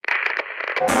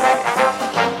And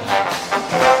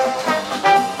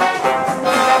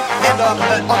on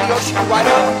the ocean, right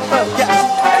up. Yes.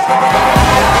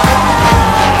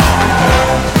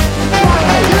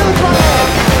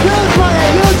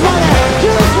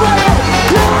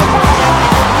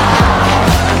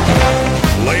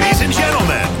 Ladies and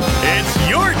gentlemen, it's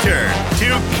your turn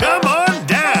to come on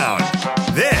down.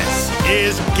 This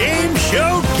is Game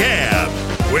Show Gab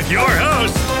with your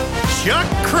host, Chuck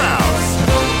Krause.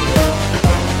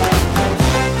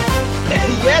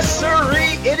 Yes,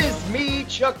 sirree. It is me,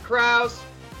 Chuck Krause.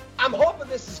 I'm hoping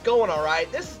this is going all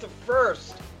right. This is the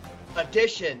first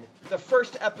edition, the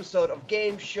first episode of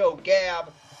Game Show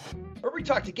Gab, where we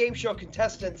talk to game show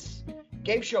contestants,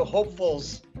 game show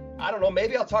hopefuls. I don't know,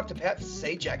 maybe I'll talk to Pat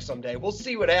Sajak someday. We'll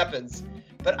see what happens.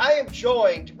 But I am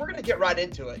joined, we're going to get right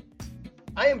into it.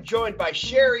 I am joined by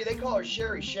Sherry. They call her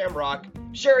Sherry Shamrock.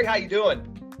 Sherry, how you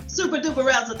doing? Super duper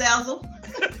razzle dazzle.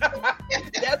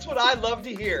 That's what I love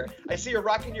to hear. I see you're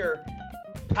rocking your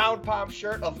Pound Pom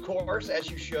shirt, of course,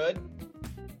 as you should.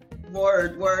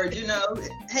 Word. You know,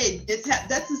 hey, this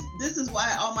is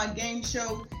why all my game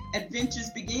show adventures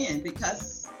begin,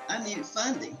 because I needed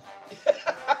funding.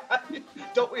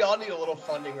 Don't we all need a little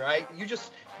funding, right? You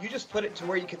just put it to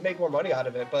where you could make more money out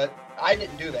of it, but I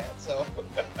didn't do that, so.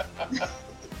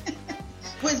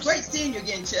 Well, it's great seeing you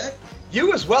again, Chuck.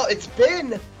 You as well. It's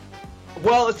been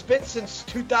since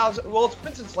 2000. Well, it's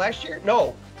been since last year.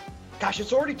 No, gosh,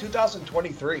 it's already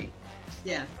 2023.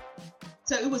 Yeah.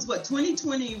 So it was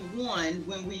 2021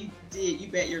 when we did You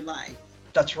Bet Your Life.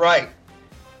 That's right.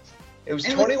 It was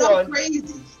 21. It was so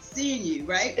crazy seeing you,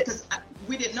 right? Because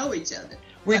we didn't know each other.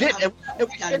 We didn't. And we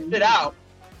figured it out.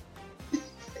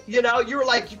 You know, you were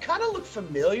like, you kind of look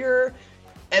familiar,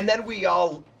 and then we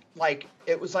all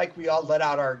it was like we all let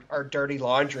out our dirty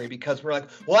laundry, because we're like,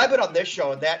 well, I've been on this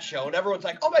show and that show, and everyone's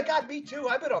like, oh my God, me too.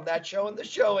 I've been on that show and this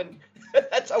show, and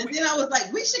that's how we. Then I was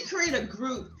like, we should create a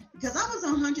group, because I was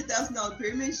on $100,000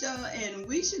 Pyramid Show, and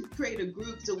we should create a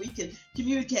group so we can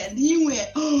communicate. And he went,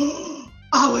 oh,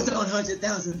 I was on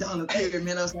 $100,000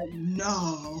 Pyramid. I was like,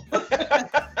 no.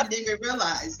 And then we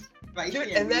realized, right? Dude,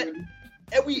 here, and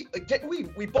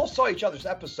we both saw each other's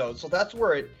episodes, so that's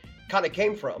where it kind of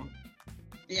came from.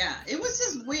 Yeah, it was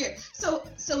just weird. So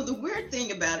the weird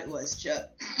thing about it was,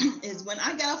 Chuck, is when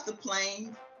I got off the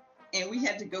plane and we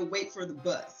had to go wait for the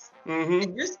bus. Mm-hmm.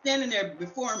 And you're standing there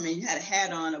before me. You had a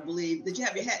hat on, I believe. Did you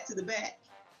have your hat to the back?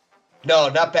 No,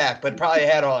 not back, but probably a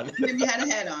hat on. You had a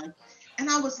hat on. And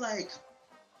I was like,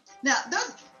 now,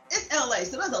 it's LA,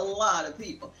 so there's a lot of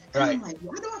people. And right. I'm like,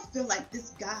 why do I feel like this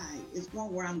guy is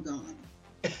going where I'm going?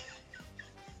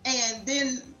 And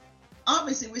then,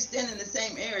 obviously, we're standing in the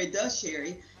same area, does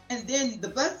Sherry? And then the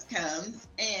bus comes,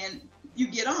 and you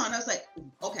get on. I was like,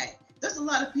 okay, there's a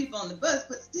lot of people on the bus,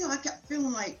 but still, I kept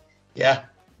feeling like, yeah,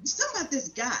 something about this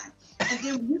guy. And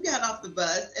then you got off the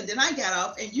bus, and then I got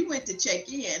off, and you went to check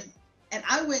in, and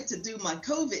I went to do my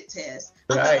COVID test.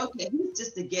 I thought, okay, he's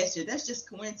just a guest here. That's just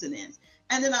coincidence.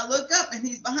 And then I look up, and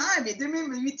he's behind me. Do you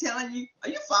remember me telling you, are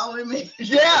you following me?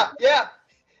 Yeah.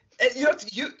 And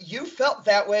you felt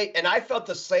that way, and I felt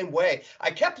the same way.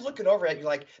 I kept looking over at you,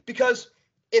 like, because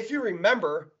if you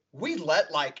remember, we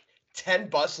let like 10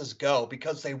 buses go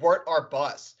because they weren't our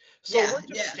bus. So we're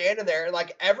just standing there, and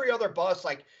like every other bus,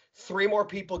 like 3 more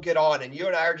people get on, and you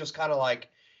and I are just kind of like,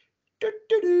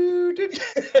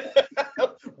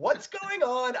 what's going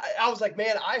on? I was like,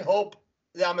 man, I hope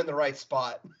that I'm in the right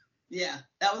spot. Yeah,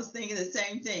 I was thinking the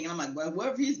same thing. And I'm like, well,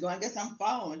 wherever he's going, I guess I'm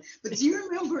following. But do you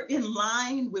remember in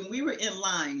line, when we were in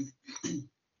line, and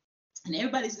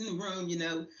everybody's in the room, you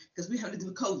know, because we had to do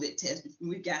a COVID test when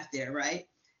we got there, right?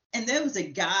 And there was a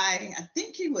guy, I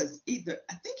think he was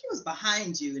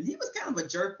behind you, and he was kind of a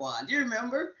jerkwad. Do you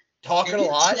remember? Talking a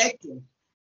lot?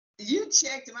 You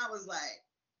checked him. I was like,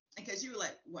 because you were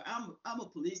like, well, I'm a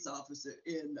police officer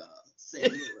in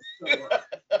St. Louis. So,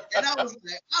 and I was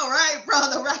like, all right,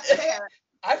 brother, right there.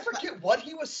 I forget what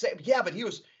he was saying. Yeah, but he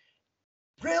was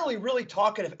really, really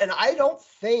talkative. And I don't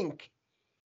think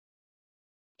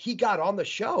he got on the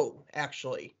show,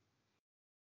 actually.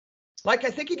 Like, I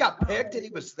think he got picked and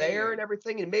he was there and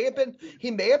everything. He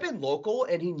may have been local,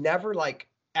 and he never like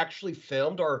actually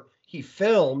filmed, or he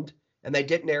filmed and they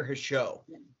didn't air his show.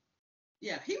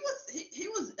 Yeah, he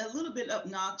was a little bit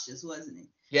obnoxious, wasn't he?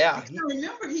 Yeah. I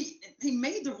remember he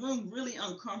made the room really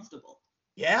uncomfortable.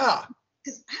 Yeah.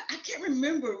 Because I can't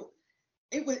remember.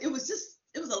 It was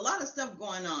a lot of stuff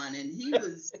going on, and he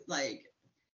was like,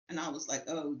 and I was like,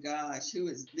 oh gosh, who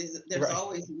is this? There's right.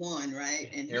 always one, right?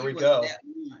 And here he we was go. that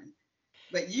one.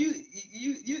 But you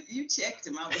checked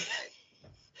him. I was like,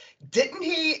 didn't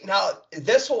he? Now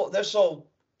this will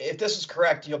if this is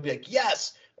correct, you'll be like,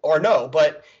 yes or no.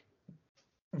 But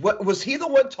what was he the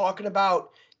one talking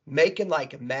about making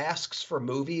like masks for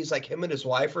movies, like him and his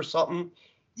wife or something?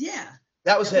 Yeah.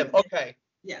 That was him. Okay.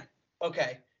 Yeah.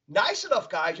 Okay. Nice enough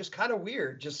guy, just kind of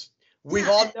weird. Just we've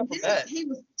all never met. He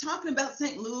was talking about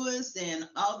St. Louis and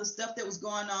all the stuff that was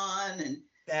going on, and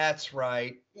that's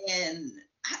right. And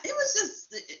it was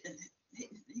just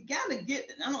he kind of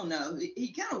get. I don't know.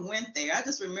 He kind of went there. I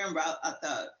just remember I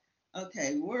thought,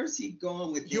 okay, where's he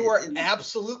going with this? You are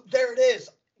absolute. There it is.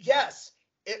 Yes.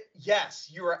 Yes,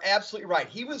 you are absolutely right.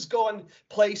 He was going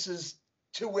places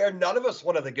to where none of us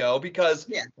wanted to go because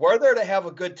we're there to have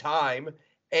a good time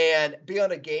and be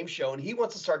on a game show. And he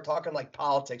wants to start talking like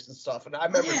politics and stuff. And I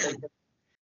remember thinking,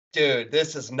 dude,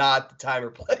 this is not the time or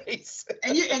place.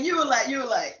 and you were like,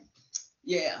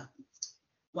 yeah.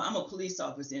 Well, I'm a police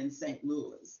officer in St.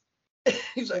 Louis.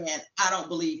 He's like, and I don't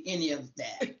believe any of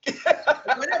that.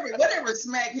 whatever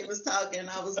smack he was talking,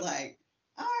 I was like,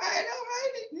 all right,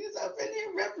 he's up in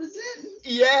here representing.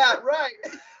 Yeah, right.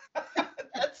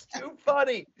 That's too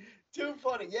funny. Too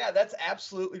funny. Yeah, that's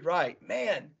absolutely right,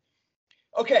 man.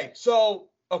 Okay,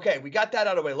 we got that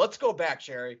out of the way. Let's go back,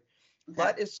 Sherry. Okay.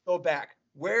 Let us go back.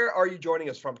 Where are you joining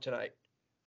us from tonight?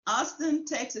 Austin,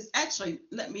 Texas. Actually,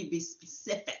 let me be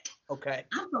specific. Okay.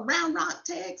 I'm from Round Rock,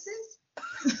 Texas.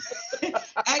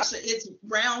 Actually, it's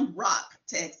Round Rock,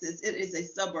 Texas. It is a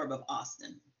suburb of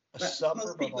Austin. But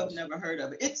most people have never heard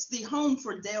of it. It's the home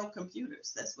for Dell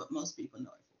computers. That's what most people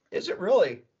know it for. Is it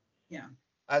really? Yeah.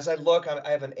 As I look, I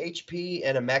have an HP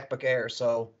and a MacBook Air,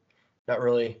 so not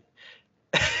really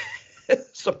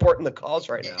supporting the cause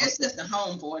right now. It's just a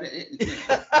home for it.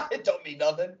 It don't mean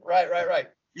nothing. Right.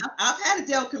 I've had a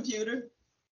Dell computer.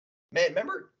 Man,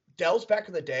 remember Dells back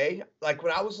in the day? Like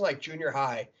when I was like junior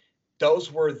high, those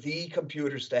were the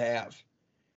computers to have.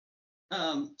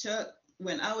 Chuck,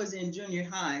 when I was in junior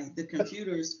high, the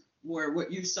computers were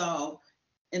what you saw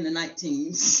in the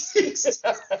 1960s.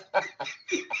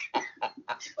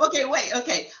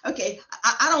 Okay.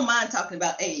 I don't mind talking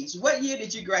about age. What year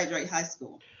did you graduate high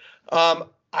school?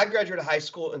 I graduated high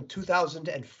school in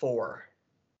 2004.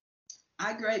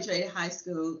 I graduated high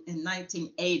school in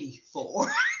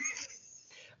 1984.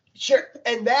 Sure.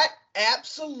 And that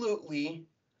absolutely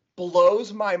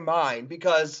blows my mind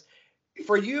because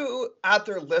for you out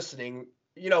there listening,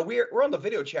 you know, we're on the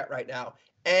video chat right now.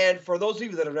 And for those of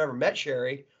you that have never met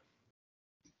Sherry,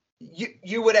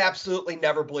 you would absolutely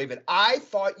never believe it. I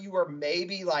thought you were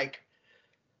maybe like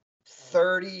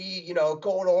 30, you know,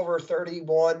 going over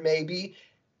 31 maybe.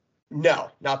 No,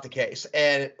 not the case.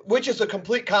 And which is a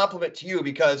complete compliment to you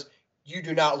because you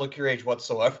do not look your age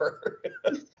whatsoever.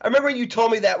 I remember you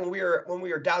told me that when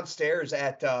we were downstairs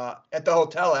at the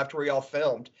hotel after we all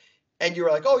filmed, and you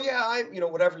were like, "Oh yeah, I'm," you know,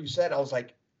 whatever you said. I was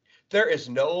like, "There is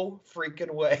no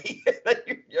freaking way that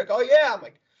you're like, oh yeah." I'm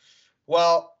like,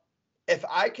 "Well, if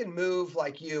I can move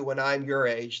like you when I'm your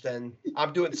age, then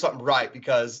I'm doing something right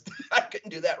because I couldn't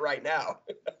do that right now."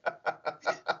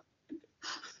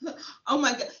 Oh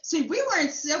my God! See, we were in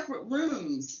separate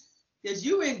rooms because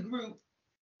you were in group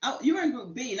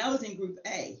B and I was in group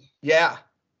A. Yeah.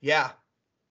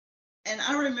 And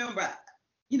I remember,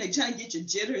 you know, trying to get your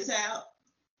jitters out,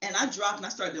 and I dropped and I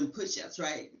started doing push-ups,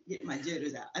 right, getting my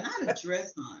jitters out, and I had a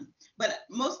dress on. But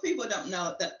most people don't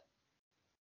know that.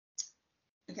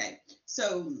 Okay,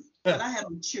 so but I have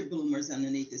cheer bloomers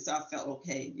underneath it, so I felt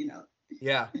okay, you know.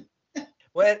 Yeah.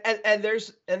 Well, and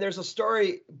there's a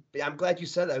story. I'm glad you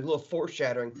said that. A little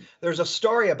foreshadowing. There's a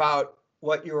story about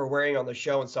what you were wearing on the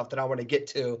show and stuff that I want to get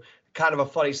to. Kind of a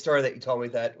funny story that you told me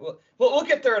that we'll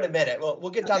get there in a minute. We'll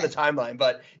get down the timeline.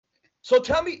 But so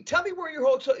tell me where your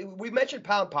whole. So we mentioned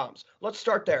Pom Poms. Let's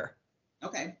start there.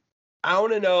 Okay. I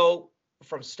want to know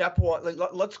from step one.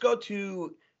 Let's go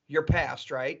to your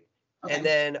past, right? Okay. And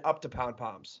then up to Pom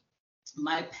Poms.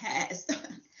 My past.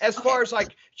 As far as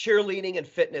like cheerleading and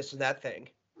fitness and that thing.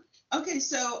 Okay,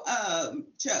 so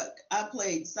Chuck, I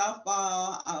played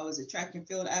softball. I was a track and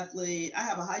field athlete. I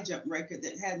have a high jump record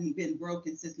that hadn't been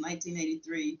broken since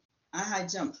 1983. I high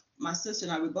jumped. My sister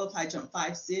and I, we both high jumped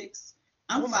 5'6".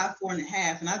 I'm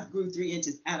 5'4.5", and I grew 3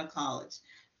 inches out of college.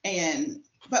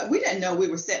 But we didn't know we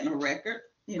were setting a record,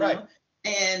 you know. Right.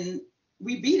 And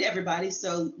we beat everybody,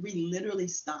 so we literally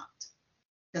stopped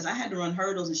because I had to run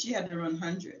hurdles and she had to run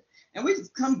 100. And we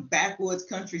just come backwoods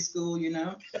country school, you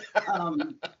know.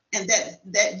 And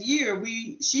that year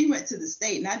she went to the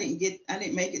state and I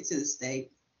didn't make it to the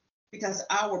state because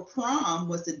our prom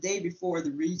was the day before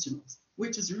the regionals,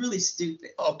 which is really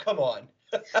stupid. Oh, come on.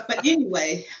 But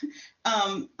anyway,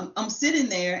 I'm sitting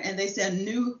there and they said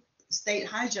new state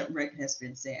high jump record has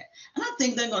been set. And I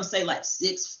think they're going to say like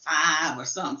 6'5" or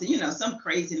something, you know, some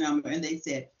crazy number. And they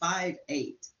said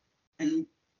 5'8". And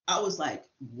I was like,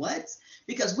 what?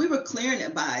 Because we were clearing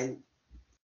it by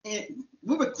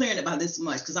this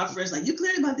much, because our friends like, you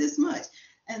cleared it by this much.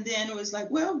 And then it was like,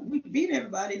 well, we beat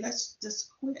everybody. Let's just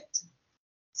quit.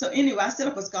 So anyway, I set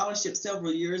up a scholarship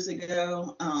several years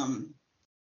ago.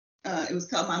 It was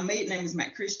called, my maiden name is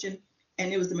Matt Christian,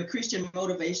 and it was the McChristian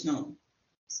Motivational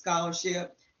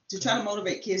Scholarship to try to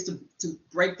motivate kids to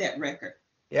break that record.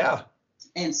 Yeah.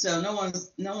 And so no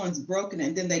one's broken it.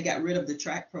 And then they got rid of the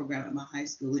track program at my high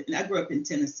school. And I grew up in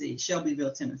Tennessee,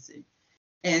 Shelbyville, Tennessee.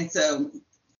 And so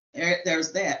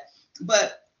there's that.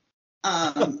 But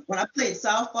when I played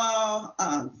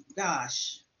softball,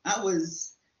 gosh, I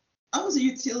was a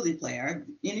utility player.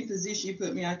 Any position you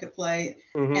put me, I could play.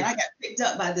 Mm-hmm. And I got picked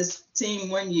up by this team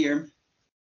one year,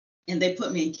 and they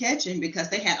put me in catching because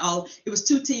they had it was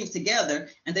 2 teams together,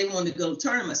 and they wanted to go to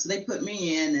tournaments. So they put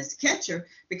me in as catcher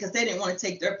because they didn't want to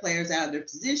take their players out of their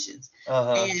positions.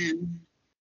 Uh-huh. And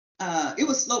it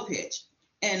was slow pitch.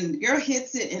 And the girl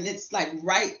hits it, and it's like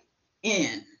right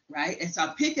in, right? And so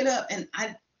I pick it up, and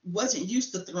I wasn't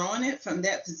used to throwing it from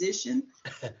that position.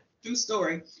 True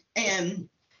story. And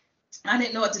I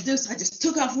didn't know what to do, so I just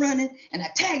took off running, and I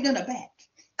tagged on the back.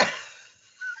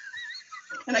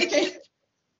 And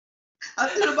I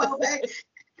threw the ball back,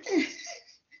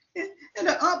 and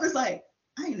the ump is like,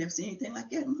 I ain't never seen anything like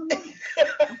that in my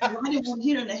life. I didn't want to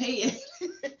hit her in the head.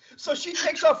 So she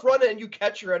takes off running, and you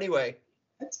catch her anyway.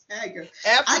 I tag her.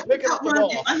 After picking up the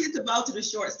ball. If I hit the ball to the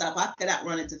shortstop, I could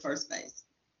outrun it to first base.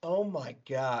 Oh my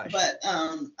gosh. But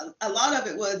a lot of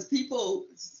it was people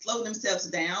slow themselves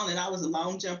down, and I was a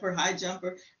long jumper, high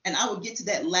jumper, and I would get to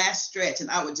that last stretch,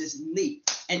 and I would just leap,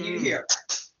 and you hear.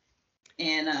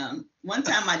 And one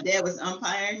time my dad was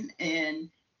umpiring,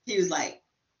 and he was like,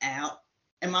 out.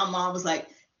 And my mom was like,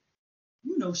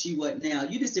 you know she wasn't now.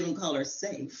 You just didn't call her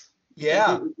safe.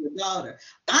 Yeah. It was your daughter.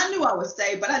 I knew I was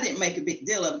safe, but I didn't make a big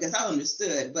deal of it because I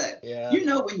understood. But you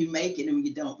know when you make it and when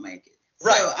you don't make it.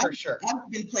 Right, so for sure.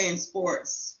 I've been playing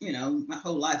sports, you know, my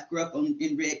whole life. Grew up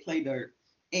in red clay dirt.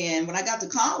 And when I got to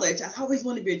college, I always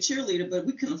wanted to be a cheerleader, but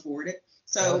we couldn't afford it.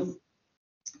 So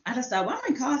I decided, well,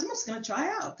 I'm in college. I'm just going to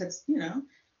try out because, you know,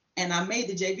 and I made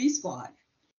the JV squad.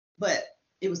 But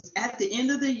it was at the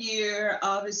end of the year,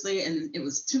 obviously, and it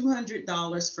was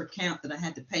 $200 for camp that I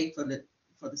had to pay for the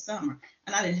summer.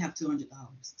 And I didn't have $200.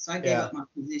 So I gave up my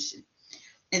position.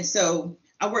 And so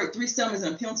I worked 3 summers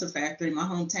in a pencil factory in my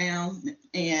hometown,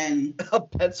 and a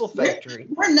pencil factory.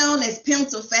 We're known as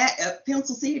Pencil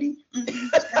City.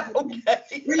 Mm-hmm.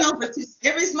 Okay. We're known for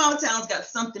every small town's got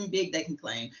something big they can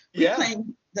claim. We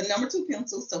claim the number 2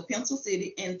 pencils, so Pencil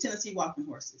City, and Tennessee Walking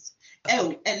Horses.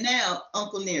 Oh, and now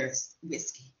Uncle Nearest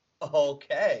whiskey.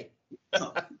 Okay.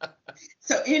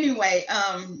 So anyway,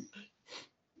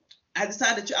 I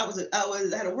decided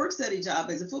I had a work study job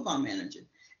as a football manager.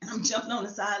 And I'm jumping on the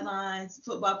sidelines. The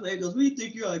football player goes, "What do you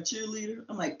think, you're a cheerleader?"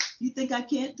 I'm like, "You think I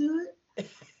can't do it?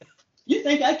 You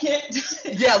think I can't do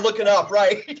it?" Yeah, looking up,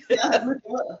 right?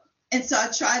 And so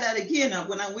I tried out again.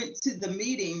 When I went to the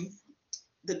meeting,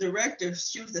 the director,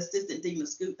 she was the assistant dean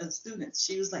of students.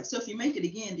 She was like, "So if you make it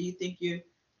again, do you think you're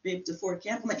be able to afford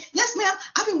camp?" I'm like, "Yes, ma'am.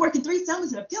 I've been working 3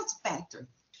 summers in a pencil factory."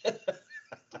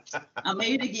 I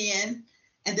made it again.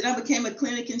 And then I became a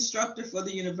clinic instructor for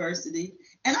the university.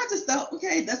 And I just thought,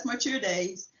 okay, that's my cheer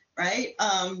days, right?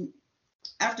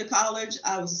 After college,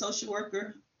 I was a social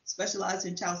worker, specialized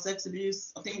in child sex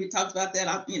abuse. I think we talked about that.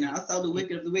 I saw the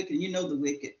wicked of the wicked, and you know the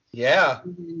wicked. Yeah.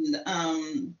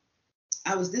 And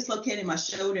I was dislocating my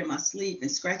shoulder in my sleep and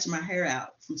scratching my hair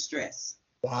out from stress.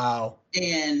 Wow.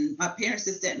 And my parents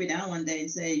just sat me down one day and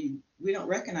say, "We don't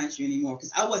recognize you anymore,"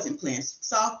 because I wasn't playing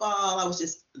softball. I was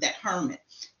just that hermit.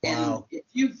 Wow. And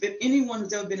if anyone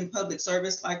who's ever been in public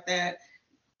service like that,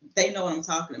 they know what I'm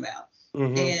talking about.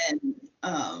 Mm-hmm.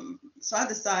 And so I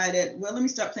decided, well, let me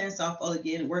start playing softball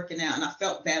again and working out. And I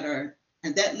felt better.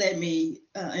 And that led me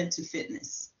into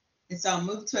fitness. And so I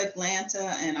moved to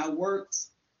Atlanta, and I worked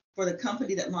for the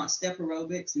company that launched Step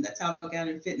Aerobics, and that's how I got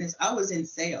into fitness. I was in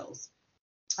sales.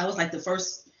 I was like the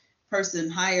first person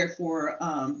hired for,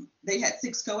 they had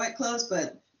 6 co-ed clubs,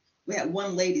 but we had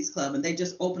 1 ladies club, and they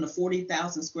just opened a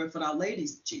 40,000 square foot our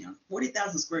ladies gym.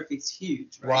 40,000 square feet is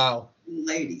huge, right? Wow.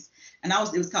 Ladies. And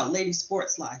it was called Ladies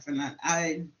Sports Life. And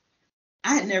I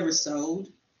had never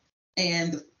sold.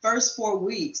 And the first 4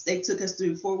 weeks, they took us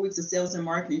through 4 weeks of sales and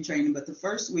marketing training. But the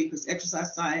first week was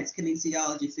exercise science,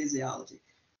 kinesiology, physiology.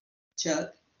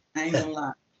 Chuck, I ain't gonna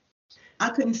lie. I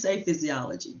couldn't say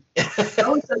physiology. I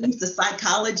was so used to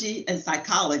psychology,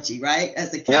 right?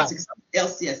 As a counselor,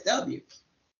 LCSW.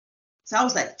 So I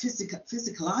was like,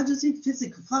 physiology.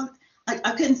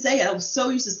 I couldn't say it. I was so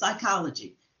used to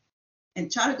psychology. And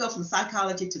try to go from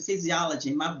psychology to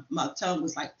physiology. My tongue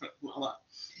was like, blah, blah.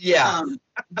 Yeah.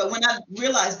 But when I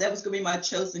realized that was going to be my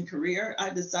chosen career,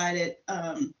 I decided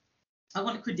I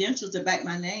wanted credentials to back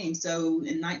my name. So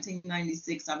in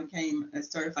 1996, I became a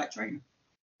certified trainer.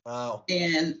 Wow.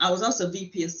 And I was also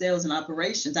VP of sales and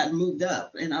operations. I moved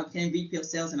up and I became VP of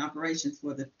sales and operations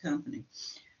for the company.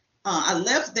 I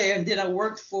left there and then I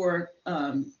worked for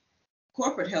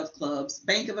corporate health clubs,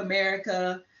 Bank of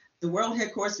America, the world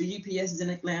headquarters for UPS is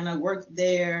in Atlanta. I worked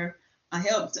there. I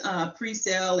helped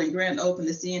pre-sale and grand open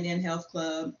the CNN Health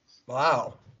Club.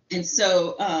 Wow. And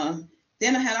so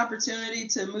then I had opportunity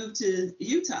to move to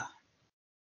Utah.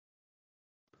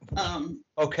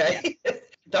 Okay. Yeah.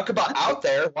 Talk about out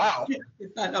there. Wow.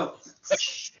 I know.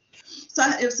 So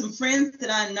I have some friends that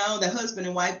I know, the husband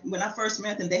and wife, when I first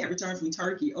met them, they had returned from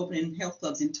Turkey, opening health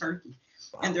clubs in Turkey.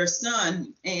 Wow. And their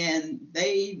son, and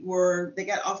they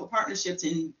got off of partnerships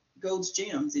in Gold's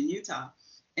Gyms in Utah.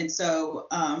 And so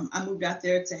I moved out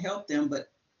there to help them,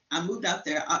 but I moved out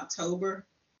there October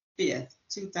 5th,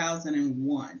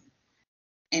 2001.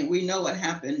 And we know what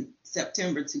happened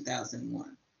September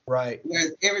 2001. Right.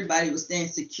 Where everybody was staying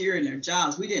secure in their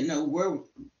jobs. We didn't know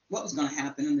what was going to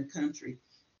happen in the country.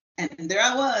 And there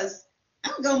I was,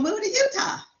 I'm going to move to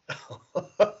Utah.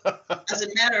 As a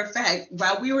matter of fact,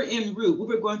 while we were en route, we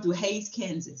were going through Hays,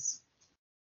 Kansas.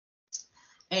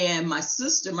 And my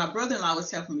brother-in-law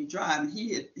was helping me drive. And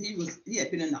he had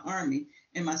been in the Army.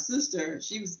 And my sister,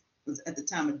 she was at the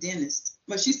time a dentist.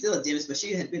 Well, she's still a dentist, but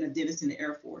she had been a dentist in the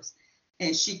Air Force.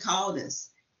 And she called us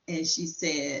and she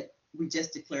said, we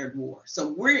just declared war. So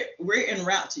we're en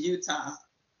route to Utah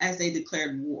as they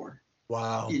declared war.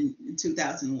 Wow. In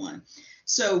 2001.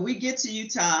 So we get to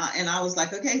Utah and I was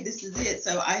like, okay, this is it.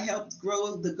 So I helped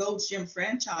grow the Gold's Gym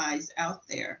franchise out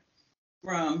there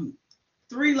from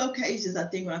 3 locations, I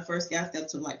think, when I first got there,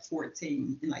 to like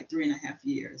 14 in like 3.5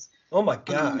 years. Oh my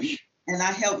gosh. And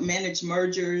I helped manage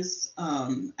mergers,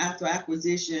 after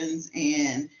acquisitions,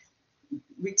 and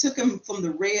we took them from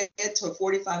the red to a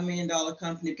 $45 million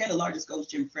company, kind of the largest Gold's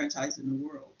Gym franchise in the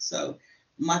world. So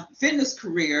my fitness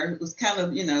career was kind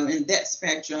of, in that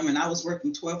spectrum, and I was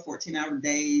working 12, 14-hour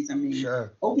days. I mean,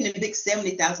 sure. Opening big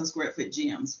 70,000 square foot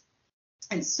gyms.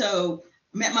 And so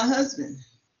I met my husband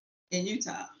in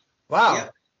Utah. Wow.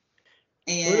 Yep.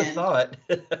 And who would have thought?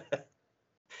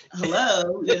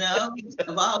 Hello,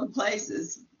 of all the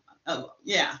places. Oh,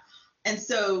 yeah. And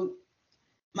so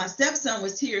my stepson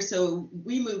was here, so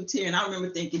we moved here, and I remember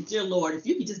thinking, dear Lord, if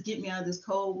you could just get me out of this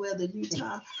cold weather,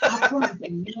 Utah, I promise I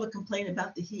never complain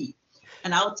about the heat.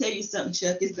 And I'll tell you something,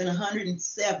 Chuck, it's been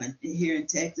 107 here in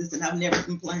Texas, and I've never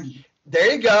complained.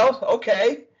 There you go.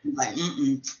 Okay. Like,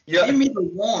 yeah. Give me the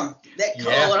warmth, that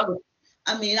cold.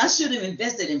 Yeah. I should have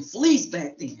invested in fleece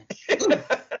back then.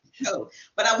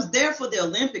 But I was there for the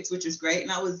Olympics, which was great.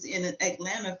 And I was in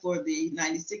Atlanta for the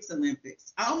 96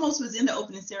 Olympics. I almost was in the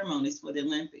opening ceremonies for the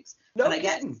Olympics. But I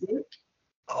got sick.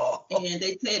 Oh. And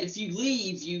they said, if you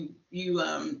leave,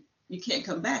 you can't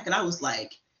come back. And I was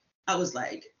like,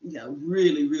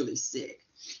 really, really sick.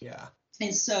 Yeah.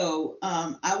 And so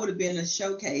I would have been a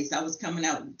showcase. I was coming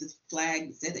out with the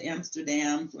flag, said the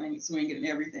Amsterdam, swinging and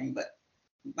everything, but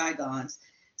bygones.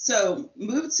 So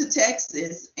moved to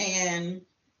Texas and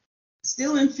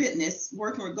still in fitness,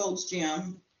 working with Gold's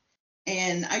Gym.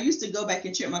 And I used to go back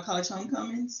and cheer my college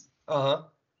homecomings. Uh-huh.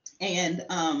 And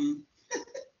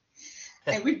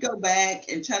and we'd go back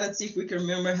and try to see if we can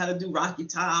remember how to do Rocky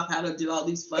Top, how to do all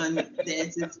these fun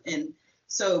dances. And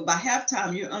so by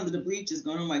halftime, you're under the bleachers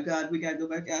going, oh my God, we got to go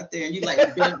back out there. And you like,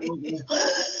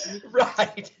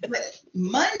 right. But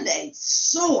Monday,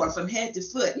 sore from head to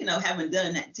foot, having done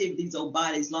an activity, these old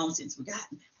bodies long since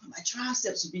forgotten. My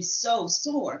triceps would be so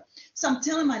sore. So I'm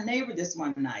telling my neighbor this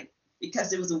one night,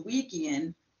 because it was a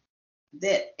weekend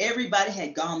that everybody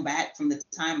had gone back from the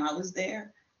time I was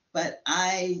there, but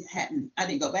I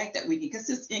didn't go back that weekend because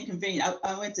it's inconvenient.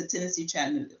 I went to Tennessee,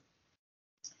 Chattanooga.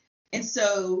 And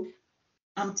so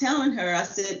I'm telling her, I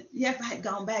said, yeah, if I had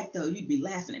gone back though, you'd be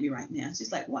laughing at me right now.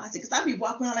 She's like, why? I said, because I'd be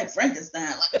walking around like Frankenstein,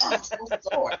 like, oh, I'm so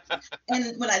sore.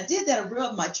 And when I did that, I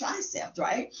rubbed my triceps,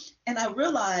 right? And I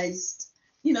realized,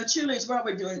 cheerleaders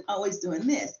were always doing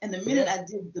this. And the minute I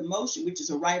did the motion, which is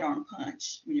a right arm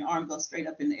punch, when your arm goes straight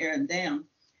up in the air and down,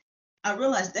 I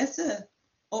realized that's a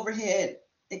overhead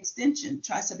extension,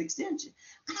 tricep extension.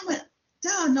 And I went,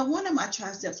 duh, no wonder my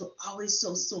triceps were always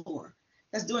so sore.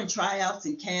 That's doing tryouts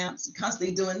and camps,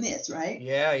 constantly doing this, right?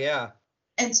 Yeah, yeah.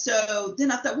 And so then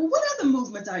I thought, well, what other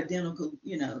movements are identical,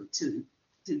 to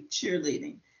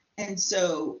cheerleading? And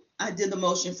so I did the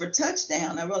motion for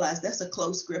touchdown. I realized that's a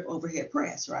close grip overhead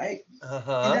press, right?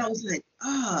 Uh-huh. And I was like,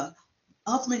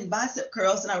 ultimate bicep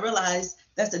curls. And I realized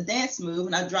that's a dance move.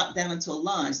 And I dropped down into a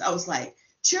lunge. I was like,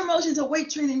 cheer motions are weight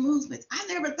training movements. I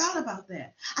never thought about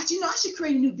that. I should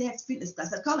create a new dance fitness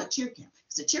class. I call it cheer camp.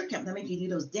 It's a cheer camp that makes you do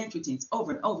those dance routines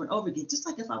over and over and over again, just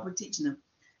like if I were teaching them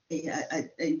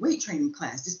a weight training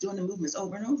class, just doing the movements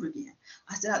over and over again.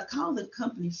 I said, I'd call the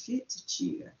company Fit to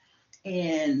Cheer.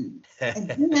 And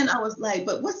then I was like,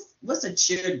 but what's a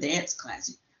cheer dance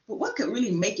class? But what could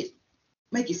really make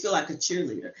you feel like a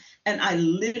cheerleader? And I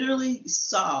literally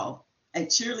saw a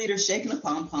cheerleader shaking a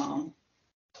pom-pom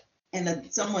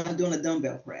and someone doing a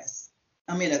dumbbell press.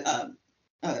 I mean,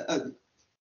 a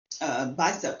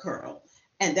bicep curl.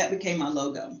 And that became my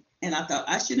logo. And I thought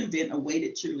I should invent a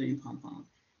weighted cheerleading pom-pom.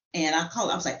 And I'll call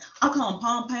them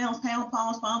pom-poms,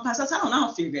 pom-poms. I said, I don't know,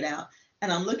 I'll figure it out.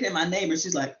 And I'm looking at my neighbor.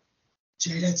 She's like,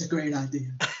 Jay, that's a great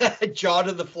idea. Jaw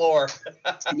to the floor.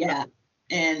 Yeah.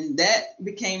 And that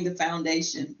became the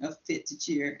foundation of Fit to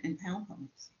Cheer and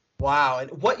pom-poms. Wow.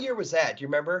 And what year was that? Do you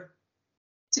remember?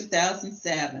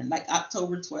 2007, like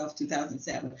October 12th,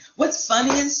 2007. What's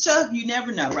funny is, Chuck, you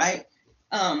never know, right?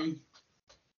 I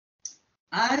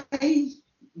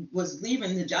was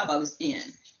leaving the job I was in.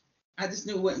 I just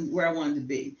knew where I wanted to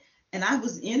be. And I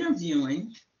was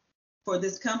interviewing for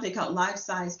this company called Life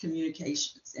Science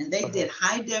Communications. And they did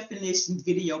high definition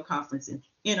video conferencing,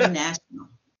 international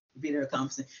video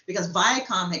conferencing, because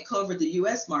Viacom had covered the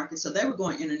US market. So they were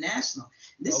going international.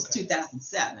 This is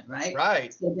 2007, right?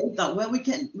 Right. So they thought, well, we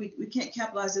can't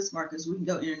capitalize this market, so we can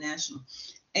go international.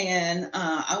 And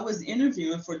I was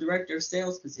interviewing for director of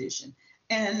sales position.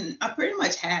 And I pretty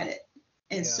much had it.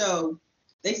 And so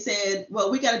they said, well,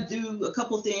 we got to do a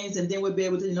couple things and then we'll be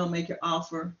able to, make your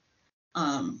offer.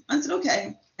 I said,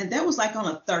 okay. And that was like on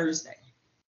a Thursday.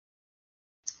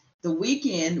 The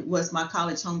weekend was my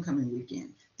college homecoming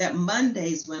weekend. That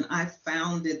Monday's when I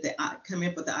come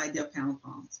up with the idea of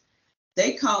pom-poms.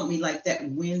 They called me like that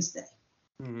Wednesday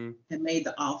and made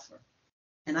the offer.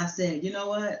 And I said, you know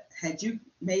what? Had you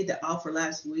made the offer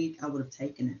last week, I would have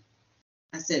taken it.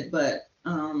 I said, but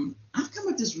I've come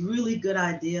with this really good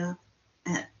idea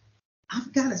and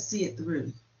I've got to see it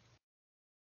through.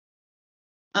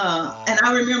 And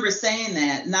I remember saying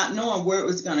that, not knowing where it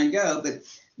was going to go. But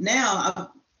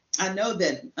now I know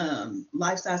that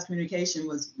Life Science Communication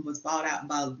was bought out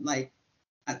by, like,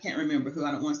 I can't remember who.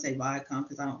 I don't want to say Viacom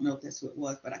because I don't know if that's who it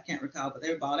was, but I can't recall. But they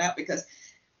were bought out because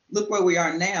look where we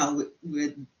are now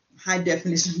with high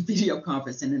definition video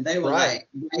conferencing, and they were like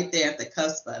right there at the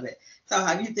cusp of it. So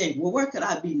how do you think, well, where could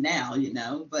I be now,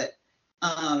 But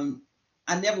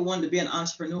I never wanted to be an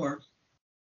entrepreneur.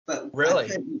 But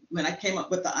really, when I came up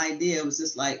with the idea, it was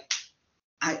just like,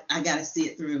 I got to see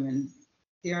it through, and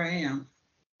here I am.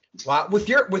 Wow, with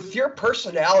your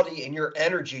personality and your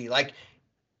energy, like,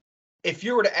 if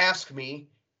you were to ask me,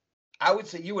 I would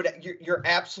say you're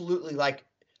absolutely like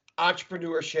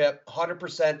entrepreneurship,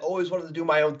 100%. Always wanted to do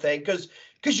my own thing because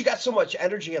you got so much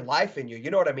energy and life in you.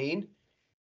 You know what I mean?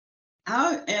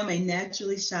 I am a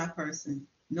naturally shy person.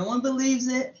 No one believes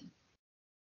it.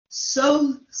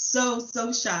 So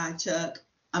shy, Chuck.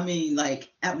 I mean,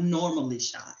 like, abnormally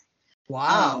shy.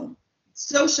 Wow.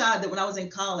 So shy that when I was in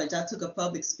college, I took a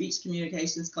public speech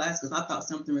communications class because I thought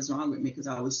something was wrong with me because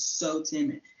I was so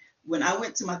timid. When I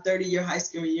went to my 30-year high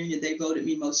school reunion, they voted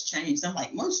me most changed. I'm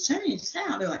like, most changed?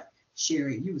 How? They're like,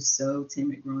 Sherry, you were so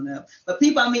timid growing up. But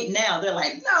people I meet now, they're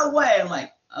like, no way. I'm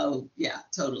like, oh, yeah,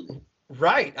 totally.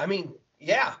 Right. I mean,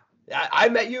 yeah. I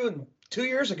met you 2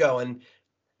 years ago, and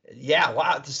yeah,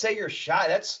 wow, to say you're shy,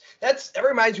 that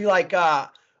reminds me, like,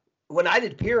 when I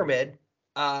did Pyramid,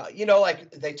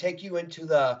 like they take you into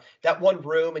that one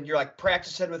room and you're like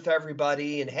practicing with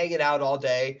everybody and hanging out all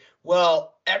day.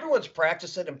 Well, everyone's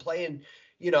practicing and playing,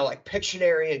 like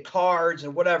Pictionary and cards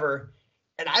and whatever.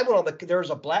 And I went there was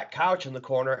a black couch in the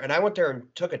corner and I went there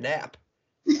and took a nap.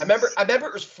 I remember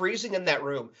it was freezing in that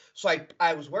room. So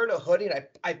I was wearing a hoodie and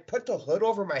I put the hood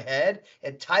over my head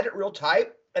and tied it real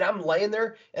tight. And I'm laying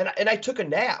there and I took a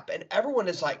nap, and everyone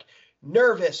is like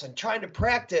nervous and trying to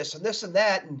practice and this and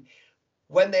that. And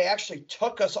when they actually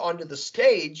took us onto the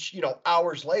stage,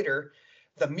 hours later,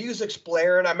 the music's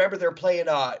blaring. I remember they're playing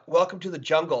Welcome to the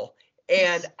Jungle.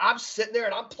 And I'm sitting there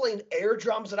and I'm playing air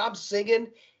drums and I'm singing.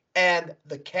 And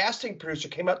the casting producer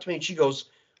came up to me and she goes,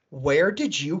 "Where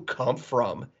did you come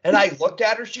from?" And I looked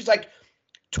at her. She's like,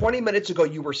 20 minutes ago,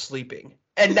 you were sleeping.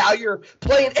 And now you're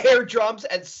playing air drums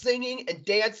and singing and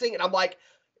dancing. And I'm like,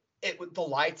 it's when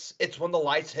the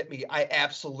lights hit me. I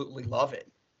absolutely love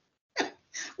it.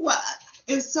 Well,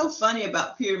 it's so funny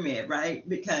about Pyramid, right?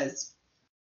 Because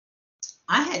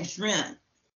I had dreamt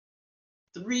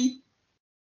two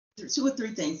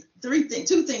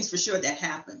things for sure that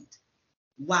happened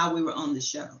while we were on the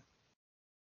show.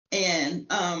 And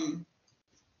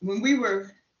when we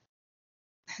were,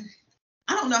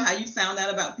 I don't know how you found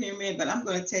out about Pyramid, but I'm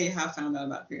going to tell you how I found out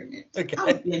about Pyramid.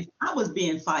 Okay. I was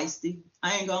being feisty.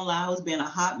 I ain't gonna lie, I was being a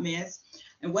hot mess.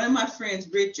 And one of my friends,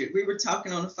 Richard, we were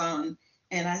talking on the phone,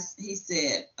 and he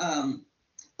said,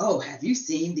 "Oh, have you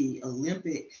seen the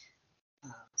Olympic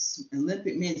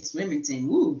men's swimming team?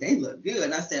 Ooh, they look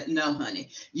good." I said, "No, honey,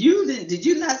 did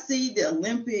you not see the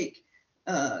Olympic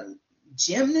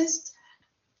gymnasts?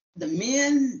 The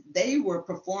men, they were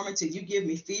performing till you give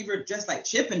me fever, just like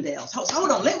Chippendales." Hold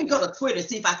on, let me go to Twitter,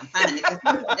 see if I can find it. Because it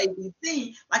was on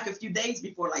ABC like a few days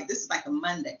before, like this is like a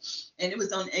Monday. And it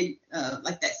was on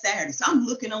like that Saturday. So I'm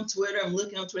looking on Twitter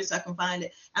so I can find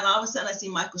it. And all of a sudden I see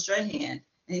Michael Strahan, and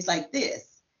he's like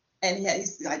this. And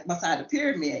he's like beside the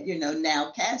pyramid,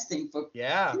 now casting for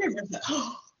Pyramid. Like,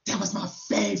 oh, that was my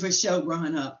favorite show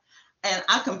growing up. And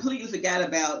I completely forgot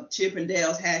about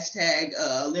Chippendales hashtag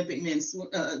Olympic men's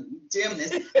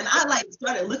gymnast. And I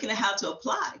started looking at how to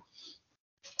apply.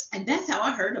 And that's how I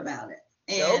heard about it.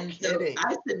 And so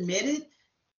I submitted.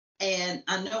 And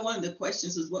I know one of the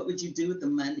questions was, what would you do with the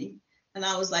money? And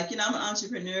I was like, I'm an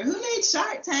entrepreneur. Who needs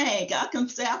Shark Tank? I can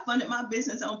say I funded my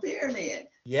business on Pyramid.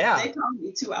 Yeah. They called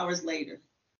me 2 hours later.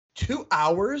 2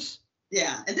 hours?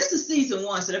 Yeah. And this is season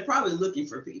 1, so they're probably looking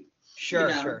for people.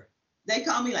 Sure. They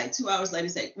called me like 2 hours later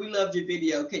and said, "We loved your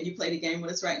video. Can you play the game with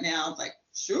us right now?" I was like,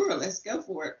 "Sure, let's go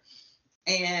for it."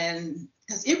 And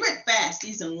because it went fast,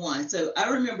 season 1. So I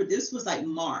remember this was like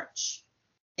March.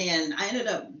 And I ended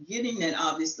up getting that,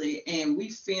 obviously. And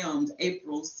we filmed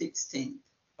April 16th.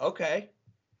 Okay.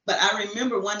 But I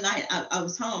remember one night I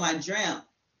was home. I dreamt.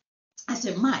 I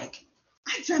said, "Mike,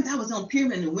 I dreamt I was on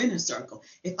Pyramid in the Winner's Circle.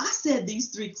 If I said these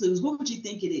 3 clues, what would you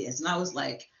think it is?" And I was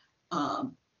like,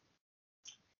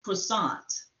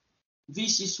 croissant,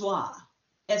 vichyssoise,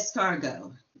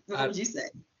 escargot. What would you say?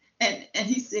 And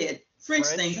he said French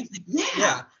things. I said,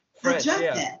 yeah, French, I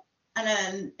dreamt that.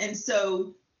 And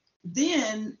so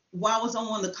then while I was on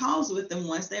one of the calls with them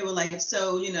once, they were like,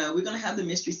 "So, we're going to have the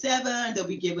Mystery 7. They'll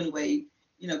be giving away,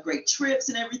 great trips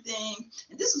and everything."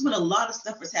 And this is when a lot of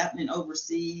stuff was happening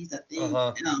overseas. I think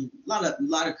a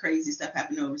lot of crazy stuff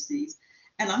happening overseas.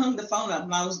 And I hung the phone up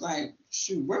and I was like,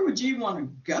 "Shoot, where would you want to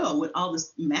go with all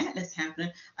this madness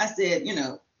happening?" I said,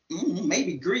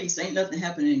 maybe Greece. Ain't nothing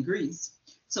happening in Greece.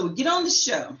 So we get on the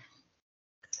show.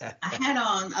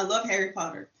 I love Harry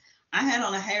Potter. I had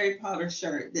on a Harry Potter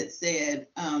shirt that said,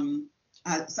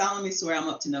 "I solemnly swear I'm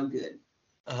up to no good."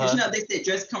 Because they said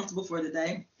dress comfortable for the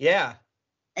day. Yeah.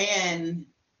 And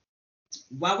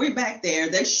while we're back there,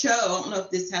 they show, I don't know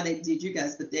if this is how they did you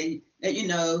guys, but they let you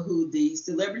know who the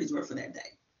celebrities were for that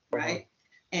day, right?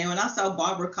 And when I saw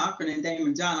Barbara Cochran and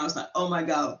Damon John, I was like, "Oh my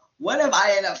God, what if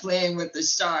I end up playing with the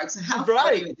Sharks? How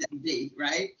funny would that be,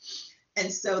 right?"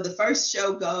 And so the first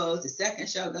show goes, the second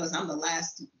show goes, I'm the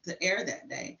last to air that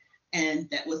day. And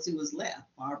that was who was left,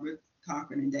 Barbara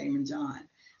Cochran and Damon John.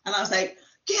 And I was like,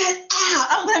 "Get out,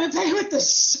 I'm going to play with the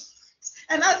Sharks."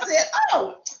 And I said,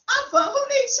 "Oh, I'm fun. Who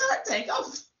needs Shark Tank?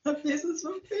 Oh, this is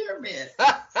from Pyramid."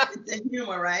 It's the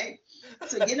humor, right?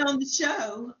 So get on the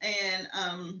show. And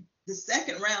the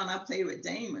second round, I played with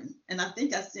Damon. And I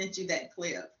think I sent you that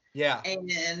clip. Yeah.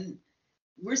 And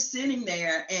we're sitting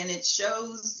there and it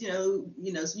shows, so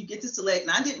you get to select.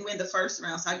 And I didn't win the first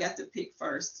round, so I got to pick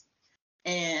first.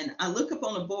 And I look up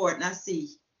on the board and I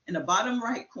see in the bottom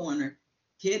right corner,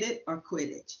 hit it or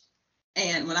Quidditch.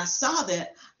 And when I saw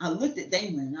that, I looked at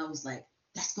Damon and I was like,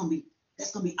 that's gonna be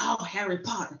all Harry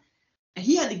Potter. And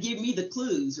he had to give me the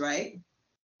clues, right?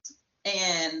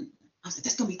 And I said,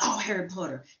 that's gonna be all Harry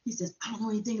Potter. He says, "I don't know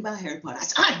anything about Harry Potter." I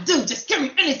said, "I do, just give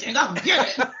me anything, I'll get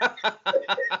it."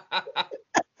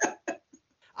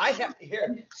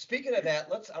 Here, speaking of that,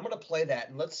 I'm gonna play that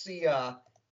and let's see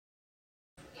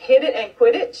Hit it and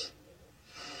Quidditch.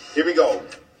 Here we go.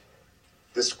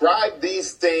 Describe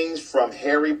these things from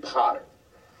Harry Potter.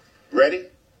 Ready?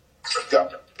 Go.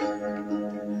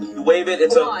 You wave it,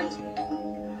 it's Wand.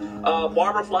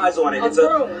 Barbara flies on it. A It's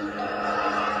broom.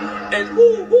 And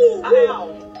ooh.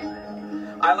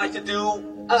 Ow. I like to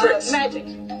do tricks. Magic.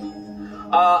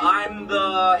 I'm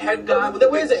the head guy with The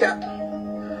the big wizard. cap.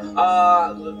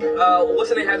 What's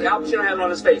the name? Al Pacino had it on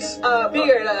his face.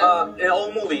 Beard. In an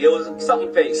old movie, it was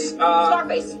something face.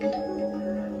 Scarface. I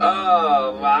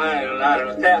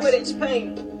don't know. Pass. Quidditch.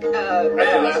 Pain.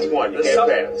 And last one. You can't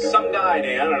pass. Some guy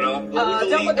there. I don't know. Who's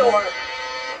the lead? Dumbledore.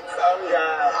 Some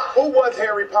guy. Who was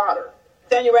Harry Potter?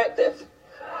 Daniel Radcliffe.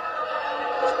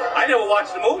 I never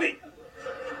watched the movie.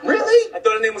 Really? I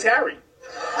thought his name was Harry.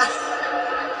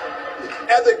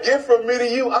 As a gift from me to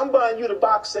you, I'm buying you the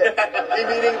box set.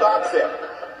 DVD box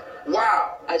set.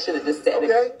 Wow. I should have just said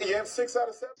it. Okay, you have 6 out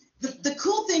of 7. The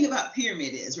cool thing about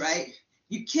Pyramid is, right,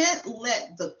 you can't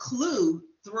let the clue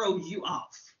throw you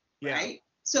off, right?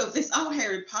 So if it's all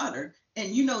Harry Potter and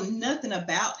you know nothing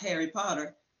about Harry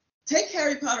Potter, take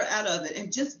Harry Potter out of it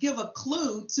and just give a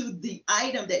clue to the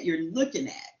item that you're looking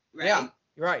at, right? Yeah,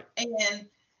 right. And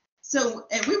so,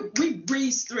 and we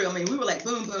breezed through. I mean, we were like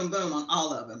boom, boom, boom on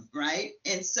all of them, right?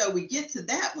 And so we get to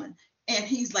that one, and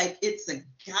he's like, it's a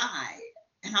guy.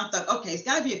 And I thought, okay, it's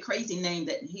got to be a crazy name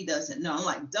that he doesn't know. I'm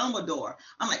like, Dumbledore.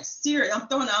 I'm like, Siri. I'm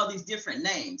throwing all these different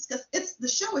names because the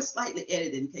show is slightly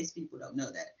edited in case people don't know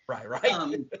that. Right.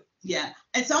 Yeah.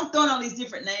 And so I'm throwing all these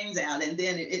different names out, and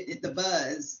then it the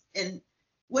buzz. And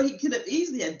what he could have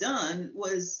easily have done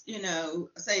was, you know,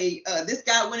 say this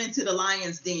guy went into the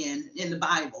lion's den in the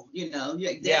Bible, you know,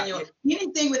 like Daniel,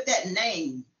 anything with that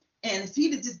name. And if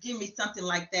he'd have just given me something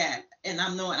like that, and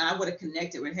I would have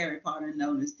connected with Harry Potter and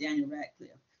known as Daniel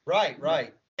Radcliffe. Right.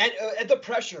 And the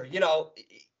pressure,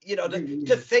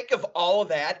 to think of all of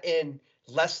that in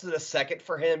less than a second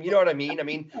for him, you know what I mean? I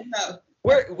mean,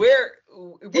 we're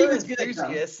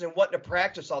enthusiasts and wanting to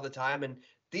practice all the time, and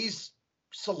these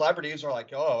celebrities are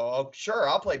like, oh, sure,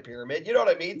 I'll play Pyramid. You know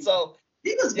what I mean? So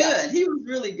he was good. He was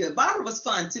really good. Barbara was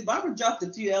fun too. Barbara dropped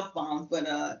a few F-bombs, but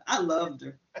I loved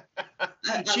her.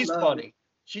 She's funny.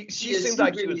 She seemed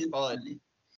like she was fun. Funny.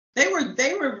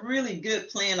 They were really good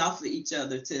playing off of each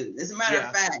other too. As a matter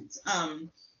of fact,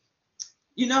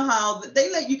 you know how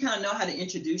they let you kind of know how to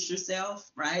introduce yourself,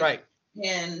 right? Right.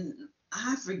 And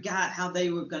I forgot how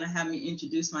they were going to have me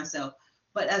introduce myself.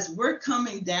 But as we're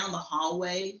coming down the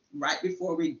hallway right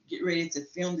before we get ready to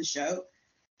film the show,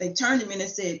 they turned to me and they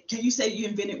said, "Can you say you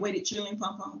invented weighted cheerleading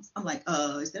pom-poms?" I'm like,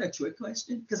 is that a trick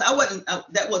question? Because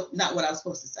that was not what I was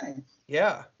supposed to say.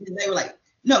 Yeah. And they were like,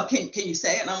 "No, can you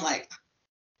say it?" And I'm like,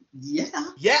 yeah.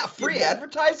 Yeah, free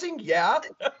advertising? Yeah.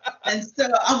 And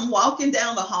so I'm walking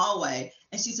down the hallway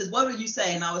and she says, "What would you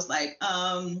say?" And I was like,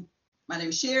 my name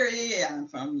is Sherry. I'm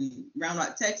from Round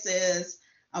Rock, Texas.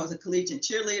 I was a collegiate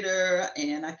cheerleader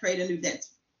and I created a new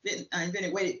dance. I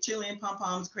invented weighted cheerleading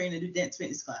pom-poms, creating a new dance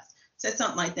fitness class. Said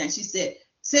something like that. She said,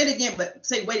 "Say it again, but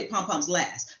say weighted pom-poms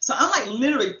last." So I'm like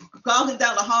literally walking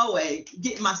down the hallway,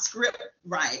 getting my script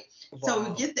right. Wow. So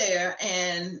we get there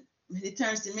and he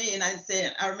turns to me and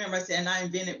I remember I said, "I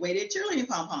invented weighted cheerleading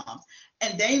pom-poms."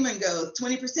 And Damon goes,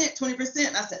 20%, 20%.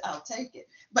 And I said, "I'll take it."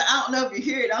 But I don't know if you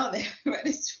hear it on there, but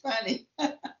it's funny.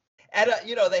 And,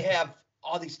 they have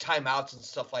all these timeouts and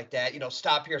stuff like that.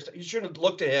 Stop here. You shouldn't have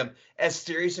looked at him as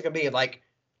serious as it can be. And like,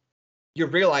 you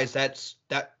realize that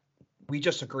we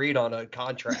just agreed on a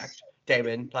contract,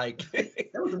 Damon. Like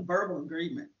that was a verbal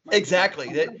agreement. Exactly.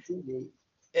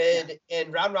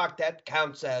 And Round Rock, that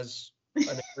counts as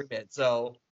an agreement.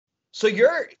 So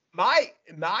my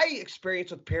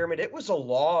experience with Pyramid, it was a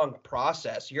long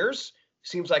process. Yours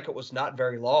seems like it was not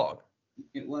very long.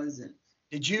 It wasn't.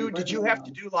 Did you have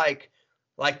to do like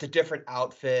the different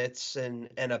outfits and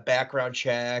a background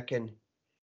check and?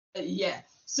 Yeah.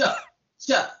 So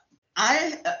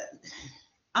I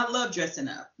love dressing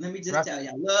up. Let me just tell you,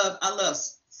 I love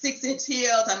 6-inch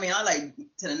heels. I mean, I like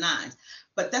to the nines,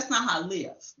 but that's not how I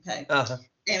live. Okay. Uh-huh.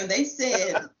 And they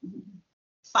said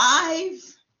 5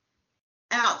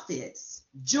 outfits,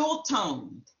 jewel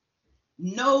toned,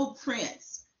 no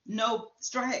prints, no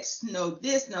stripes, no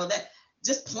this, no that,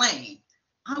 just plain.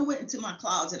 I went into my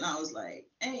closet and I was like,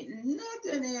 ain't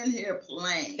nothing in here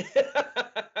plain.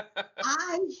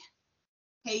 I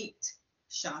hate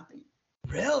shopping.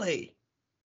 Really?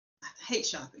 I hate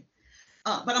shopping.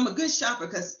 But I'm a good shopper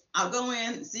because I'll go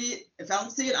in and see it. If I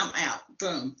don't see it, I'm out.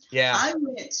 Boom. Yeah. I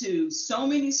went to so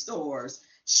many stores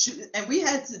and we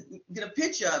had to get a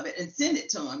picture of it and send it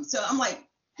to them. So I'm like,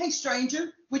 "Hey,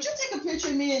 stranger, would you take a picture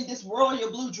of me in this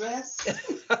royal blue dress?"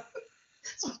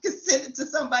 So I could send it to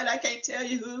somebody. I can't tell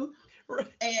you who.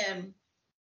 And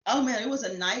oh man, it was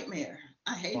a nightmare.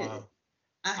 I hated it.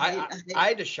 I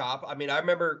had to shop. I mean, I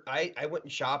remember I went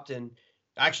and shopped and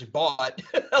actually bought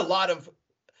a lot of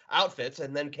outfits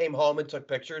and then came home and took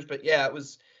pictures. But yeah, it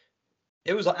was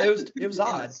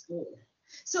odd.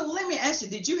 So let me ask you,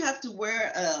 did you have to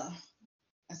wear a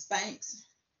Spanx?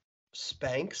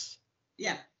 Spanx?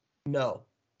 Yeah. No.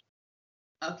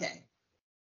 Okay.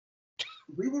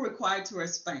 We were required to wear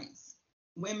Spanx,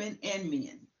 women and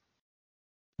men.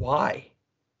 Why?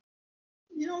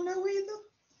 You don't know either?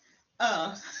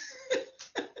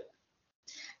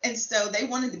 And so they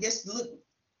wanted to guess look.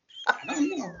 I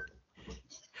don't know.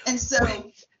 And so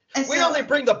we only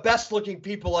bring the best looking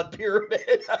people on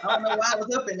Pyramid. I don't know why I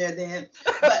was up in there then,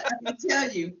 but I can tell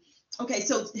you, Okay,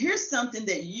 so here's something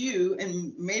that you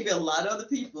and maybe a lot of other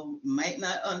people might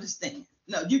not understand.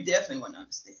 No, you definitely won't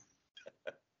understand.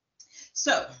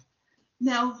 So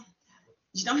now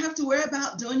you don't have to worry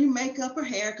about doing your makeup or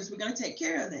hair because we're going to take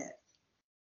care of that.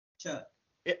 Chuck.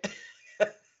 Yeah.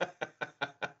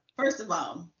 First of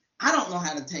all, I don't know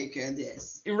how to take care of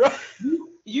this. You're right.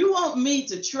 You want me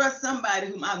to trust somebody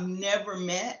whom I've never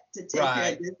met to take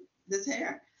care of this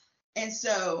hair? And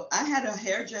so I had a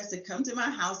hairdresser come to my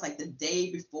house like the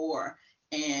day before,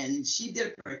 and she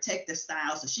did a protective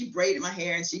style. So she braided my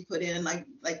hair and she put in like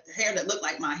hair that looked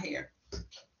like my hair.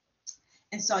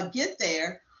 And so I get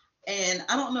there, and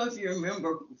I don't know if you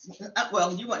remember,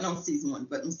 well, you weren't on season 1,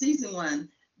 but in season 1,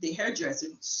 the hairdresser,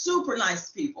 super nice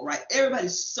people, right?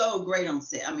 Everybody's so great on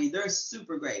set. I mean, they're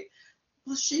super great.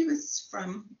 Well, she was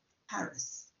from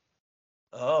Paris.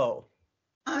 Oh.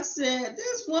 I said,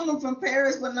 this woman from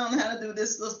Paris wouldn't know how to do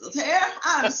this sister's hair.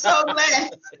 I'm so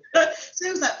glad. She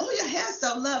was like, oh, your hair's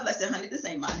so lovely. I said, honey, this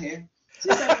ain't my hair. She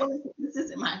said, well, this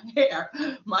isn't my hair.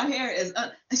 My hair is,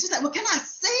 and she's like, well, can I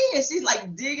see it? She's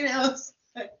like digging out.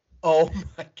 Oh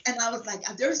my God. And I was like,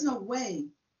 there's no way.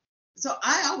 So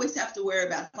I always have to worry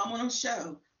about if I'm on a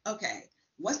show, okay,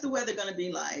 what's the weather going to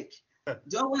be like?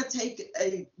 Do I want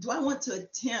to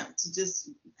attempt to just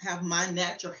have my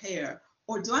natural hair,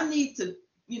 or do I need to,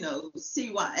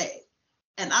 CYA?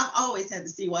 And I've always had the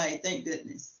CYA, thank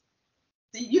goodness.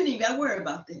 See, you didn't even got to worry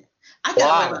about that. I got to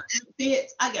worry about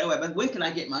outfits. I got to worry about when can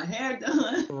I get my hair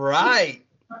done. Right.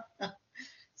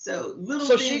 So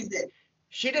things that.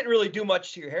 She didn't really do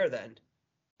much to your hair then.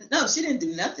 No, she didn't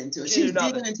do nothing to it. She was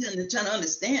digging into it and trying to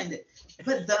understand it.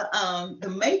 But the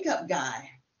makeup guy,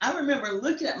 I remember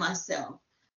looking at myself,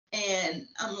 and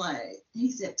I'm like, he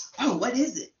said, oh, what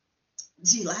is it?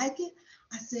 Do you like it?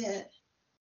 I said,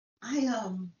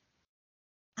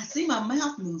 I see my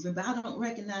mouth moving, but I don't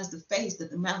recognize the face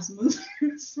that the mouth's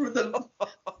moving through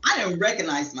I didn't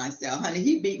recognize myself, honey.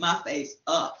 He beat my face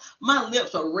up. My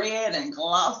lips were red and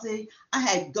glossy. I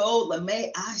had gold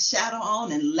lame eyeshadow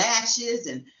on and lashes,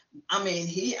 and I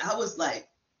was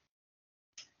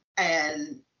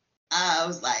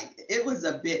like, it was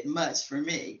a bit much for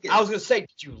me. I was gonna say,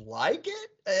 did you like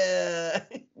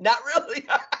it? Not really.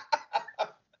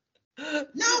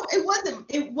 No,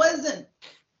 it wasn't.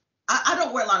 I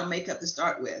don't wear a lot of makeup to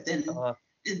start with, and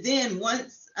then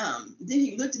once, then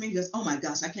he looked at me and goes, "Oh my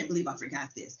gosh, I can't believe I forgot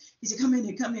this." He said, "Come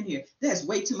in here. There's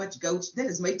way too much ghost.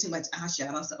 There's way too much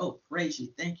eyeshadow." I said, "Oh, praise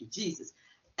you, thank you, Jesus."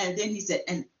 And then he said,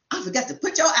 "And I forgot to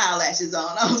put your eyelashes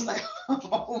on." I was like,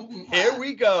 "Oh my." Here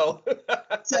we go.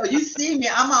 So you see me,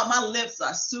 my lips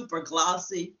are super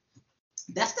glossy.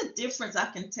 That's the difference I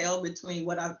can tell between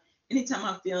anytime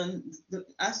I film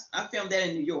that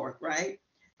in New York, right?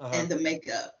 And the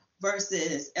makeup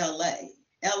versus LA.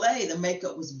 LA, the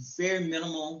makeup was very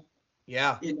minimal.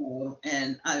 Yeah.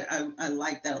 And I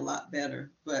like that a lot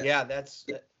better. But yeah, that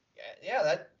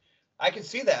I can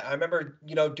see that. I remember,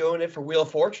 doing it for Wheel of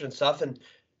Fortune and stuff, and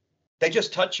they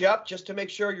just touch you up just to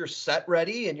make sure you're set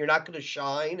ready and you're not going to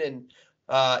shine. And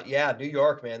New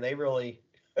York, man, they really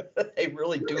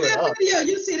do it up. Yeah,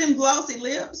 you see them glossy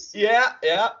lips. Yeah.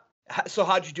 So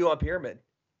how'd you do on Pyramid?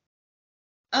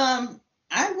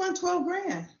 I won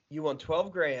 $12,000. You won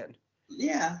 $12,000.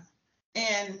 Yeah,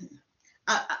 and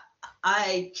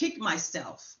I kick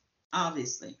myself,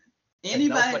 obviously.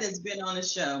 Anybody that's been on the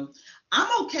show,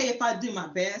 I'm okay if I do my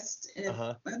best. If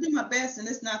I do my best and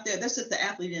it's not there, that's just the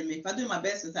athlete in me. If I do my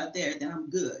best and it's out there, then I'm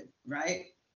good, right?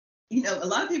 A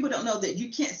lot of people don't know that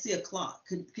you can't see a clock.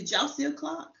 Could y'all see a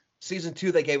clock? Season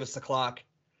 2, they gave us the clock.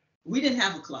 We didn't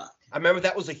have a clock. I remember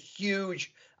that was a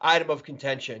huge item of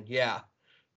contention. Yeah.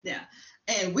 Yeah.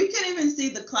 And we can't even see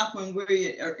the clock when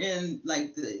we are in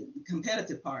like the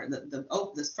competitive part,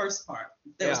 the first part.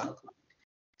 There was no clock.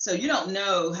 So you don't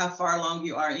know how far along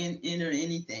you are in or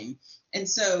anything. And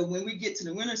so when we get to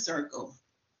the winner's circle,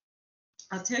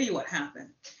 I'll tell you what happened.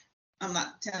 I'm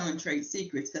not telling trade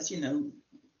secrets because,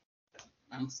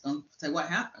 I'm just going to say what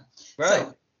happened. Right.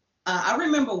 So I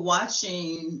remember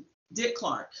watching Dick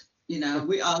Clark.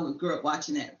 We all grew up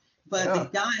watching that. But the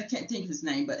guy, I can't think of his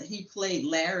name, but he played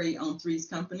Larry on Three's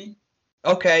Company.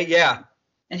 Okay, yeah.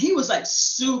 And he was like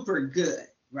super good,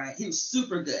 right? He was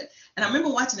super good. And I remember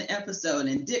watching the episode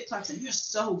and Dick Clark said, "You're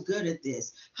so good at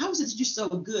this. How is it that you're so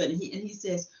good?" And he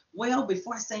says, "Well,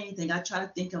 before I say anything, I try to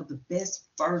think of the best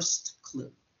first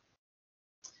clue."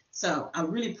 So I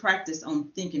really practiced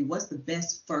on thinking, what's the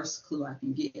best first clue I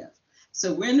can give?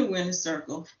 So we're in the winner's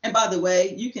circle. And by the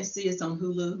way, you can see us on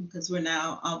Hulu because we're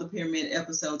now, all the Pyramid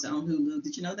episodes are on Hulu.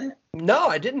 Did you know that? No,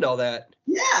 I didn't know that.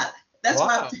 Yeah, that's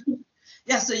why.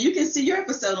 Yeah, so you can see your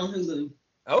episode on Hulu.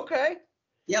 Okay.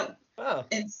 Yep. Oh.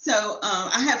 And so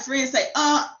I have friends say,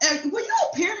 were you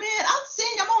on Pyramid? I've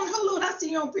seen you. I'm on Hulu and I seen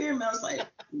you on Pyramid. I was like,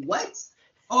 what?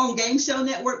 On Game Show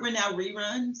Network, we're now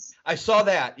reruns. I saw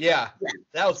that. Yeah.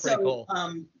 That was pretty cool.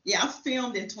 Yeah, I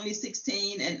filmed in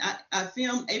 2016 and I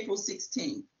filmed April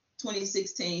 16,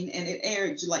 2016, and it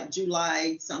aired like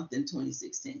July something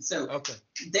 2016. So Okay.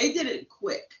 they did it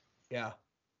quick. Yeah.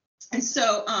 And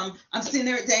so I'm sitting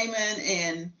there at Damon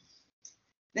and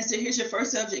they said, here's your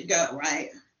first subject, go, right?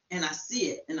 And I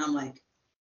see it and I'm like,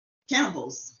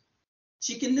 Campbell's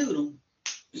chicken noodle.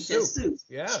 Soup.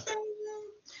 Yeah.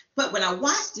 But when I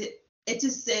watched it, it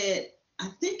just said, I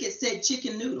think it said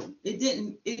chicken noodle. It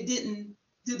didn't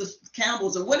do the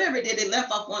Campbell's or whatever it did. It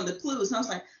left off one of the clues. And I was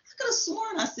like, I could have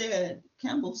sworn I said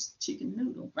Campbell's chicken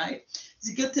noodle, right?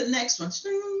 So get to the next one.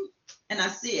 And I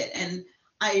see it. And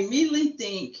I immediately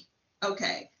think,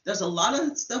 okay, there's a lot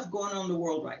of stuff going on in the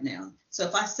world right now. So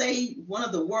if I say one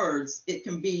of the words, it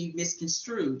can be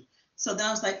misconstrued. So then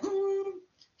I was like,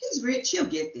 he's rich, he'll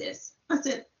get this. I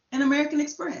said, an American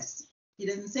Express. He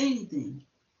doesn't say anything.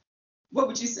 What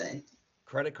would you say?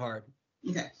 Credit card.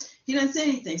 Okay. He doesn't say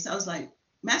anything. So I was like,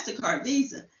 MasterCard,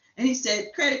 Visa. And he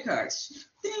said, credit cards.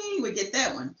 Ding, we get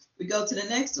that one. We go to the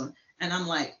next one. And I'm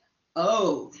like,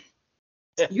 oh,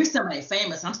 you're somebody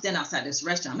famous. I'm standing outside this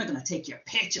restaurant. I'm going to take your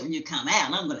picture when you come out.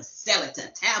 And I'm going to sell it to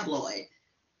a tabloid.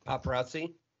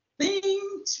 Paparazzi.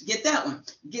 Bing, get that one.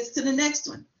 Gets to the next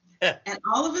one. And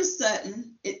all of a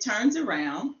sudden, it turns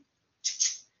around.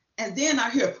 And then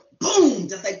I hear boom,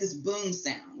 just like this boom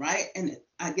sound, right? And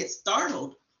I get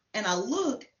startled. And I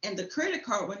look, and the credit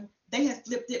card one, they had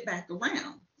flipped it back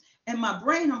around. And my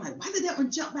brain, I'm like, why did that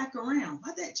one jump back around?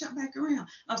 Why did that jump back around?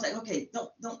 I was like, okay,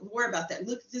 don't worry about that.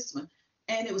 Look at this one.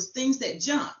 And it was things that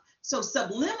jump. So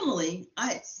subliminally,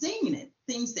 I had seen it,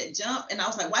 things that jump. And I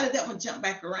was like, why did that one jump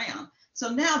back around? So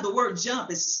now the word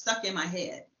jump is stuck in my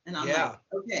head. And I'm like,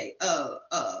 okay,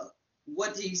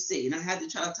 what do you see? And I had to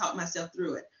try to talk myself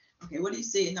through it. Okay, what do you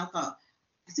see? And I thought,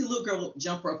 I see a little girl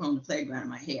jump rope on the playground in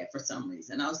my head for some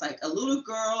reason. I was like, a little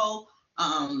girl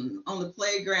on the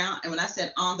playground. And when I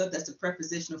said on that's a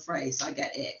prepositional phrase. So I got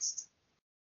X'd.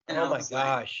 And oh my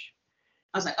gosh.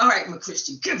 I was like, all right,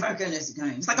 Christian, get back in this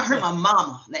game. It's like I heard my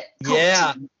mama. Like,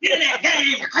 yeah. Get in that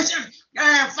game, Christian.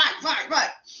 Fight.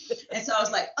 And so I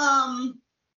was like,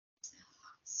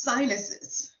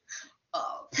 sinuses,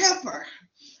 pepper.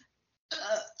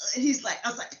 He's like, I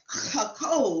was like, a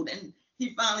cold. And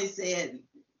he finally said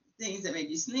things that make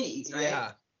you sneeze, right?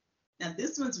 Yeah. Now,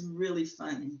 this one's really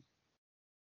funny.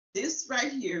 This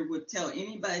right here would tell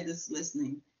anybody that's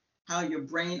listening how your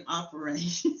brain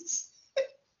operates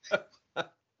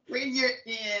when you're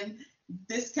in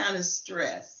this kind of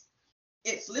stress.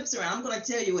 It flips around. I'm going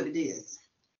to tell you what it is.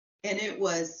 And it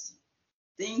was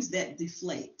things that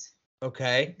deflate.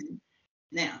 Okay.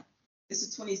 Now, this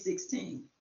is 2016.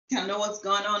 Kind of know what's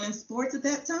going on in sports at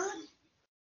that time?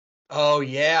 Oh,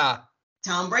 yeah.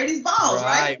 Tom Brady's balls,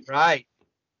 right? Right.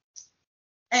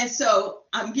 And so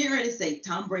I'm getting ready to say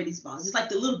Tom Brady's balls. It's like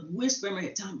the little whisper in my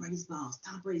head, Tom Brady's balls,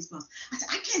 Tom Brady's balls. I said,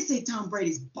 I can't say Tom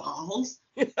Brady's balls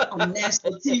on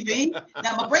national TV.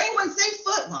 Now, my brain wouldn't say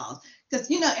footballs because,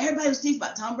 everybody was thinking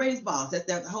about Tom Brady's balls. That's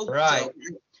the whole joke. I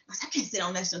said, I can't say it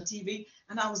on national TV.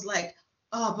 And I was like,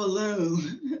 a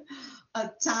balloon,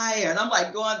 a tire. And I'm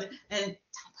like going, and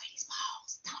Tom Brady's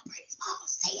balls,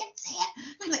 say it.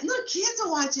 I'm like, little kids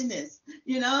are watching this,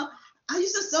 I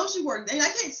used to social work. I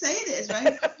can't say this,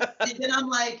 right? And then I'm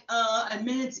like, a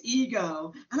man's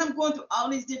ego. And I'm going through all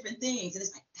these different things. And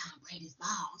it's like, Tom Brady's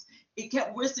balls. It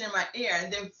kept whispering in my ear.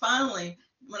 And then finally,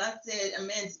 when I said a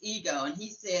man's ego, and he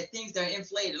said things that are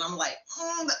inflated, I'm like,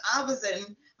 the opposite.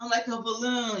 And I'm like a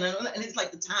balloon. And it's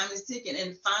like the time is ticking.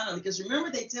 And finally, because remember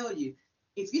they tell you,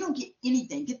 if you don't get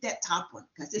anything, get that top one.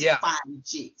 Because it's 5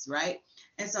 G's, right?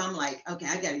 And so I'm like, okay,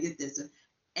 I got to get this.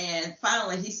 And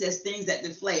finally, he says things that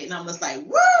deflate. And I'm just like,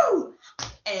 woo!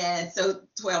 And so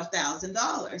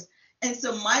 $12,000. And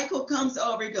so Michael comes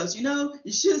over. He goes, you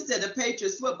should have said the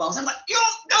Patriots football. So I'm like, you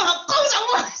don't know how close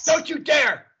I was. Don't you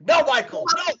dare. No, Michael.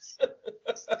 No.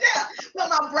 Yeah. But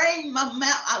my brain, my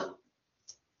mouth,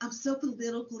 I'm so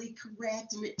politically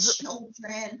correct with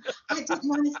children. I just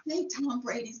want to say Tom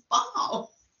Brady's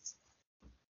ball.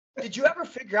 Did you ever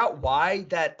figure out why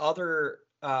that other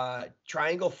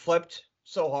triangle flipped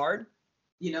so hard?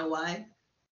 You know why?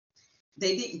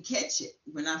 They didn't catch it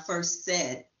when I first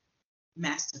said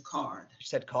MasterCard. You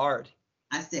said card.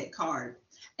 I said card,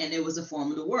 and it was a form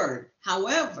of the word.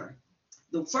 However,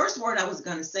 the first word I was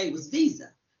going to say was Visa,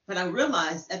 but I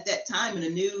realized at that time in the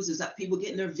news, there's like people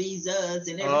getting their visas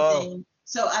and everything. Oh.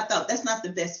 So I thought that's not the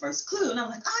best first clue. And I'm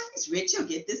like, he's rich, he'll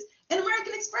get this. And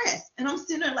American Express. And I'm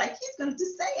sitting there like, he's going to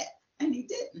just say it. and he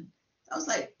didn't. I was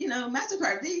like,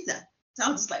 MasterCard Visa. So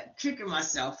I was just like kicking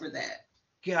myself for that.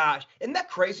 Gosh, isn't that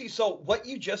crazy? So what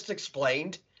you just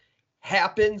explained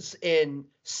happens in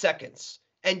seconds,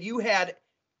 and you had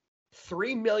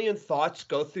 3 million thoughts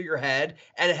go through your head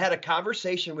and had a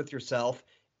conversation with yourself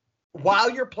while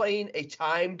you're playing a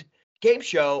timed game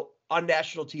show on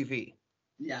national TV.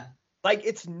 Yeah. Like,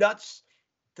 it's nuts,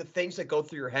 the things that go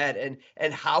through your head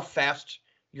and how fast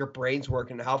your brain's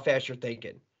working and how fast you're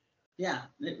thinking. Yeah,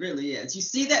 it really is. You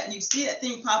see that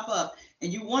thing pop up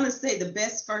and you want to say the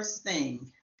best first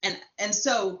thing. And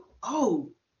so,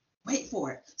 wait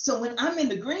for it. So when I'm in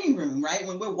the green room, right,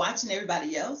 when we're watching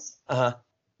everybody else,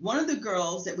 one of the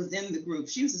girls that was in the group,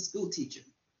 she was a school teacher,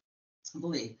 I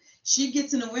believe. She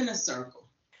gets in the winner's circle.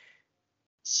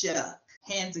 Chuck,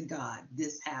 hand to God,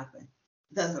 this happened.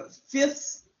 The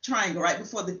fifth triangle right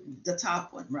before the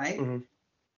top one, right? Mm-hmm.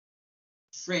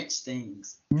 French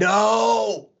things.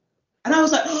 No. And I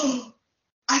was like, oh,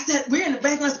 I said, we're in the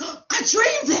back. And I was like, I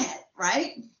dreamed that,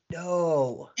 right?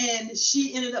 No. And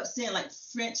she ended up saying like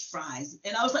French fries.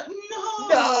 And I was like,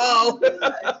 no.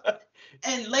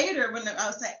 And later when I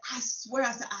was like, I swear,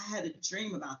 I said, I had a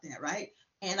dream about that, right?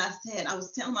 And I said, I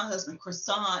was telling my husband,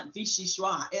 croissant,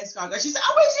 vichyssoise, escargot. She said,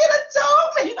 I wish you'd have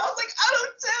told me. And I was like, I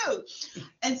don't too.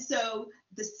 And so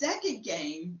the second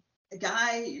game, a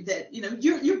guy that,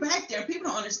 you're back there and people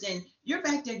don't understand. You're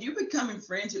back there, you're becoming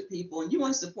friends with people and you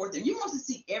want to support them. You want to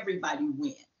see everybody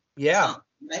win. Yeah.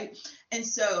 Right. And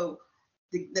so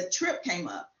the trip came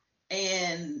up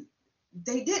and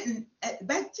they didn't,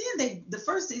 back then, the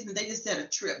first season, they just said a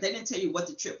trip. They didn't tell you what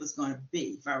the trip was going to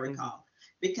be, if I recall,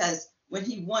 because when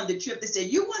he won the trip, they said,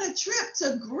 you won a trip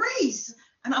to Greece.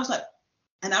 And I was like,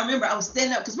 and I remember I was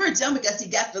standing up because we're jumping because he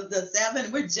got the 7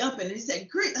 and we're jumping. And he said,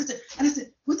 Greece. I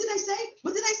said, what did I say?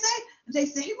 What did I say? And they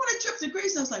said, he won a trip to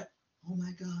Greece. I was like, oh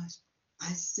my gosh,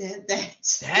 I said that.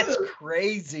 That's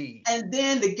crazy. And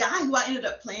then the guy who I ended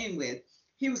up playing with,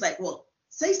 he was like, well,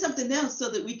 say something else so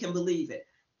that we can believe it.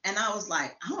 And I was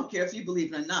like, I don't care if you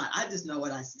believe it or not. I just know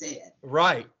what I said.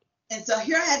 Right. And so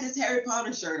here I had this Harry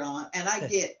Potter shirt on and I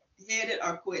get hit it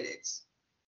or Quidditch.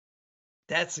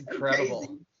 That's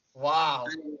incredible. Wow.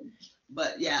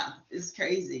 But yeah, it's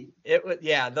crazy. It was,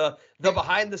 yeah, the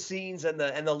behind the scenes and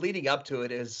the leading up to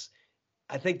it is,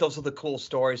 I think those are the cool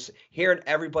stories. Hearing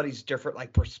everybody's different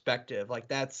like perspective, like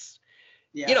that's,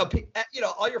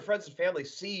 all your friends and family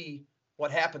see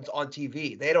what happens on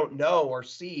TV. They don't know or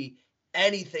see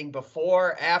anything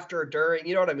before, after, during.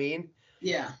 You know what I mean?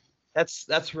 Yeah.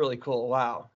 That's really cool.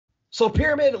 Wow. So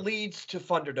Pyramid leads to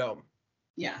Thunderdome.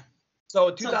 Yeah. So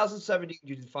in 2017,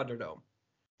 you did Thunderdome.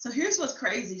 So here's what's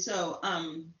crazy. So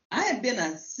I had been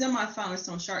a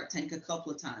semi-finalist on Shark Tank a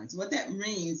couple of times. What that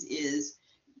means is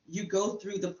you go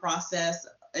through the process,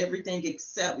 everything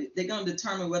except they're going to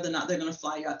determine whether or not they're going to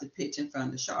fly you out to pitch in front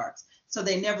of the Sharks. So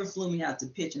they never flew me out to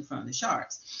pitch in front of the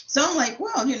Sharks. So I'm like,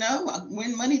 well, I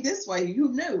win money this way.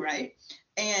 Who knew, right?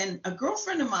 And a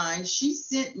girlfriend of mine, she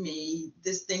sent me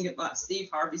this thing about Steve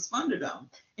Harvey's Thunderdome.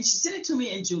 And she sent it to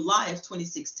me in July of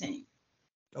 2016.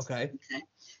 Okay.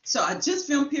 So I just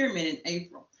filmed Pyramid in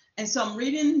April. And so I'm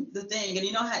reading the thing, and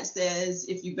you know how it says,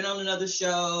 if you've been on another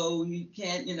show, you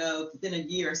can't, within a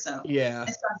year or so. Yeah. And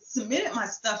so I submitted my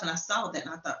stuff, and I saw that,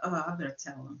 and I thought, oh, I better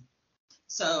tell them.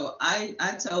 So I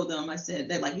told them, I said,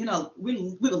 they're like,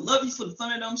 we would love you for the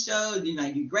Thunderdome show.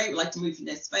 You're great. We'd like to move to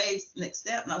the next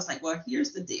step. And I was like, well,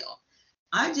 here's the deal.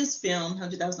 I just filmed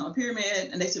 $100,000 Pyramid,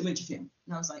 and they said, when did you film?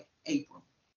 And I was like, April.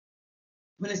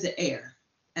 When does it air?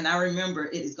 And I remember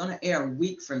it is going to air a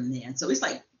week from then. So it's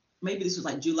like, maybe this was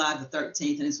like July the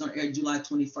 13th and it's going to air July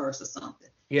 21st or something.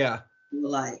 Yeah. We were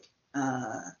like,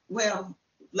 well,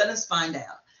 let us find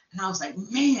out. And I was like,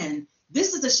 man,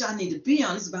 this is the show I need to be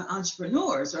on. It's about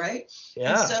entrepreneurs, right?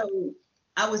 Yeah. And so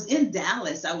I was in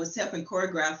Dallas. I was helping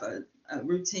choreograph a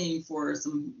routine for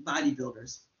some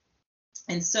bodybuilders.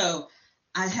 And so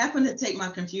I happened to take my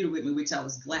computer with me, which I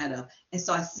was glad of. And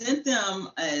so I sent them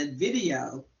a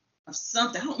video of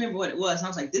something. I don't remember what it was. And I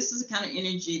was like, this is the kind of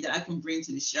energy that I can bring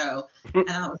to the show. And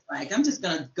I was like, I'm just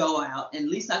going to go out and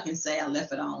at least I can say I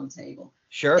left it all on the table.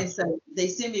 Sure. And so they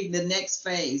sent me the next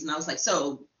phase. And I was like,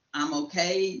 so I'm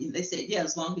okay. And they said, yeah,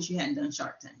 as long as you hadn't done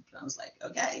Shark Tank. And I was like,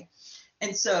 okay.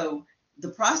 And so the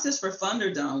process for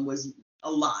Thunderdome was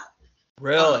a lot.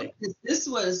 Really? This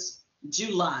was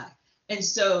July. And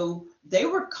so they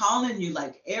were calling you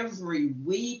like every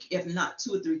week, if not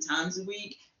 2 or 3 times a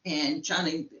week, and trying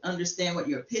to understand what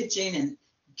you're pitching and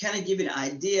kind of give you an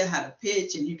idea how to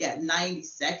pitch. And you got 90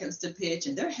 seconds to pitch,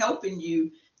 and they're helping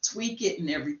you tweak it and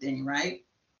everything, right?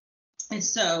 And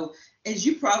so, as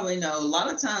you probably know, a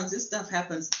lot of times this stuff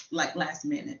happens like last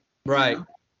minute. Right.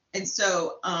 And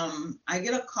so I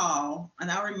get a call, and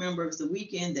I remember it was the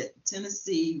weekend that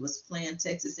Tennessee was playing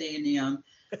Texas A&M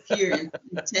here in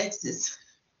Texas.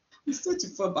 I'm such a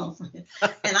football fan.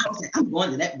 And I was like, I'm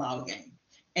going to that ball game.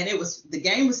 And the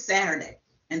game was Saturday.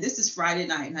 And this is Friday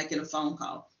night, and I get a phone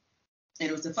call. And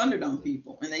it was the Thunderdome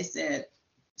people. And they said,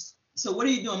 so what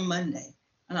are you doing Monday?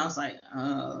 And I was like,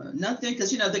 nothing,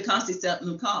 because, they constantly set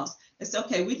new calls. They said,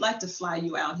 okay, we'd like to fly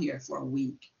you out here for a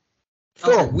week.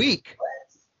 For a week?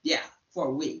 Yeah, for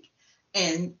a week.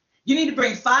 And you need to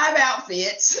bring 5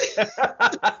 outfits. Yeah.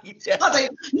 I was like,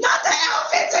 not the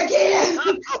outfits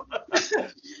again.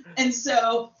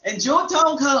 and jewel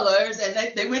tone colors,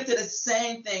 and they went through the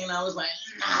same thing, and I was like,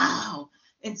 no.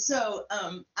 And so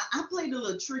I played a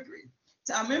little trickery.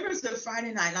 So I remember it was the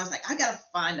Friday night, and I was like, I gotta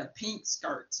find a pink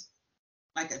skirt,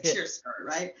 like a cheer skirt,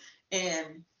 right?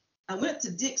 And I went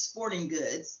to Dick's Sporting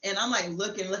Goods, and I'm like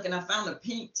looking, I found a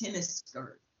pink tennis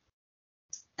skirt.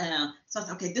 So I was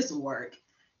like, okay, this will work.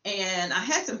 And I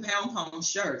had some pound pom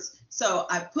shirts. So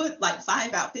I put like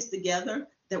 5 outfits together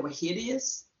that were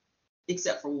hideous,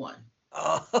 except for one.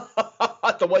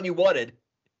 The one you wanted.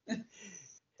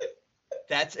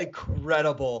 That's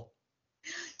incredible.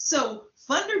 So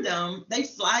Thunderdome, they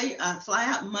fly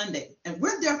out Monday, and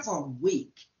we're there for a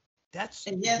week.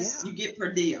 You get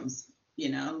per diems.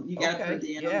 You got a per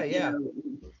diem. Yeah. And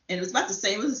it was about the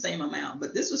same. It was the same amount,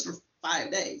 but this was for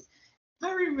 5 days.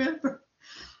 I remember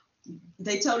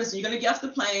they told us, you're going to get off the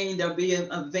plane. There'll be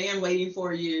a van waiting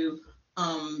for you.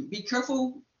 Be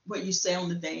careful what you say on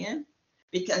the van,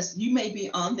 because you may be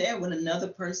on there with another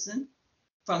person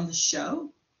from the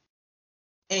show,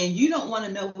 and you don't want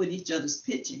to know what each other's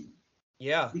pitching.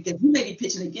 Yeah. Because you may be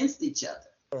pitching against each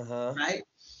other. Uh-huh. Right?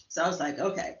 So I was like,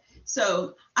 okay.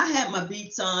 So I had my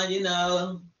beats on,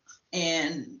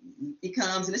 and it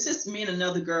comes, and it's just me and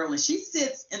another girl, and she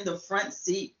sits in the front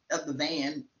seat of the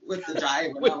van with the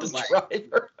driver. With I was the like,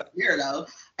 driver. weirdo.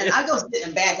 And I go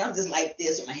sitting back. I'm just like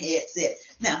this with my headset.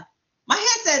 Now, my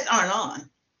headsets aren't on.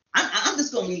 I'm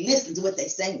just going to be listening to what they're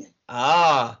saying.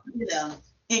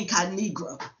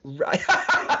 Incognito. Right.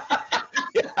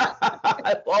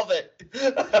 I love it.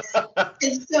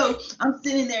 And so I'm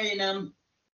sitting there,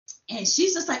 and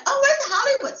she's just like, oh, where's the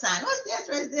Hollywood sign?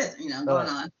 Where's this? Going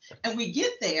on. And we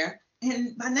get there,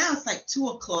 and by now it's like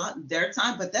 2:00 their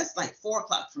time, but that's like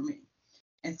 4:00 for me.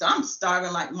 And so I'm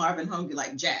starving like Marvin, hungry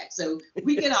like Jack. So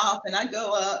we get off, and I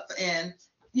go up, and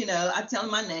I tell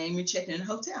them my name and check in the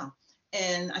hotel.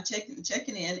 And I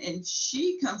checking in, and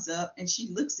she comes up and she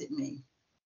looks at me,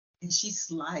 and she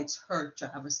slides her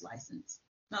driver's license.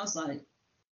 And I was like,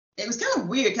 it was kind of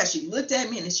weird because she looked at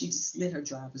me and then she just slid her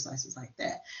driver's license like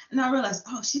that. And I realized,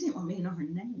 oh, she didn't want me to know her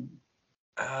name.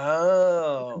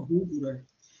 Oh. I Googled her.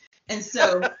 And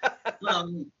so,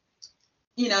 and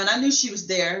I knew she was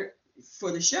there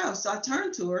for the show. So I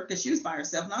turned to her because she was by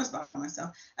herself and I was by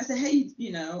myself. I said, hey,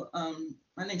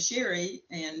 my name's Sherry.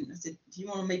 And I said, do you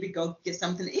want to maybe go get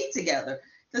something to eat together?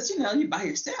 Because, you're by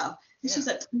yourself. And she's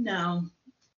like, no.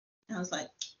 And I was like,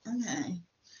 okay.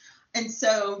 And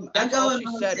so That's I go all in she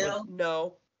my said hotel. was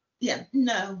no. Yeah,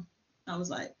 no. I was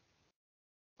like,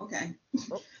 okay.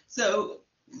 Oh. So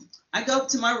I go up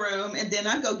to my room, and then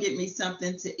I go get me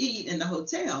something to eat in the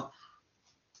hotel.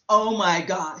 Oh my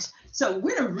gosh. So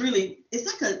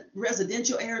it's like a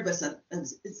residential area, but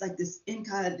it's like this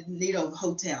incognito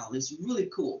hotel. It's really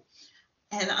cool.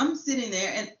 And I'm sitting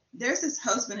there, and there's this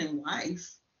husband and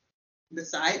wife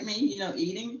beside me,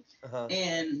 eating. Uh-huh.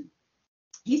 And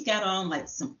he's got on like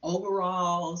some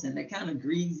overalls, and they're kind of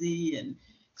greasy, and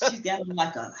she's got on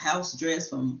like a house dress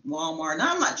from Walmart.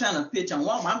 Now I'm not trying to pitch on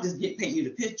Walmart. I'm just painting you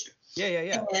the picture.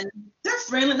 Yeah. And they're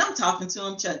friendly, and I'm talking to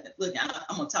them. Look,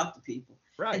 I'm gonna talk to people.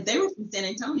 Right. And they were from San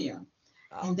Antonio,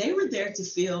 and they were there to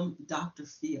film Dr.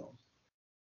 Phil.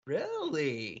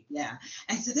 Really? Yeah.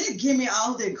 And so they give me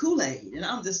all their Kool-Aid, and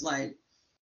I'm just like,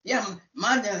 yeah,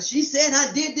 she said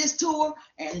I did this tour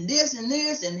and this and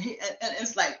this, and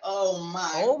it's like, oh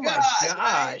my gosh.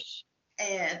 Right?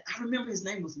 And I remember his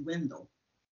name was Wendell,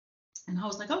 and I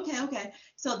was like, okay.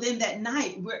 So then that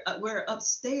night we're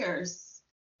upstairs.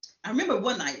 I remember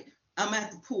one night I'm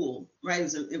at the pool, right?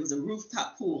 It was a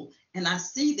rooftop pool, and I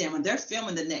see them, and they're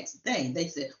filming the next day. And they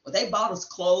said, well, they bought us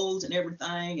clothes and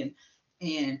everything,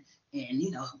 and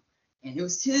it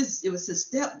was his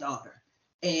stepdaughter.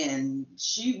 And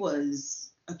she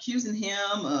was accusing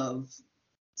him of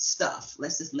stuff.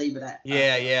 Let's just leave it at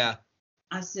that. Yeah.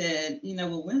 I said,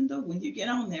 well, Wendell, when you get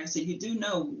on there, I said, you do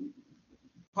know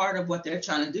part of what they're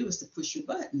trying to do is to push your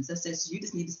buttons. I said, so you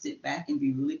just need to sit back and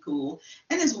be really cool.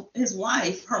 And his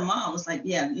wife, her mom, was like,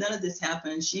 yeah, none of this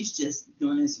happened. She's just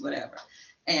doing this, whatever.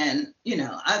 And,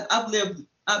 I've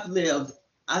lived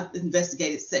I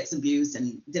investigated sex abuse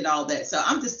and did all that. So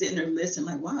I'm just sitting there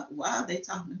listening, like, why are they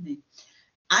talking to me?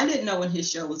 I didn't know when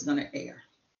his show was going to air.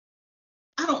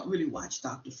 I don't really watch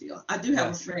Dr. Phil. I do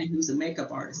have a friend who's a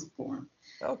makeup artist for him.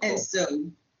 Oh, cool. And so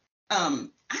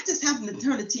I just happened to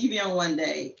turn the TV on one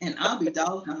day, and I'll be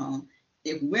doggone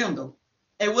if Wendell.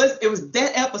 It was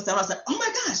that episode. I was like, oh my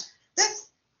gosh,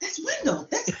 that's Wendell.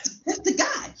 That's the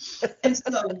guy. And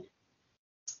so,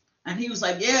 and he was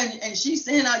like, yeah, and she's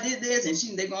saying I did this,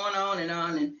 and they're going on,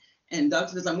 and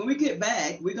Dr. was like, when we get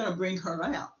back, we're gonna bring her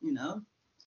out, you know.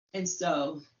 And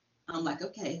so I'm like,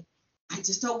 okay. I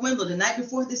just told Wendell the night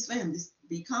before this film, just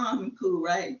be calm and cool,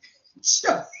 right?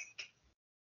 Sure.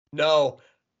 No.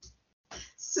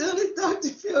 Soon as Dr.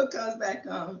 Phil comes back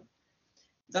on,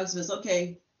 Dr. says,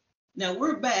 okay, now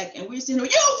we're back, and we're saying, you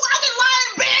fucking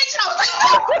lying bitch! I was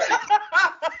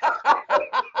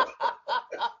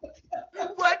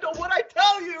like, Wendell, what'd I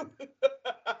tell you?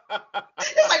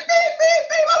 he's like,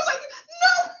 beep. I was like,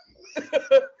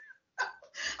 no.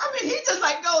 I mean, he just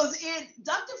like goes in.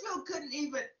 Dr. Phil couldn't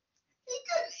even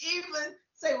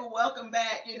say, well, welcome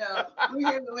back, you know.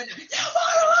 We're here to win. He's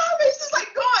just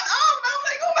like going on. I'm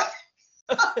like, oh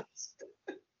my.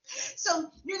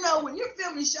 So, you know, when you're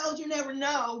filming shows, you never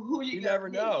know who you never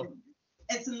know.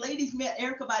 And some ladies met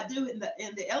Erykah Badu in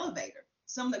the elevator.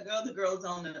 Some of the other girls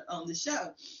on the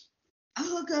show. I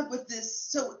hook up with this.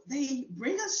 So they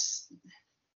bring us.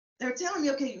 They're telling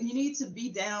me, okay, you need to be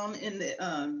down in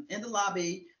the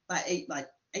lobby by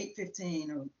 8:15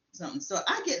 or something. So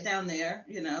I get down there,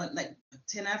 you know, like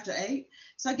 10 after 8.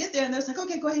 So I get there and they're like,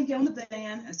 okay, go ahead and get on the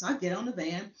van. And so I get on the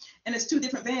van, and it's 2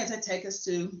 different vans that take us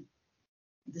to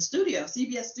the studio,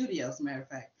 CBS Studios, as a matter of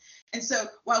fact. And so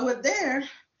while we're there,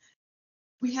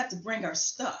 we have to bring our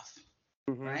stuff,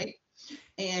 right?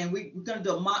 And we're going to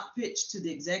do a mock pitch to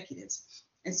the executives.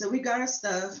 And so we got our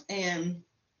stuff, and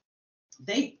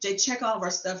they check all of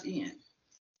our stuff in.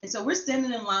 And so we're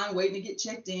standing in line waiting to get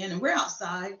checked in, and we're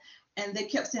outside. And they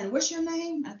kept saying, what's your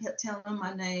name? I kept telling them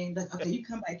my name. Like, okay, you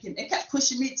come back in. They kept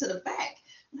pushing me to the back.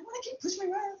 I'm like, why they keep pushing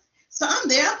me around? So I'm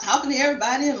there, I'm talking to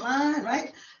everybody in line,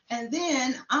 right? And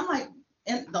then I'm like,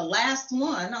 and the last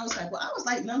one, I was like, well, I was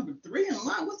like number 3 in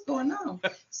line. What's going on?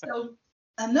 So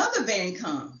another van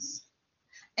comes.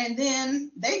 And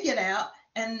then they get out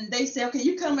and they say, okay,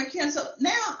 you come back here. So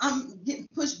now I'm getting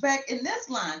pushed back in this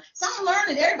line. So I'm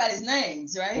learning everybody's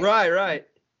names, right? Right.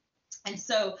 And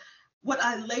so what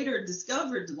I later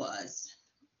discovered was,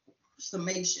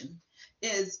 summation,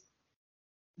 is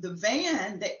the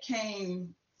van that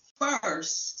came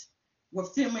first were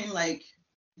filming, like,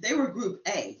 they were group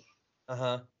A.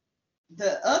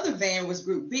 The other van was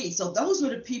group B. So those were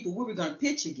the people we were going to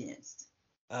pitch against.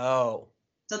 Oh.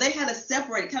 So they had to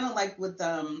separate, kind of like with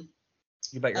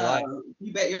You Bet Your Life.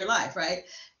 You Bet Your Life, right?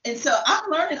 And so I'm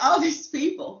learning all these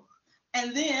people.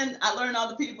 And then I learned all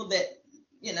the people that,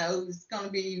 you know, it's going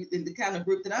to be in the kind of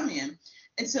group that I'm in.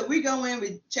 And so we go in,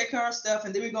 we check our stuff,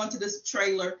 and then we go into this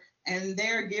trailer, and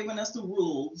they're giving us the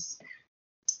rules.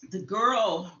 The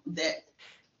girl that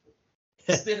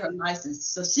spit her license,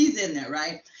 so she's in there,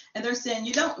 right? And they're saying,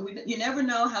 you never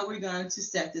know how we're going to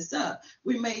set this up.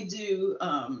 We may do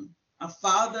a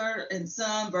father and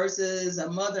son versus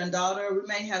a mother and daughter. We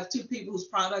may have 2 people whose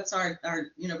products are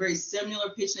you know, very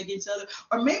similar, pitching against each other,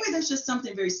 or maybe there's just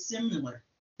something very similar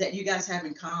that you guys have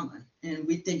in common, and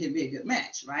we think it'd be a good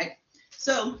match, right?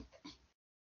 So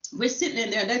we're sitting in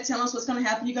there, and they're telling us what's going to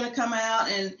happen. You're going to come out,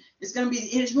 and it's going to be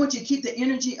the energy. We want you to keep the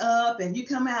energy up, and you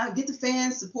come out, get the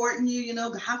fans supporting you, you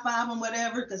know, high five them,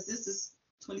 whatever, because this is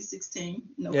 2016.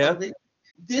 COVID.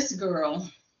 This girl,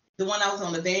 the one I was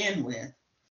on the van with,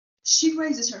 she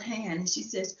raises her hand, and she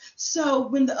says, so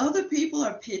when the other people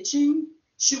are pitching,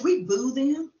 should we boo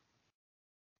them?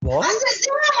 What? I said,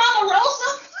 damn, Mama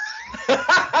Rosa.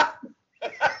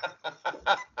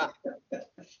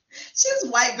 She's a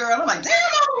white girl. I'm like, damn,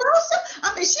 Mama Rosa.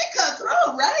 I mean, she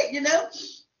cutthroat, right? You know?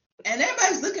 And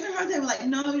everybody's looking at her. They were like,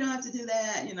 no, you don't have to do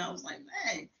that. You know, I was like,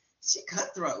 man, she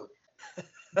cutthroat.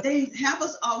 They have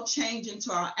us all change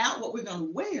into our what we're going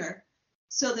to wear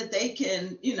so that they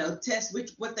can, you know, test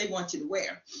what they want you to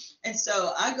wear. And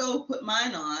so I go put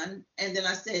mine on. And then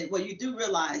I said, well, you do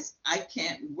realize I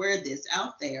can't wear this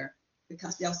out there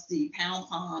because they'll see pound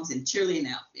palms and cheerleading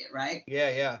outfit, right?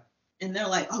 Yeah. And they're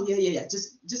like, oh, yeah.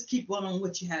 Just keep on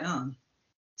what you had on.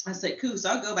 I said, cool.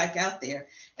 So I'll go back out there.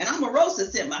 And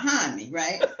Omarosa sitting behind me,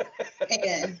 right?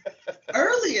 And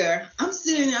earlier, I'm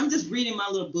sitting there, I'm just reading my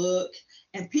little book.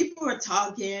 And people are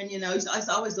talking, you know, it's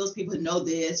always those people who know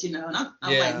this, you know. And I'm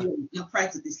like, you know,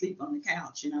 practically sleep on the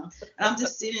couch, you know. And I'm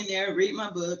just sitting there reading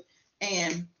my book.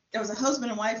 And there was a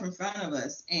husband and wife in front of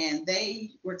us, and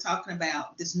they were talking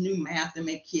about this new math to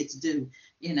make kids do,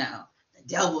 you know, the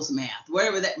devil's math,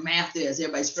 whatever that math is.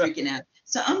 Everybody's freaking out.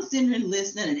 So I'm sitting here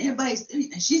listening, and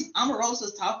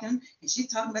Omarosa's talking, and she's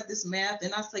talking about this math,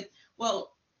 and I was like,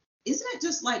 well, isn't it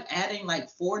just like adding like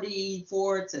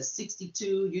 44 to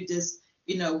 62? You just,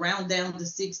 you know, round down to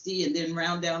 60 and then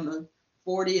round down to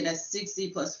 40, and that's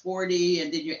 60 plus 40,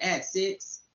 and then you add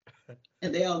 6.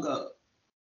 And they all go,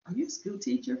 are you a school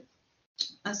teacher?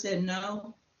 I said,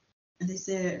 no. And they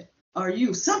said, are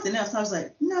you something else? I was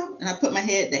like, no. And I put my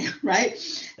head down, right?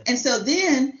 And so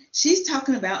then she's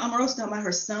talking about, Omarosa's talking about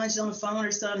her son. She's on the phone with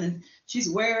her son, and she's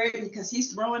worried because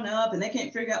he's throwing up and they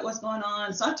can't figure out what's going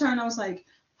on. So I turned, I was like,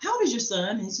 how old is your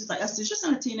son? And she's like, I said, is your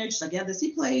son a teenager? She's like, yeah. Does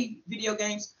he play video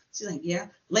games? She's like, yeah.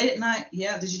 Late at night?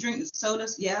 Yeah. Does he drink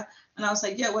sodas? Yeah. And I was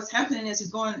like, yeah, what's happening is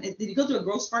did he go through a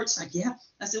growth spurt? She's like, yeah.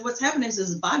 I said, what's happening is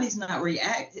his body's not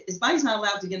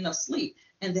allowed to get enough sleep.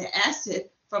 And the acid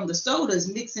from the soda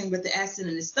is mixing with the acid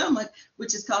in his stomach,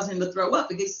 which is causing him to throw up.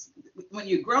 Because when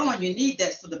you're growing, you need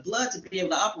that for the blood to be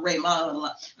able to operate, blah, blah,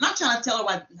 blah. And I'm trying to tell her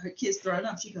why her kid's throwing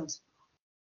up. She goes,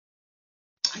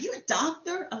 are you a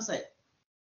doctor? I was like,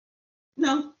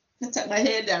 no. I tuck my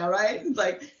head down, right? It's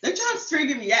like, they're trying to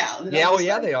figure me out. Yeah, well,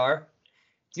 yeah, they are.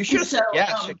 You should have said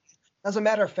yes. As a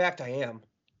matter of fact, I am.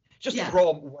 Just to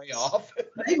throw them way off.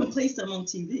 I even play some on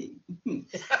TV. And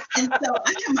so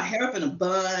I got my hair up in a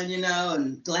bun, you know,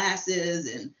 and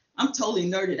glasses, and I'm totally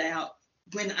nerded out.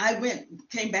 When I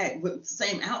came back with the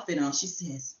same outfit on, she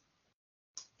says,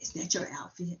 is that your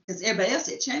outfit? Because everybody else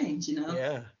had changed, you know?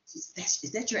 Yeah. She said,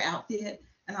 is that your outfit?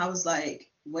 And I was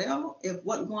like, well, if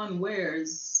what one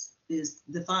wears is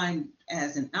defined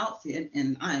as an outfit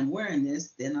and I am wearing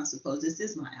this, then I suppose this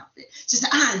is my outfit. She said,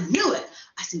 I knew it.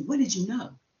 I said, what did you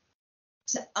know?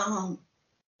 She said,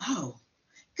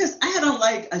 because I had on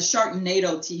like a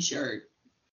Sharknado t-shirt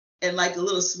and like a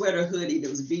little sweater hoodie that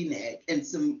was V-neck and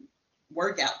some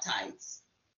workout tights.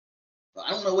 Well,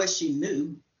 I don't know what she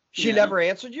knew. She never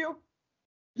answered you?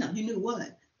 No, you knew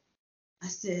what? I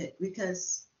said,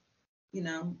 because, you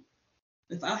know,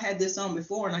 if I had this on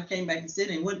before and I came back and said,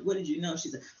 and what did you know? She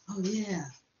said, oh, yeah.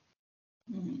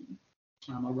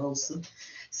 Omarosa.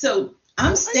 So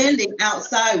I'm standing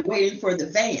outside waiting for the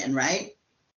van, right?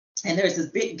 And there's this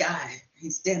big guy.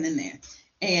 He's standing there.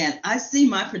 And I see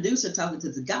my producer talking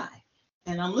to the guy.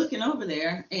 And I'm looking over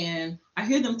there, and I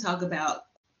hear them talk about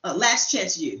Last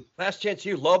Chance U. Last Chance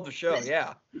U. Love the show,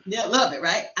 yeah. Yeah, love it,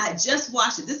 right? I just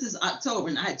watched it. This is October,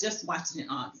 and I just watched it in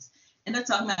August. And they're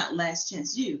talking about Last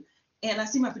Chance U. And I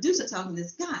see my producer talking to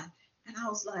this guy, and I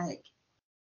was like,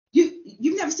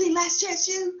 you've never seen Last Chance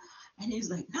U? And he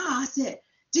was like, no. I said,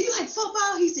 do you like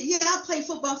football? He said, yeah, I play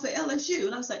football for LSU.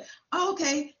 And I was like, oh,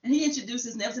 okay. And he introduced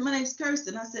his name. I said, my name's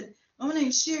Kirsten. I said, oh, my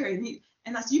name's Sherry.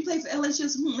 And I said, you play for LSU? I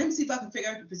said, let me see if I can figure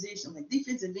out the position. I'm like,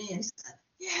 defensive end. He said,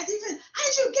 yeah, defense. How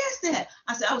did you guess that?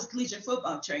 I said, I was a collegiate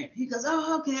football trainer. He goes,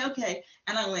 oh, okay.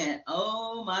 And I went,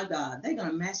 oh, my God, they're going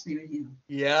to match me with him.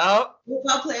 Yeah.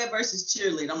 Football player versus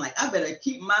cheerleader. I'm like, I better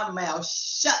keep my mouth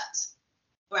shut,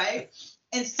 right?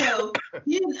 And so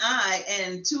he and I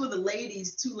and two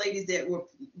ladies that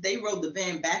they rode the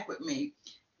van back with me,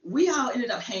 we all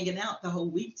ended up hanging out the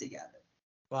whole week together.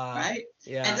 Wow. Right?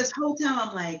 Yeah. And this whole time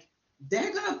I'm like,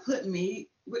 they're going to put me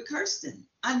with Kirsten.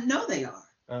 I know they are.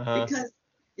 Because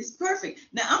it's perfect.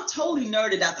 Now, I'm totally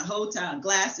nerded out the whole time.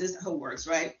 Glasses, the whole works,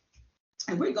 right?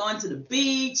 And we're going to the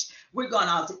beach. We're going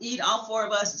out to eat, all four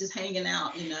of us just hanging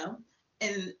out, you know.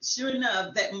 And sure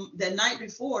enough, that night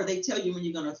before, they tell you when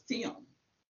you're going to film.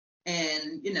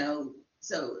 And, you know,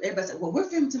 so everybody said, well, we're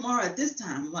filming tomorrow at this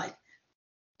time. Like,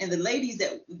 and the ladies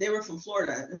they were from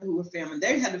Florida who were filming,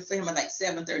 they had to film at like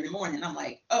 7:30 in the morning. I'm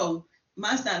like, oh,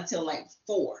 mine's not until like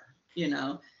 4, you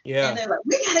know. Yeah. And they're like,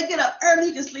 we got to get up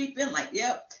early to sleep in. Like,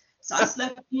 yep. So I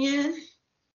slept in,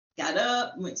 got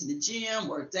up, went to the gym,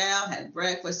 worked out, had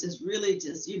breakfast,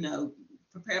 just, you know,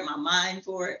 prepared my mind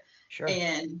for it. Sure.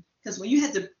 And because when you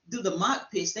had to do the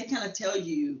mock pitch, they kind of tell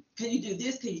you, can you do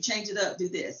this? Can you change it up? Do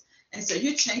this. And so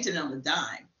you're changing it on the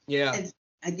dime. Yeah. And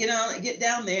I get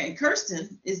down there, and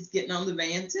Kirsten is getting on the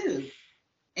van too.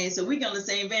 And so we get on the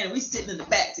same van, and we sitting in the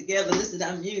back together, listening to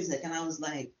our music. And I was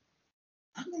like,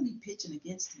 I'm going to be pitching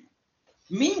against him.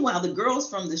 Meanwhile, the girls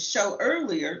from the show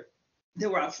earlier, they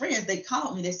were our friends. They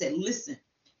called me. They said, listen,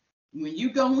 when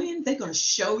you go in, they're going to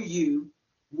show you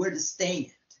where to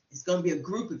stand. It's going to be a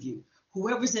group of you.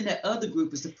 Whoever's in that other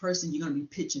group is the person you're going to be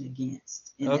pitching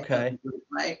against. Okay. Group,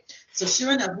 right? So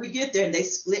sure enough, we get there, and they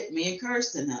split me and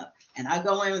Kirsten up. And I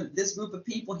go in with this group of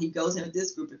people. He goes in with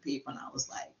this group of people. And I was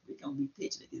like, we're going to be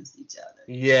pitching against each other.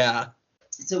 Yeah.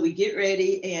 So we get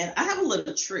ready, and I have a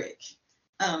little trick.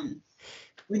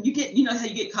 when you get, you know how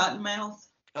you get cotton mouth?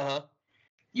 Uh-huh.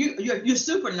 You're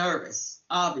super nervous,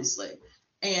 obviously.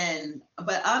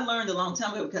 But I learned a long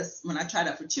time ago, because when I tried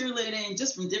out for cheerleading,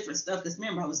 just from different stuff, because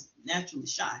remember, I was naturally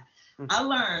shy. I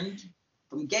learned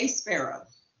from Gay Sparrow,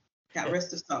 God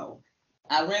rest her soul.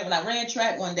 When I ran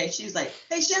track one day, she was like,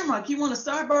 "Hey, Shamrock, you want a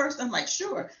starburst?" I'm like,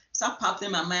 "Sure." So I popped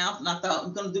in my mouth, and I thought,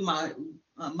 I'm going to do my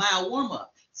mile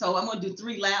warm-up. So I'm going to do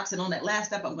 3 laps, and on that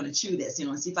last lap, I'm going to chew this,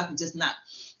 and see if I can just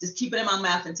keep it in my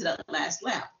mouth until that last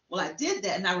lap. Well, I did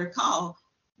that, and I recall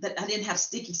that I didn't have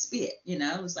sticky spit.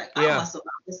 It was like, oh, my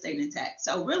saliva stayed intact.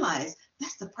 So I realized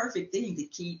that's the perfect thing to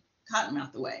keep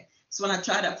cottonmouth away. So when I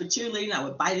tried out for cheerleading, I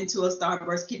would bite into a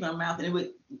starburst, keep my mouth, and it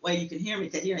would, well, you can hear me,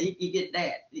 because you get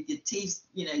that, your teeth,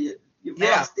 your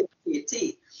mouth sticks to your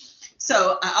teeth.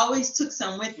 So I always took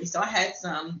some with me. So I had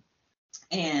some,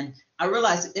 and I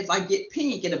realized if I get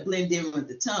pink, it'll blend in with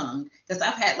the tongue, because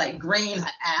I've had like green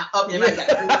up in my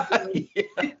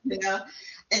gut.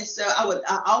 And so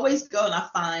I always go and I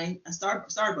find a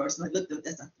starburst, and I looked at,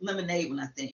 that's a lemonade one, I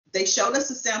think. They showed us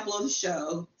a sample of the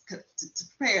show to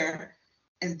prepare.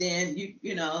 And then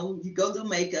you go do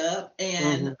makeup,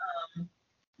 and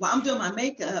while I'm doing my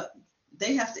makeup,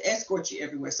 they have to escort you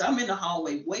everywhere. So I'm in the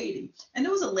hallway waiting, and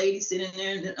there was a lady sitting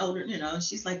there, and older, and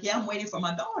she's like, "Yeah, I'm waiting for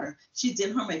my daughter. She's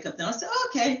in her makeup." Then I said,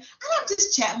 "Okay." And I'm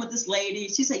just chatting with this lady.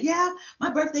 She said, "Yeah, my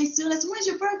birthday's soon." I said, "When's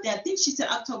your birthday?" I think she said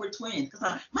October 20th,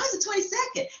 because mine's the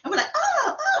 22nd. And we're like,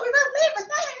 "Oh, we're gonna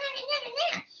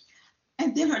live."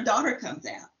 And then her daughter comes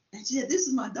out, and she said, "This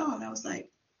is my daughter." I was like,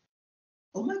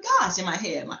 oh my gosh, in my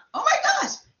head. Oh my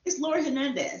gosh, it's Laura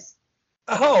Hernandez.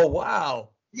 Oh,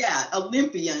 wow. Yeah,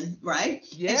 Olympian, right?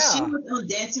 Yeah. And she was on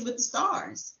Dancing with the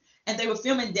Stars. And they were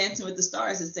filming Dancing with the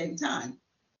Stars at the same time.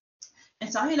 And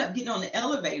so I ended up getting on the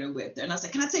elevator with her. And I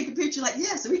said, "Can I take a picture?" Like,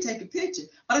 yeah, so we take a picture.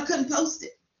 But I couldn't post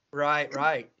it. Right.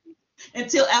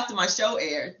 Until after my show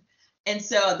aired. And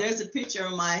so there's a picture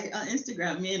on my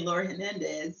Instagram, me and Laura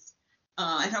Hernandez.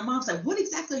 And her mom's like, "What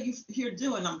exactly are you here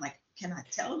doing?" I'm like, "Can I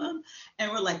tell them?"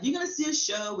 And we're like, "You're going to see a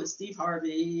show with Steve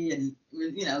Harvey," and,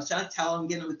 trying to tell them,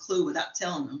 give them a clue without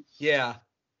telling them. Yeah.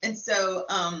 And so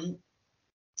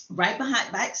right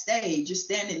backstage, you're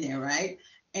standing there, right?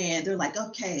 And they're like,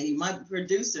 "Okay, my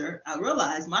producer," I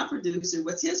realized my producer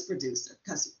was his producer,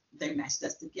 because they matched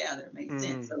us together. It made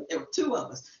sense. So there were 2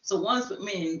 of us. So one's with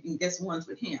me, and guess one's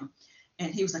with him.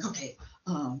 And he was like, "Okay,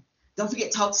 don't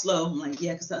forget, talk slow." I'm like,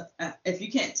 "Yeah," because if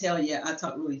you can't tell yet, I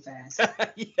talk really fast.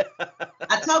 Yeah.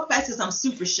 I talk fast because I'm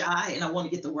super shy and I want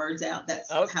to get the words out.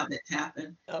 That's how that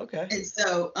happened. Okay. And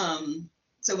so,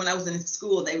 so when I was in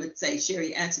school, they would say,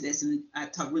 "Sherry, answer this," and I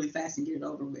talk really fast and get it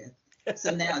over with.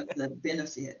 So now it's a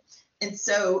benefit. And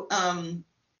so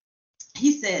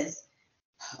he says,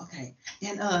 "Okay,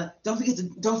 and don't forget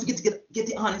to get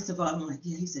the audience involved." I'm like,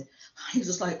 "Yeah." He was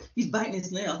just like, he's biting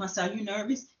his nails. I said, "Are you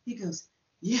nervous?" He goes,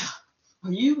 "Yeah."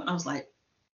 "Are you?" And I was like,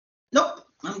 "Nope,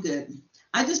 I'm good."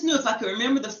 I just knew if I could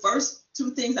remember the first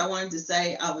 2 things I wanted to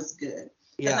say, I was good.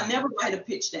 Because I never write a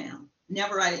pitch down.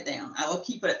 Never write it down. I will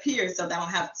keep it up here so that I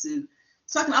don't have to,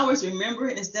 so I can always remember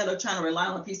it instead of trying to rely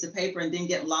on a piece of paper and then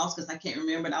get lost because I can't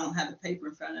remember it. I don't have the paper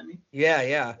in front of me.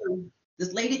 Yeah. So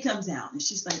this lady comes out and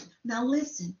she's like, "Now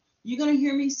listen, you're going to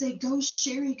hear me say, 'Go,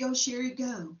 Sherry, go, Sherry,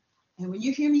 go.' And when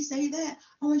you hear me say that,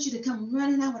 I want you to come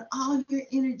running out with all your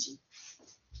energy."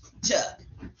 Chuck,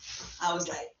 I was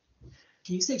like,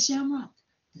 "Can you say Shamrock?"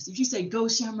 Because if you say, "Go,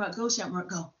 Shamrock, go, Shamrock,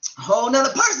 go," a whole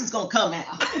nother person's going to come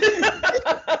out.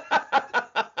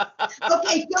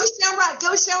 "Okay, go,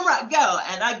 Shamrock, go."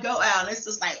 And I go out, and it's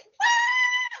just like,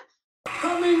 ah!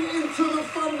 Coming into the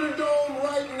Thunderdome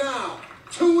right now,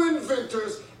 2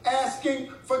 inventors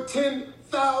asking for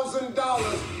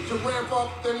 $10,000 to ramp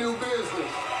up their new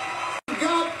business. You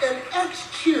got an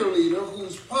ex-cheerleader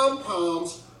whose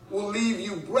pom-poms will leave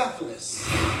you breathless.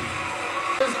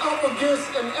 Is up against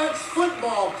an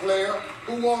ex-football player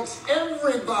who wants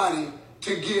everybody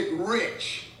to get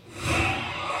rich.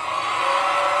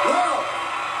 Well,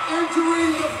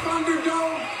 entering the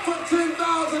Thunderdome for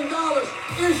 $10,000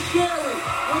 is Sherry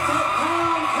with her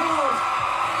pom-poms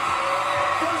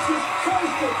versus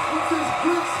Kirsten with his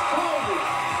grits clothing.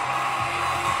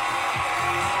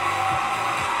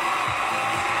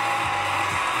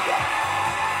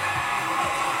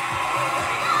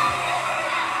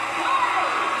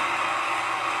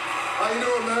 How you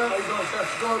doing, man? How you doing, Chef?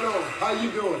 What's going on? How you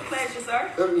doing? Pleasure, sir.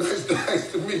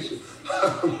 Nice to meet you.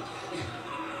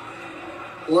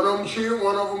 One of them cheer,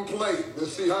 one of them play.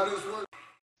 Let's see how this works.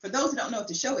 For those who don't know what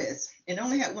the show is, it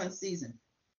only had 1 season.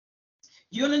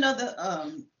 You and another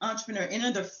entrepreneur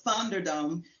enter the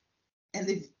Thunderdome, and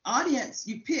the audience,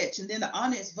 you pitch, and then the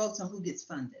audience votes on who gets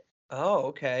funded. Oh,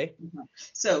 okay.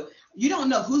 So you don't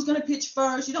know who's going to pitch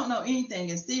first. You don't know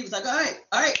anything. And Steve was like, all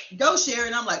right, go, Sherry.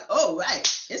 And I'm like, oh, right.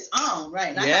 It's on,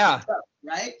 right? And Yeah. I have to go,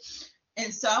 right?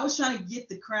 And so I was trying to get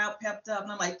the crowd pepped up.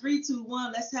 And I'm like, 3, 2,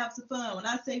 1, let's have some fun. When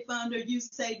I say thunder, you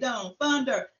say don't.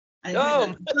 Thunder. I didn't hear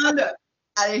nothing. Thunder.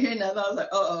 I didn't hear nothing. I was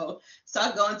like, uh-oh. So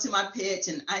I go into my pitch,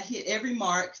 and I hit every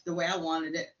mark the way I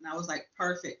wanted it. And I was like,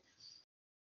 perfect.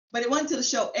 But it wasn't until the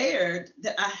show aired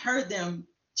that I heard them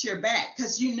cheer back,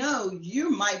 because you're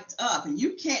mic'd up and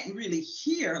you can't really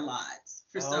hear a lot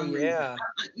for some reason.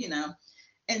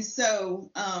 And so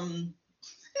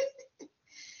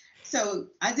so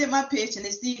I did my pitch, and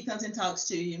then Steve comes and talks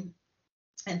to you,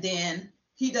 and then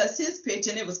he does his pitch,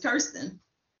 and it was Kirsten.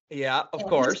 Yeah, of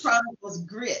course. His product was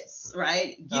grits,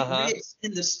 right? Get rich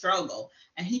in the struggle.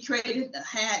 And he created the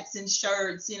hats and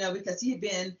shirts, because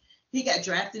he got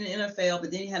drafted in the NFL,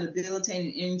 but then he had a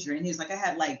debilitating injury, and he was like, I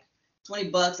had like $20,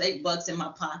 $8 in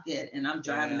my pocket, and I'm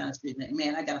driving down the street, and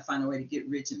man, I got to find a way to get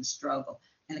rich in the struggle.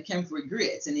 And it came for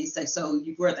grits. And he said, so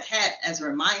you wear the hat as a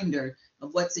reminder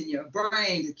of what's in your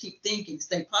brain to keep thinking,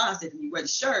 stay positive, and you wear the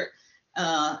shirt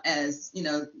as,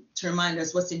 to remind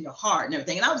us what's in your heart and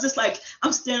everything. And I was just like,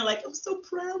 I'm staring like, I'm so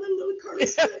proud of little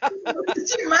Kirsten.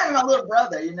 She reminded me of my little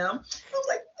brother, I was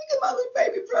like, look at my little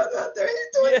baby brother out there. He's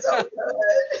doing so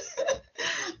good.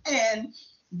 And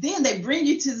then they bring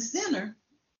you to the center,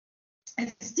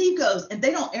 and Steve goes, and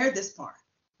they don't air this part.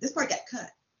 This part got cut.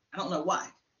 I don't know why.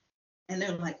 And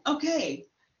they're like, okay,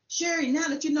 Sherry, now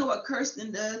that you know what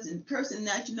Kirsten does, and Kirsten,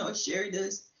 now that you know what Sherry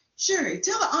does, Sherry,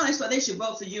 tell the audience why they should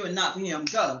vote for you and not for him.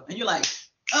 Go. And you're like,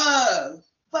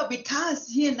 but because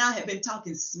he and I have been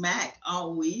talking smack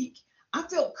all week, I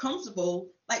felt comfortable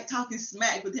like talking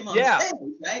smack with him on stage,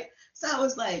 right? So I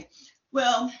was like,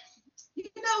 well,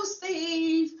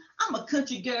 Steve, I'm a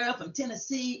country girl from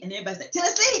Tennessee. And everybody's like,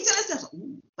 Tennessee. I was like,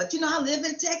 ooh, but I live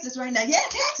in Texas right now. Yeah,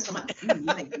 Texas. I'm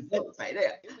like, right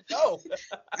there. Here we go.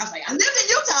 I was like, I live in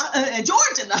Utah and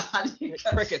Georgia now.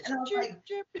 Crickets. And I was like,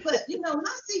 but when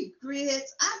I see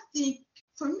grits, I think,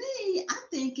 for me, I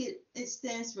think it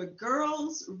stands for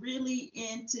girls really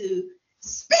into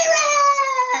spirit.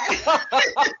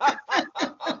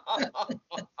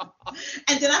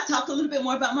 And then I talk a little bit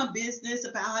more about my business,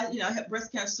 about how, I help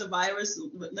breast cancer survivors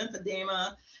with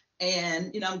lymphedema.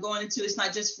 And, I'm going into, it's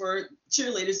not just for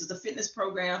cheerleaders, it's a fitness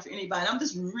program for anybody. I'm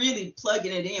just really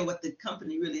plugging it in what the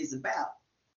company really is about.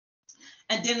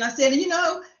 And then I said, he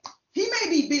may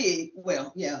be big.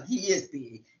 Well, yeah, he is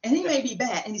big. And he may be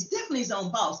bad. And he's definitely his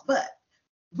own boss. But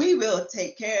we will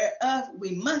take care of,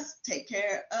 we must take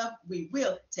care of, we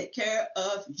will take care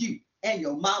of you and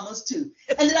your mamas too.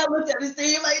 And then I looked at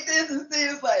Steve like this, and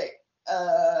Steve's like,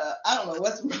 I don't know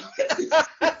what's wrong with you.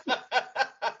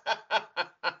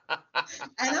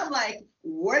 And I'm like,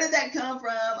 where did that come from?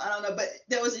 I don't know, but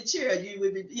there was a cheer, you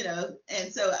would be,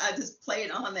 and so I just played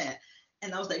on that.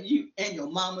 And I was like, you and your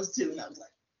mamas too. And I was like,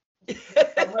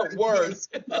 words,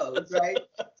 right?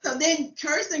 So then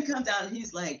Kirsten comes out, and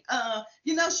he's like,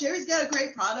 Sherry's got a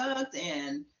great product,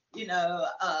 and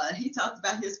he talked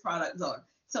about his product.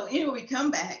 So anyway, we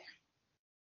come back,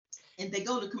 and they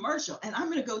go to commercial, and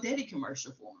I'm in a GoDaddy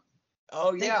commercial for them.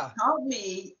 Oh yeah. They called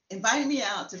me, invited me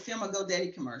out to film a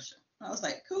GoDaddy commercial. I was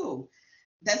like, cool.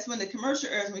 That's when the commercial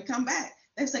airs. When we come back,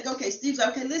 they was like, okay, Steve's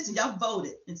like, okay, listen, y'all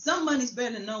voted, and some money's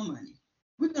better than no money.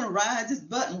 We're going to rise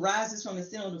this from the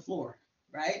center of the floor,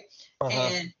 right?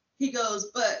 And he goes,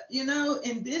 but,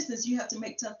 in business, you have to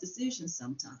make tough decisions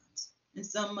sometimes. And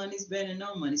some money's better than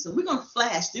no money. So we're going to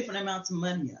flash different amounts of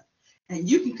money up. And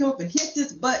you can come up and hit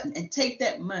this button and take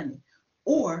that money.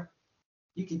 Or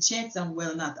you can chance on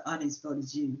whether or not the audience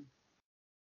voted you,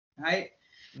 right?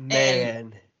 Man.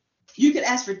 And you could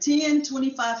ask for 10,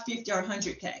 25, 50, or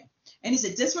 100K. And he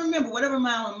said, just remember, whatever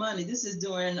amount of money, this is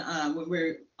during when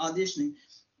we're auditioning,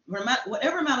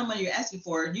 whatever amount of money you're asking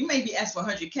for, you may be asked for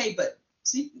 100K, but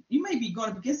see, you may be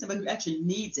going up against somebody who actually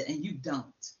needs it and you don't.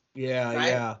 Yeah, right?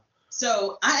 yeah.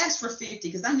 So I asked for 50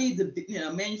 because I need to,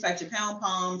 manufacture pound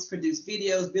palms, produce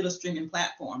videos, build a streaming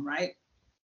platform, right?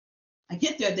 I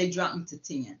get there, they drop me to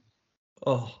 10.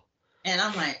 Oh. And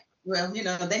I'm like, well,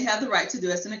 they have the right to do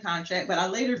this in a contract, but I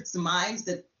later surmised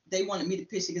that they wanted me to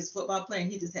pitch against a football player,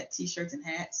 and he just had T-shirts and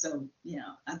hats. So,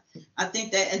 I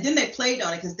think that, and then they played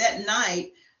on it because that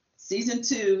night, season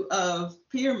 2 of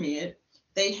Pyramid,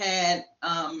 they had,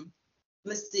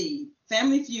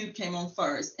 Family Feud came on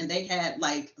first, and they had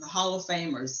like the Hall of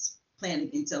Famers playing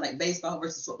into like baseball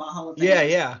versus football Hall of Famers. Yeah,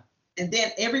 yeah. And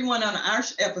then everyone on our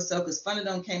episode, because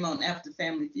Funadome came on after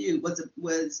Family Feud,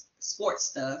 was sports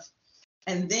stuff.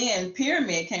 And then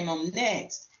Pyramid came on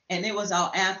next, and it was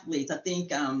all athletes. I think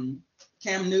Cam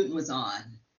Newton was on,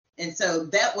 And so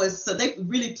they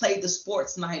really played the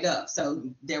sports night up. So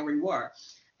there we were.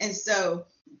 And so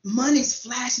money's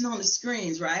flashing on the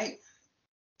screens, right?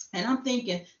 And I'm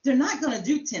thinking, they're not going to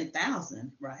do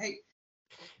 10,000, right?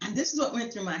 And this is what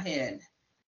went through my head.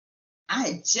 I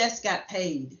had just got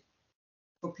paid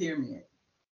for Pyramid.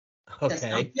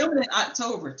 Okay. I'm filming in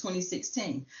October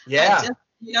 2016. Yeah.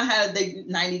 You know how they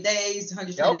 90 days,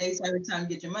 120 days every time you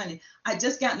get your money. I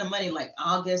just gotten the money like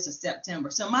August or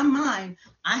September. So in my mind,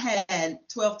 I had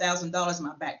 $12,000 in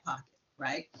my back pocket,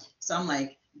 right? So I'm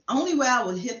like, only way I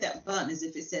would hit that button is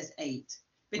if it says 8,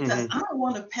 because I don't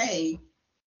want to pay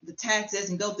the taxes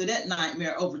and go through that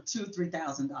nightmare over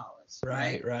 $2,000-$3,000.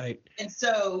 Right. And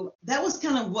so that was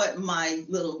kind of what my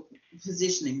little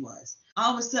positioning was.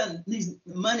 All of a sudden, these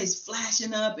money's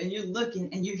flashing up, and you're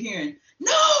looking, and you're hearing,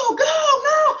 "No, go,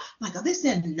 no!" Like, are they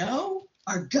saying no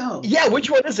or go? Yeah, which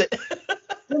one is it?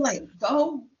 They're like,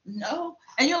 go, no,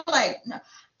 and you're like, no.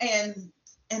 And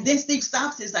then Steve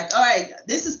stops. He's like, "All right,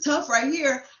 this is tough right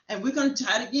here, and we're gonna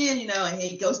try it again," you know. And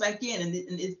he goes back in,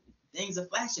 and things are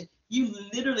flashing. You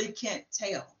literally can't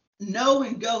tell. No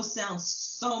and go sound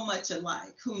so much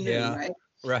alike. Who knew, right?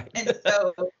 Right. And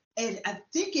so. And I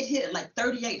think it hit like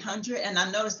 3,800, and I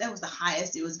noticed that was the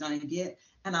highest it was going to get.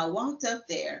 And I walked up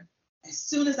there. As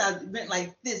soon as I went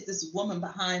like this woman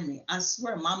behind me, I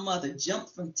swear my mother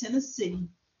jumped from Tennessee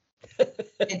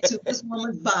into this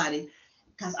woman's body,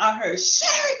 because I heard,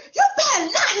 "Sherry, you better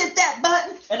not hit that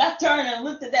button." And I turned and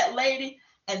looked at that lady,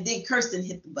 and then Kirsten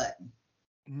hit the button.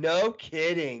 No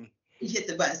kidding. He hit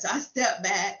the button. So I stepped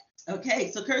back. Okay,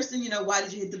 so Kirsten, you know, why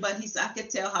did you hit the button? He said, "I could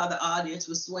tell how the audience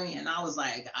was swaying." I was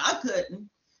like, I couldn't,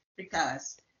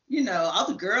 because, you know, all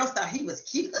the girls thought he was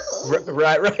cute.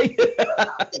 Right.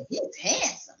 He's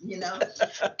handsome, you know.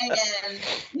 And,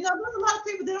 you know, there's a lot of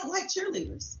people that don't like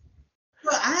cheerleaders.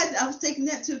 But I was taking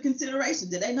that into consideration.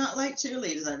 Did they not like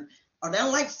cheerleaders, or they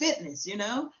don't like fitness, you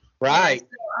know? Right.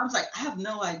 So I was like, I have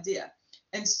no idea.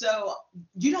 And so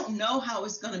you don't know how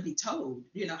it's going to be told,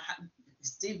 you know, how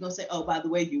Steve's gonna say, "Oh, by the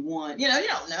way, you won." You know, you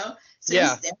don't know. So you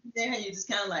stand there and you're just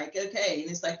kind of like, okay.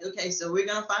 And it's like, okay, so we're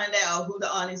gonna find out who the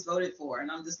audience voted for. And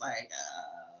I'm just like,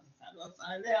 how do I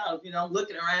find out? You know, I'm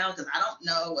looking around because I don't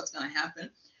know what's gonna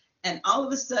happen. And all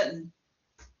of a sudden,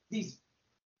 these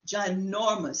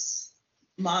ginormous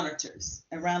monitors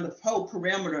around the whole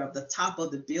perimeter of the top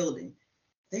of the building,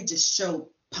 they just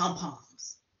show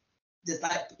pom-poms, just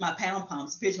like my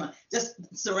pom-poms, just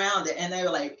surrounded. And they were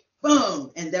like,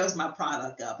 boom, and there was my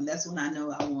product up, and that's when I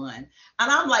know I won.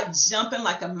 And I'm like jumping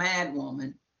like a mad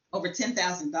woman over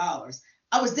 $10,000.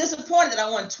 I was disappointed that I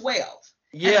won 12.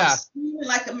 Yeah. And I'm screaming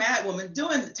like a mad woman,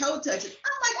 doing the toe touches.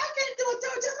 I'm like, I can't do a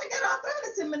toe touch. I got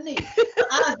arthritis in my knee.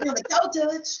 I was doing a toe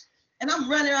touch, and I'm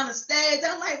running on the stage.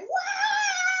 I'm like,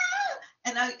 wow!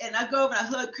 And I go over and I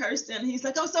hug Kirsten. And he's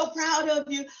like, "I'm so proud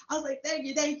of you." I was like, thank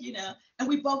you, now. And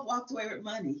we both walked away with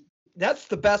money. That's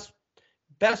the best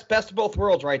of both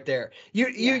worlds right there.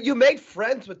 You made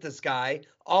friends with this guy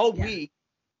all week,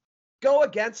 go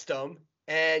against him,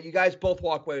 and you guys both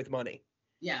walk away with money.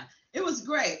 Yeah, it was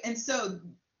great. And so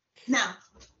now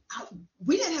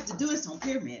we didn't have to do this on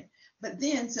Pyramid, but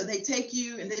then so they take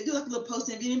you and they do like a little post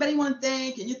interview. Anybody want to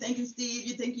thank? And you're thanking Steve,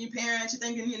 you're thanking your parents, you're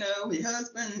thanking, you know, your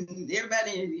husband, and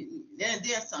everybody, and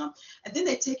then some. And then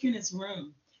they take you in this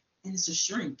room, and it's a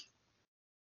shrink.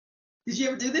 Did you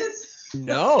ever do this?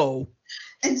 No.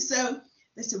 And so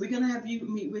they said, "We're going to have you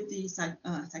meet with the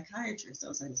psychiatrist." I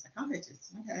was like,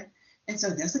 "Psychiatrist, okay." And so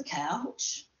there's a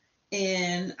couch.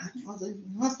 And I was like,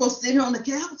 "Am I supposed to sit here on the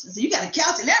couch?" I said, "You got a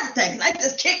couch and everything. Can I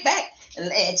just kick back and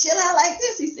chill out like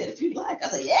this?" He said, "If you like." I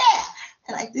said, "Yeah."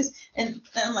 And like this. And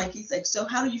I'm like, he's like, "So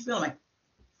how do you feel?" I'm like,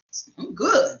 "I'm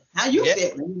good. How you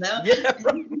feeling?" You know? Yeah.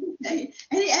 And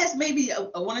he asked maybe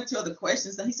one or two other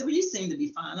questions. And he said, "Well, you seem to be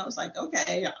fine." I was like,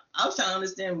 okay. I was trying to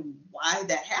understand why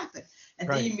that happened. And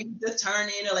then you meet the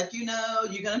attorney, and they're like, you know,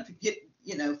 you're going to get,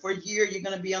 you know, for a year, you're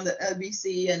going to be on the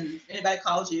LBC. And if anybody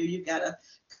calls you, you've got to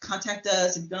contact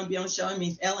us. If you're going to be on the show, I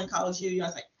mean, if Ellen calls you, I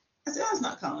was like, "Ellen's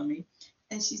not calling me."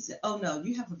 And she said, "Oh, no,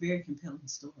 you have a very compelling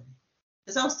story."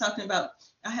 Because I was talking about,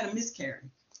 I had a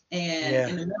miscarriage. And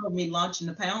in the middle of me launching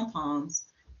the pom-poms,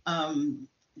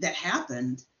 that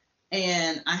happened.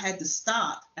 And I had to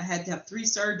stop. I had to have 3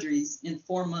 surgeries in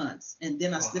 4 months. And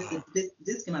then I slipped a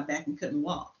disc in my back and couldn't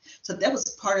walk. So that was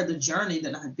part of the journey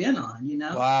that I'd been on, you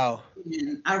know? Wow.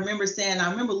 And I remember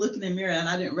looking in the mirror and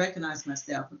I didn't recognize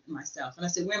myself. And I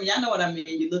said, "Women, y'all know what I mean.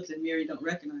 You look in the mirror, you don't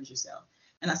recognize yourself."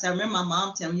 And I said, "I remember my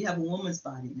mom telling me, you have a woman's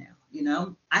body now, you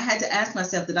know?" I had to ask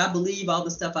myself, did I believe all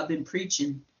the stuff I've been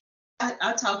preaching?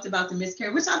 I talked about the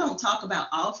miscarriage, which I don't talk about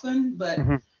often, but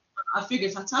I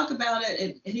figured if I talk about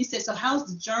it, and he said, so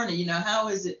how's the journey? You know, how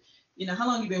is it? You know, how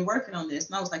long you been working on this?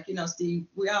 And I was like, you know, Steve,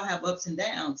 we all have ups and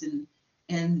downs,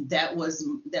 and that was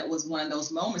one of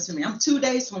those moments for me. I'm 2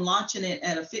 days from launching it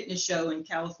at a fitness show in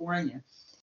California,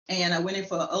 and I went in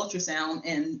for an ultrasound,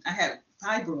 and I had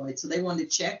fibroids, so they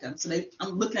wanted to check them. So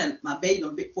I'm looking at my baby on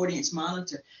a big 40-inch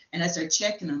monitor, and as they're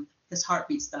checking him, his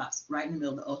heartbeat stops right in the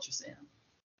middle of the ultrasound.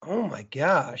 Oh my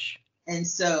gosh. And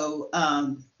so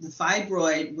the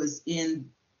fibroid was in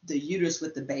the uterus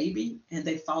with the baby, and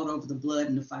they fought over the blood,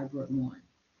 and the fibroid won.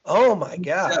 Oh my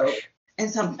gosh.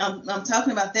 So I'm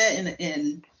talking about that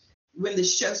in when the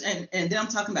show, and then I'm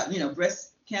talking about, you know,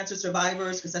 breast cancer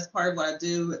survivors, because that's part of what I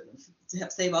do to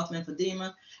help save off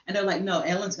lymphedema. And they're like, no,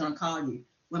 Ellen's gonna call you.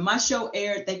 When my show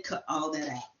aired, they cut all that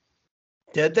out.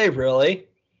 Did they really?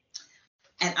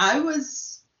 And I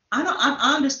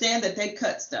understand that they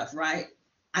cut stuff, right?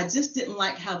 I just didn't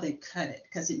like how they cut it,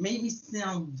 because it made me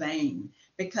sound vain,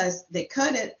 because they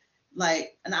cut it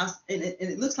like, and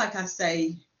it looks like I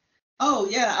say, oh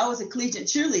yeah, I was a collegiate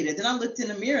cheerleader. Then I looked in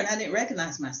the mirror and I didn't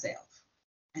recognize myself,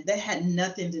 and that had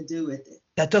nothing to do with it.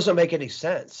 That doesn't make any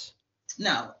sense.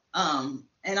 No.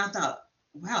 And I thought,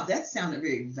 wow, that sounded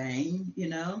very vain, you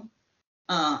know?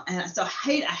 And so I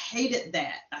hated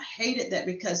that. I hated that,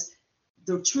 because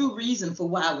the true reason for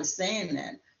why I was saying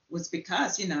that was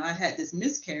because, you know, I had this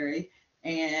miscarriage,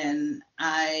 and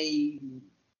I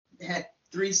had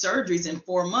 3 surgeries in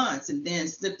 4 months, and then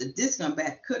slipped a disc on my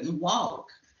back, couldn't walk,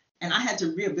 and I had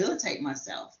to rehabilitate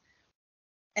myself.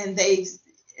 And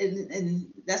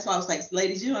that's why I was like,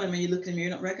 ladies, you know what I mean? You look in the mirror,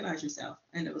 you don't recognize yourself.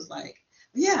 And it was like,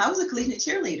 yeah, I was a collegiate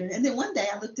cheerleader. And then one day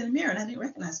I looked in the mirror and I didn't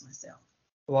recognize myself.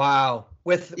 Wow.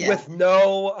 With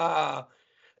no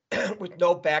with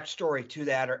no backstory to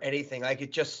that or anything. Like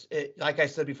like I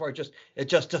said before, it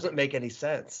just doesn't make any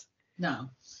sense. No.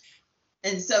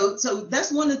 And so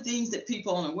that's one of the things that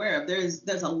people aren't aware of.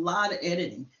 There's a lot of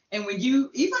editing. And when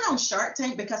even on Shark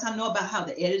Tank, because I know about how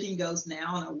the editing goes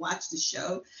now, and I watch the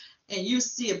show, and you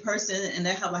see a person and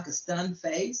they have like a stunned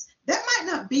face, that might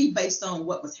not be based on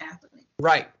what was happening.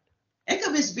 Right. It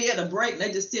could just be at a break and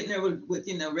they're just sitting there with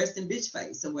you know, resting bitch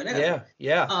face or whatever.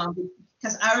 Yeah.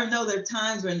 Because I know there are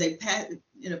times when they pan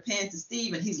to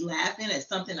Steve and he's laughing at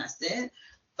something I said,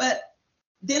 but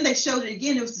then they showed it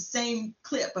again. It was the same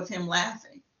clip of him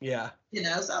laughing. Yeah. You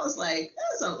know, so I was like,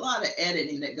 there's a lot of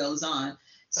editing that goes on.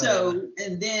 So,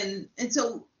 and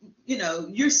so, you know,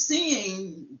 you're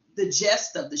seeing the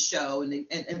gist of the show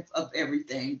and of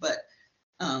everything, but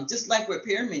just like with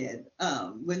Pyramid,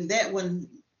 when that one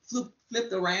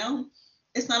flipped around,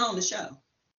 it's not on the show.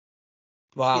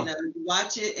 Wow. You know, you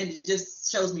watch it and it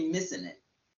just shows me missing it.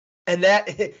 And that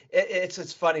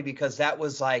it's funny, because that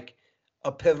was like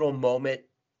a pivotal moment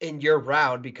in your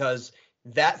round, because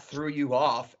that threw you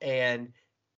off, and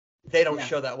they don't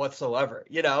show that whatsoever,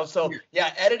 you know? So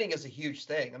yeah, editing is a huge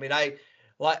thing. I mean,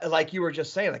 like you were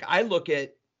just saying, like I look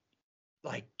at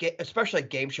like, especially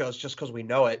game shows, just because we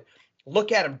know it,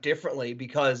 look at them differently,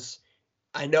 because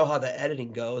I know how the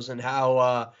editing goes and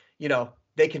how, you know,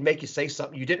 they can make you say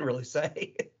something you didn't really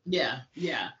say. Yeah.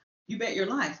 You bet your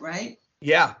life, right?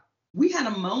 Yeah. We had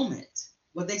a moment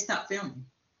where they stopped filming,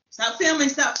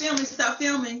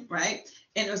 right?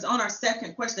 And it was on our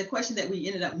second question, the question that we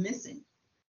ended up missing.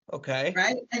 Okay.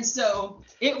 Right. And so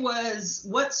it was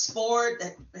what sport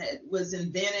that was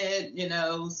invented, you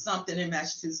know, something in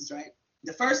Massachusetts, right?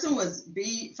 The first one was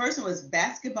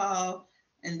basketball,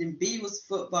 and then B was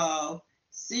football,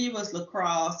 C was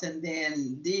lacrosse, and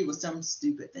then D was some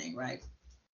stupid thing, right?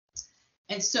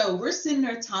 And so we're sitting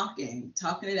there talking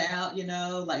it out, you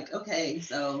know, like, okay,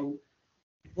 so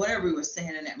whatever we were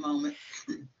saying in that moment.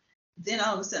 Then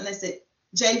all of a sudden they said,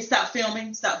 Jay, stop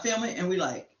filming. And we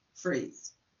like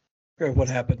freeze. What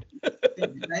happened?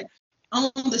 Right?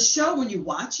 On the show, when you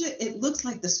watch it, it looks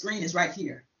like the screen is right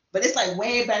here, but it's like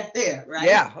way back there, right?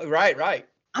 Yeah, right.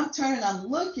 I'm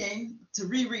looking to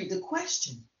reread the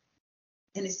question,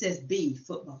 and it says B,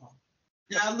 football.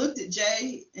 And I looked at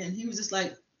Jay, and he was just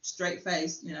like straight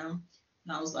face, you know,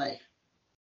 and I was like,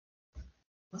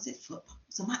 was it football?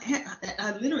 So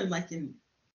I literally like in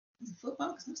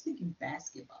football, because I was thinking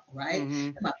basketball, right?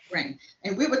 In my brain.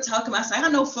 And we were talking about, I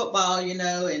know football, you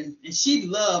know, and she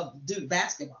loved do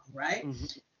basketball, right?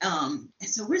 And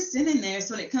so we're sitting there.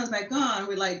 So when it comes back on,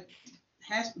 we're like,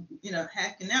 hacking out.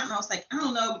 And I was like, I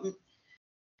don't know.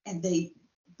 And they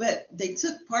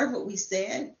took part of what we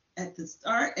said at the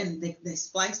start, and they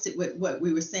spliced it with what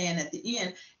we were saying at the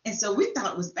end. And so we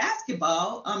thought it was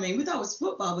basketball. I mean, we thought it was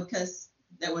football, because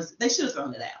they should have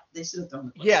thrown it out. They should have thrown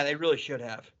it out. Yeah, they really should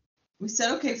have. We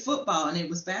said, okay, football, and it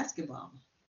was basketball.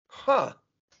 Huh.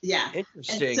 Yeah.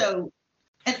 Interesting. And so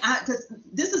And because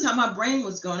this is how my brain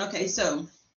was going. Okay, so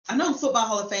I know Football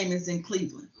Hall of Fame is in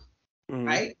Cleveland,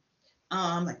 right?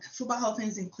 Like Football Hall of Fame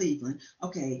is in Cleveland.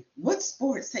 Okay, what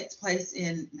sports takes place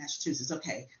in Massachusetts?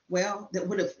 Okay, well, that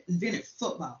would have invented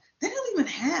football. They don't even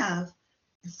have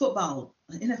a football,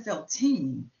 an NFL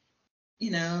team,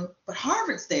 but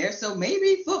Harvard's there, so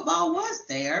maybe football was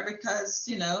there because,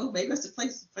 maybe it's the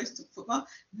place to football.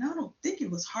 No, I don't think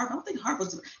it was Harvard. I don't think Harvard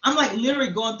was. I'm like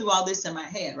literally going through all this in my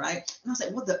head, right? And I was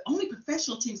like, well, the only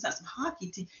professional team besides the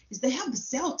hockey team is they have the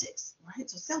Celtics, right?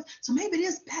 So maybe it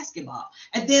is basketball.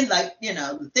 And then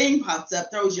the thing pops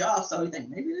up, throws you off, so you think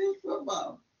maybe it is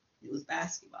football. It was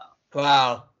basketball.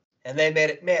 Wow. And they made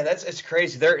it, man, it's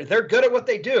crazy. They're good at what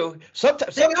they do.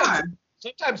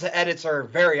 Sometimes the edits are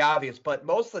very obvious, but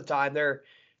most of the time they're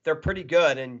pretty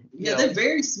good. And they're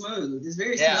very smooth. It's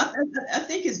very smooth. I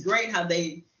think it's great how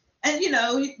they, and you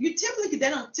typically, they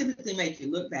don't typically make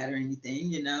you look bad or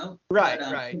anything, Right,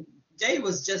 but, right. Jay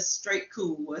was just straight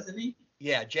cool, wasn't he?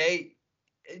 Yeah, Jay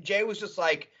was just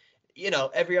like,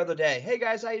 every other day, hey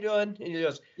guys, how you doing? And he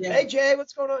goes, hey Jay,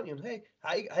 what's going on? Hey,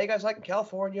 how you guys like in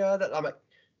California? I'm like,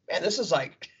 man, this is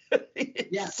like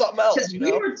something else.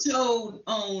 We were told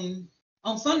on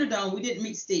Thunderdome we didn't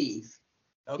meet Steve.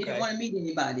 Okay. He didn't want to meet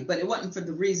anybody, but it wasn't for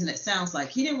the reason it sounds like.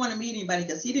 He didn't want to meet anybody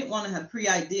because he didn't want to have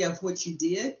pre-idea of what you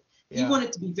did. Yeah. He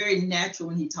wanted to be very natural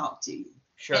when he talked to you.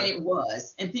 Sure. And it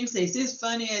was. And people say, it's as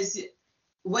funny as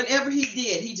whatever he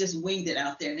did, he just winged it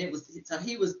out there. And he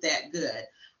was that good.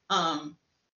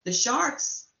 The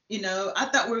Sharks, I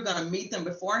thought we were going to meet them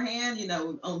beforehand,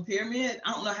 on Pyramid.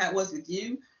 I don't know how it was with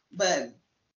you, but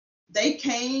they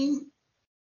came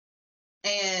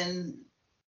and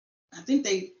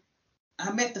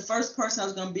I met the first person I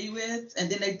was going to be with, and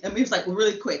then it was like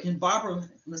really quick. And Barbara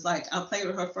was like, I'll play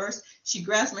with her first. She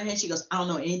grabs my hand. She goes, I don't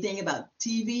know anything about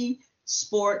TV,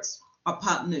 sports, or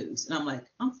pop news. And I'm like,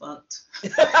 I'm fucked.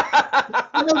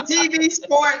 I know TV,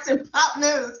 sports, and pop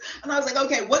news. And I was like,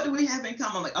 okay, what do we have in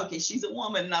common? I'm like, okay, she's a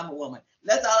woman and I'm a woman.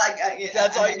 That's all I got. Yeah,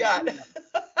 that's all you got.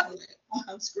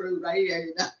 I'm screwed right here.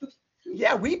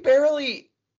 Yeah,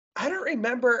 I don't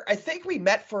remember. I think we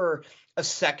met for a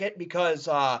second because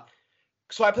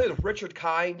so I played with Richard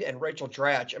Kind and Rachel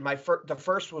Dratch, and the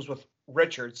first was with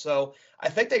Richard. So I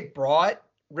think they brought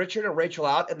Richard and Rachel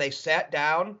out and they sat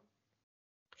down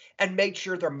and made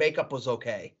sure their makeup was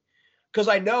okay. Because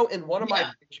I know in one of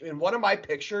my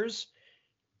pictures,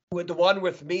 with the one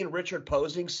with me and Richard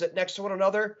posing, sitting next to one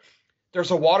another,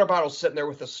 there's a water bottle sitting there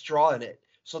with a straw in it,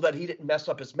 so that he didn't mess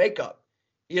up his makeup.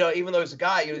 Even though he's a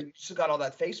guy, you still got all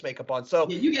that face makeup on. So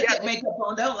you get that makeup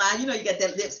on, don't lie. You got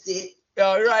that lipstick.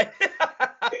 Oh, right.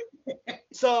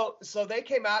 So they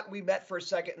came out and we met for a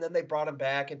second, and then they brought him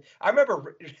back. And I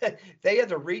remember they had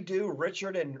to redo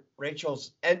Richard and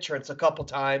Rachel's entrance a couple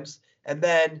times. And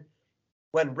then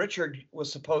when Richard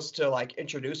was supposed to like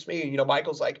introduce me,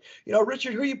 Michael's like,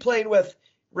 Richard, who are you playing with?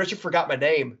 Richard forgot my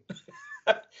name.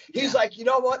 He's like, you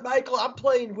know what, Michael, I'm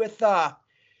playing with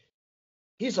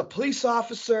he's a police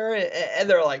officer, and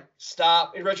they're like,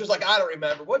 stop. And Richard's like, I don't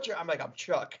remember. I'm like, I'm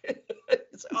Chuck.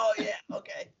 It's like, oh yeah,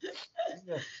 okay.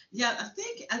 Yeah, I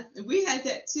think we had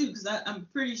that too, because I'm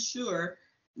pretty sure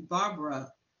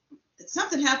Barbara,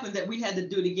 something happened that we had to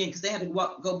do it again because they had to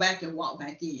go back and walk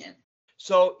back in.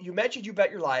 So you mentioned You Bet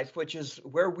Your Life, which is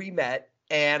where we met,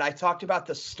 and I talked about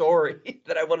the story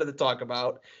that I wanted to talk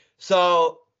about.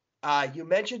 So you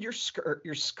mentioned your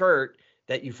skirt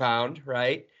that you found,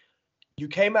 right? You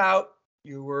came out,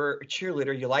 you were a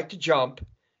cheerleader, you like to jump.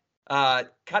 Kind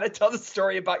of tell the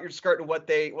story about your skirt and what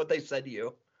they said to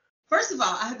you. First of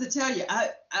all, I have to tell you,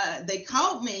 they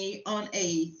called me on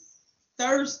a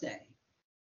Thursday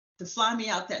to fly me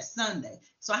out that Sunday.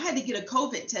 So I had to get a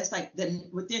COVID test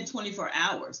within 24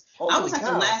 hours. Holy I was like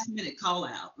cow. a last minute call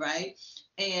out, right?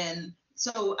 And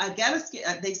so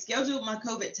they scheduled my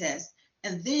COVID test,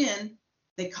 and then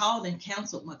they called and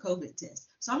canceled my COVID test.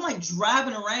 So I'm like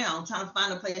driving around trying to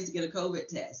find a place to get a COVID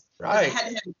test. Right. I had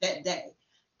to have it that day.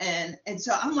 And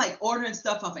so I'm like ordering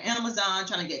stuff off of Amazon,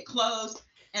 trying to get clothes.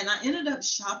 And I ended up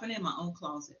shopping in my own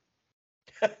closet.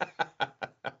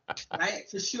 Right,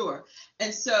 for sure.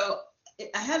 And so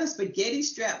I had a spaghetti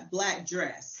strap black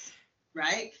dress,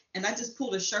 right? And I just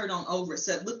pulled a shirt on over it.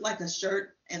 So it looked like a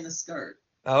shirt and the skirt.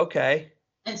 Okay.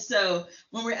 And so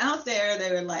when we're out there,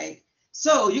 they were like,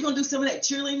 so you're going to do some of that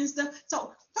cheerleading stuff?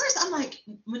 So first I'm like,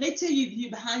 when they tell you're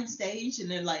behind stage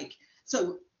and they're like,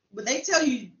 so when they tell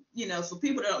you, for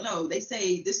people that don't know, they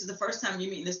say this is the first time you're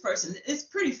meeting this person. It's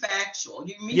pretty factual.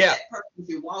 You meet that person if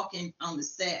you're walking on the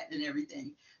set and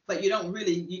everything, but you don't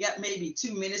really, you got maybe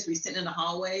 2 minutes. We sitting in the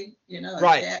hallway, like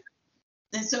right. that.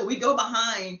 And so we go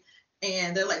behind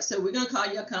And they're like, so we're going to call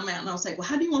you to come out. And I was like, well,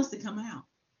 how do you want us to come out?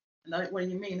 And they're like, what do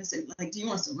you mean? I said, like, do you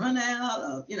want us to run out?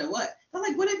 Or, you know what? They're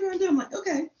like, whatever you want to do. I'm like,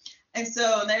 okay. And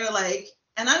so they were like,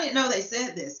 and I didn't know they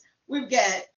said this. We've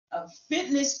got a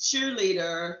fitness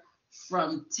cheerleader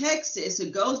from Texas who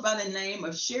goes by the name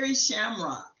of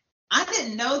Shamrock. I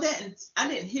didn't know that, and I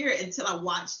didn't hear it until I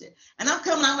watched it. And I'm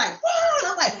coming out like, woo!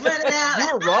 I'm like running out.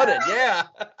 You were running, yeah.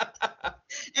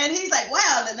 And he's like,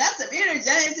 wow, then that's some energy.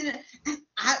 And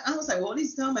I was like, well, what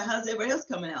he's talking about? How's everybody else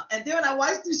coming out? And then when I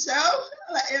watched the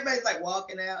show, like everybody's like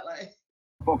walking out, like.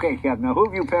 Okay, Kev, now who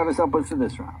have you paired us up with for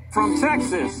this round? From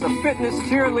Texas, a fitness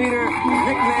cheerleader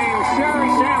nicknamed Sherry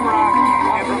Shamrock,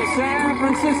 and from San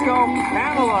Francisco,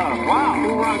 Pamela, wow,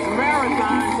 who runs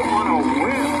marathons on a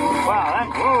whim.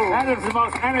 Wow, that is the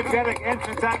most energetic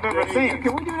entrance I've ever seen.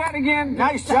 Can we do that again?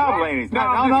 Nice job, ladies.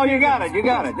 No, you got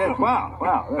it. Wow,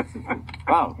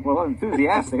 wow, well,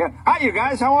 enthusiastic. Hi, you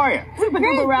guys, how are you?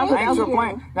 Thanks for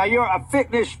playing. Now, you're a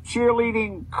fitness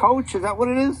cheerleading coach, is that what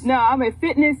it is? No, I'm a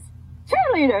fitness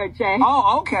cheerleader, Jay.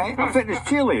 Oh, okay. A fitness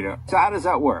cheerleader. So how does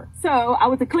that work? So I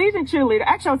was a collegiate cheerleader.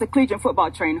 Actually, I was a collegiate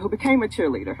football trainer who became a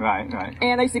cheerleader. Right.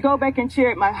 And I used to go back and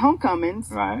cheer at my homecomings.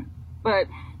 Right. But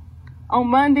on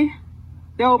Monday,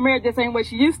 the old Mary just ain't what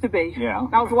she used to be. Yeah.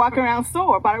 I was walking around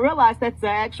sore, but I realized that's the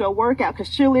actual workout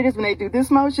because cheerleaders, when they do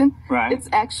this motion, right, it's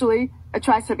actually a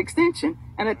tricep extension,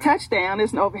 and a touchdown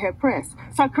is an overhead press.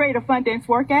 So I created a fun dance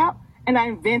workout, and I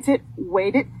invented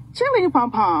weighted cheerleading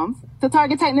pom-poms to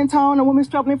target, tighten, and tone a woman's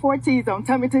troubling for a T-zone.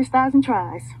 Tummy twist, thighs, and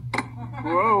tries.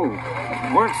 Whoa.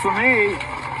 Works for me.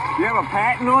 You have a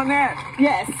patent on that?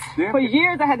 Yes. Yeah. For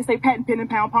years, I had to say patent pin and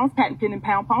pound palms, patent pin and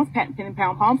pound palms, patent pin and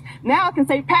pound palms. Now I can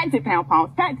say patented pound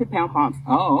palms, patented pound palms.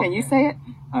 Oh. Can you say it?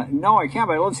 No, I can't,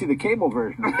 but I love to see the cable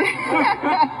version.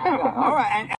 Yeah. All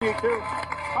right, and you too.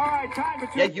 All right, time for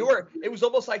It was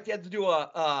almost like you had to do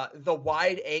the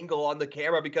wide angle on the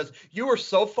camera because you were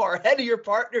so far ahead of your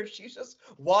partner. She's just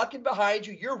walking behind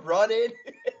you. You're running.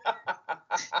 I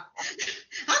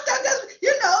thought that,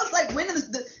 it's like winning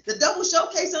the double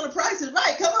showcase on The Price is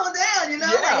Right. Come on down, Yeah.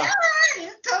 Like, all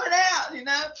right, coming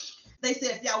out, They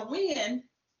said, if y'all win,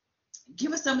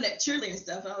 give us some of that cheerleading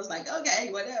stuff. And I was like,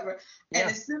 okay, whatever. Yeah.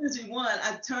 And as soon as we won,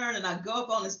 I turn and I go up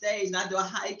on the stage and I do a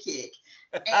high kick.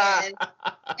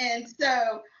 And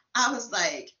so I was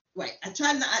like, wait, I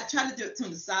try to do it to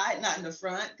the side, not in the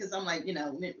front, because I'm like,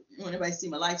 when everybody see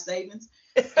my life savings.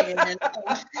 And,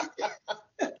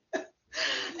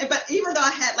 but even though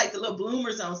I had like the little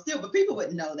bloomers on still, but people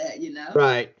wouldn't know that,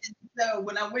 Right. And so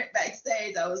when I went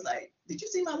backstage, I was like, did you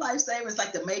see my life savings?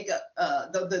 Like the makeup,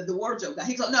 the wardrobe guy.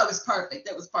 He goes, no, it's perfect.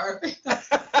 That was perfect.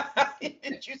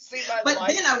 Did you see my But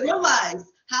life then I realized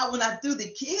how when I threw the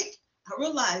kick, I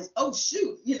realized, oh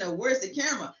shoot, where's the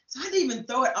camera? So I didn't even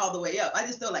throw it all the way up. I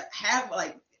just threw like half,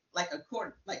 like a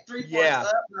quarter, like 3/4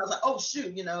 up. And I was like, oh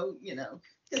shoot,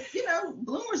 because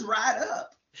bloomers ride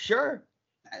up. Sure.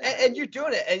 And you're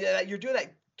doing it, and you're doing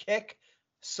that kick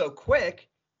so quick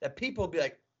that people will be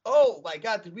like, oh my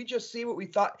God, did we just see what we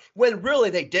thought? When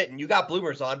really they didn't. You got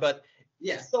bloomers on, but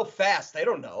it's so fast, they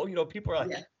don't know. People are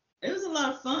like, It was a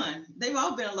lot of fun. They've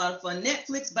all been a lot of fun.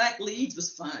 Netflix Black Leads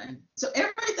was fun. So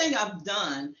everything I've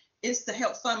done is to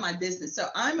help fund my business. So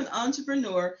I'm an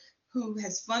entrepreneur who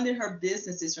has funded her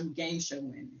businesses from game show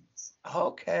winnings.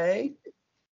 Okay.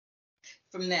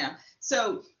 From now.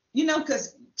 So,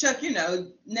 because Chuck,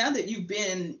 now that you've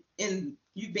been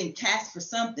cast for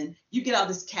something, you get all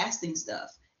this casting stuff.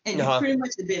 And you pretty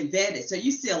much have been vetted. So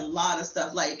you see a lot of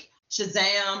stuff like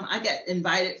Shazam. I got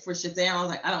invited for Shazam. I was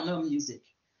like, I don't know music.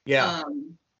 Yeah.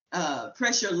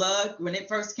 Press Your Luck, when it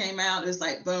first came out, it was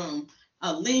like, boom.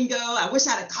 Lingo. I wish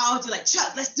I'd have called you like,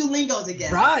 Chuck, let's do Lingo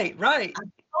together. Right. I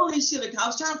totally should have. I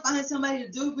was trying to find somebody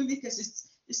to do it with me because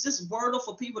it's just Wordle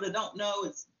for people that don't know.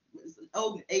 It's an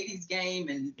old 80s game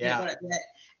and like that.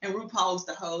 And RuPaul's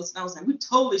the host. And I was like, we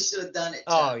totally should have done it,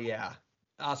 Chuck. Oh, yeah.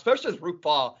 Especially with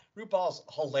RuPaul. RuPaul's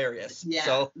hilarious. Yeah.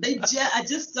 So I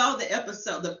just saw the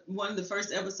episode, one of the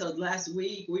first episodes last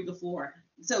week before.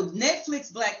 So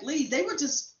Netflix Black Lead, they were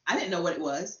just, I didn't know what it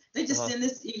was. They just send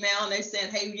this email and they said,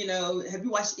 hey, have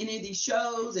you watched any of these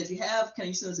shows? If you have, can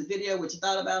you send us a video, what you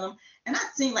thought about them? And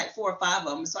I'd seen like 4 or 5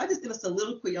 of them. So I just did a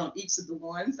soliloquy on each of the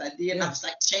ones I did. And I was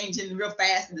like changing real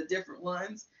fast into different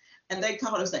ones. And they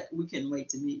called us like, we couldn't wait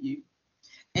to meet you.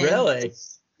 And really?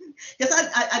 Because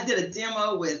I did a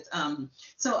demo with,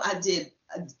 so I did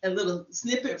a little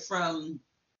snippet from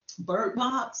Bird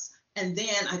Box. And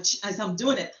then as I'm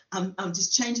doing it, I'm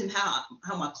just changing how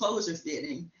my clothes are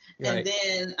fitting. Right. And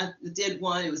then I did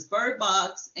one, it was Bird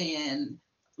Box and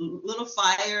Little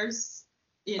Fires,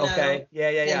 Okay, yeah.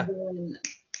 And then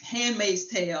Handmaid's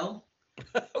Tale.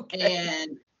 Okay.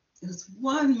 And It was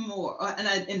one more,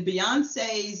 and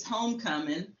Beyonce's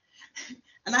Homecoming,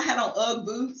 and I had on UGG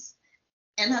boots,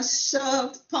 and I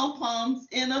shoved pom-poms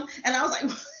in them, and I was like,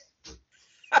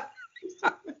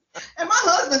 and my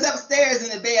husband's upstairs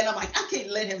in the bed, and I'm like, I can't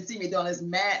let him see me doing this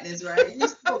madness, right?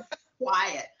 He's so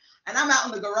quiet, and I'm out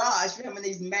in the garage filming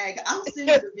these I'll send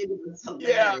you the video, it's hilarious.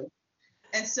 Yeah.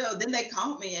 And so then they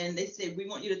called me, and they said, we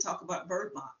want you to talk about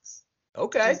Bird Box.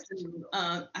 Okay. So,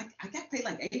 I got paid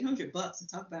like $800 to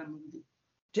talk about a movie.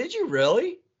 Did you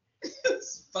really? It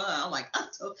was fun. I'm like,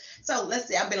 so let's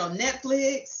see. I've been on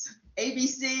Netflix,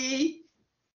 ABC,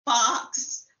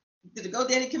 Fox, did the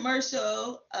GoDaddy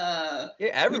commercial.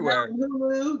 Everywhere.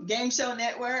 Hulu, Game Show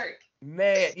Network.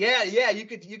 Man, yeah. You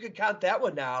could count that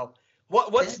one now.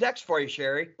 What's next for you,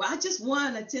 Sherry? Well, I just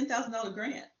won a $10,000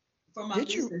 grant for my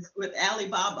business with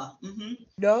Alibaba. Mm-hmm.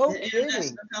 No the kidding.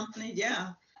 International company. Yeah.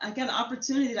 I got an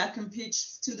opportunity that I can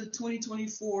pitch to the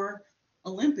 2024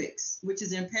 Olympics, which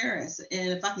is in Paris. And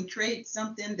if I can create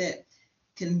something that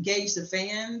can engage the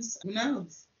fans, who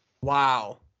knows?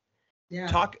 Wow. Yeah.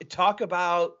 Talk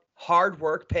about hard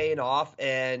work paying off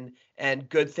and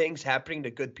good things happening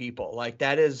to good people. Like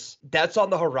that's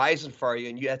on the horizon for you.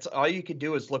 And that's all you can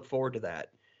do is look forward to that.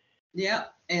 Yeah.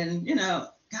 And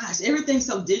gosh, everything's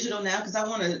so digital now because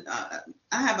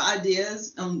I have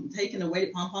ideas on taking the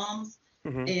weighted pom-poms.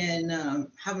 Mm-hmm. And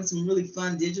having some really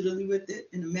fun digitally with it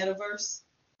in the metaverse.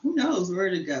 Who knows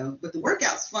where to go? But the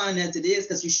workout's fun as it is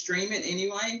because you stream it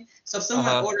anyway. So if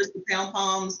someone orders the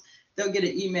pom-poms, they'll get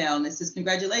an email and it says,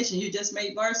 congratulations, you just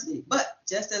made varsity. But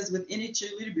just as with any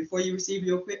cheerleader, before you receive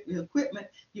your equipment,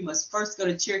 you must first go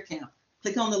to cheer camp.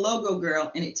 Click on the logo,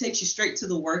 girl, and it takes you straight to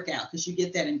the workout because you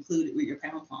get that included with your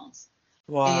pom-poms.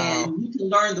 Wow. And you can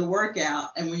learn the workout.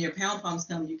 And when your pom-poms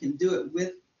come, you can do it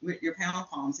with your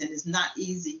pom-poms, and it's not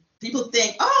easy. People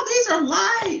think, oh, these are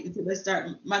light until they start.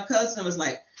 My cousin was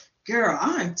like, girl,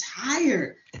 I'm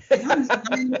tired. And I'm just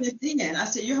 9 minutes in. I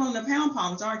said, you're holding the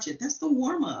pom-poms, aren't you? That's the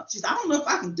warm-up. She said, I don't know if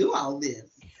I can do all this.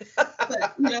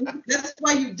 But that's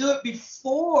why you do it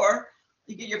before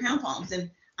you get your pom-poms.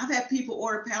 And I've had people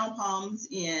order pom-poms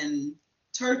in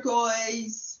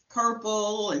turquoise,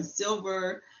 purple, and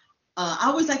silver. I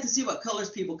always like to see what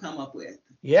colors people come up with.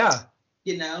 Yeah.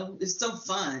 It's so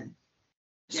fun.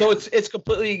 So it's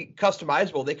completely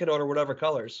customizable. They can order whatever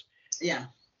colors. Yeah.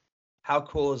 How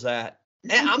cool is that?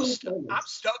 And I'm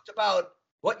stoked about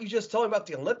what you just told me about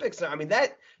the Olympics. I mean,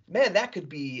 that could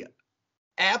be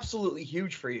absolutely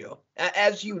huge for you,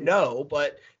 as you know,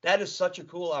 but that is such a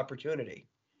cool opportunity.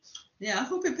 Yeah, I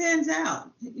hope it pans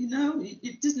out. You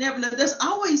just never know. There's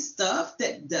always stuff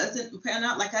that doesn't pan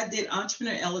out. Like I did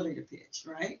entrepreneur elevator pitch,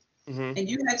 right? Mm-hmm. And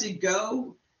you had to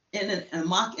go in a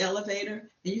mock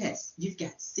elevator, and you've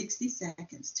got 60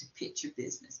 seconds to pitch your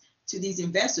business to these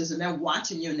investors, and they're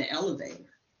watching you in the elevator,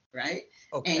 right?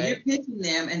 Okay. And you're pitching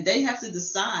them, and they have to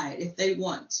decide if they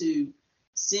want to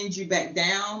send you back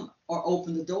down or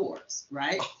open the doors,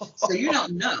 right? So you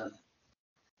don't know.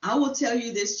 I will tell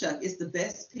you this, Chuck, it's the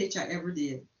best pitch I ever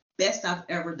did, best I've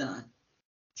ever done.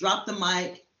 Drop the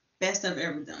mic, best I've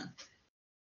ever done.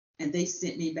 And they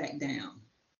sent me back down.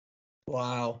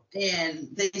 Wow. And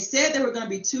they said there were going to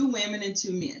be 2 women and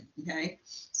 2 men, okay?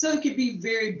 So it could be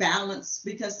very balanced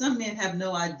because some men have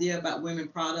no idea about women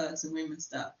products and women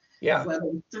stuff. Yeah.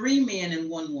 Well, 3 men and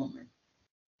 1 woman.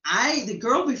 The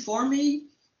girl before me,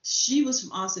 she was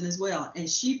from Austin as well, and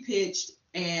she pitched,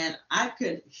 and I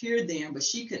could hear them, but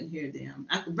she couldn't hear them.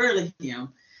 I could barely hear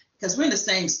them because we're in the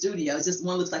same studio. It's just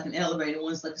one looks like an elevator,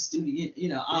 one's like a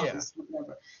studio, office,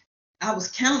 whatever. I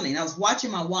was counting. I was watching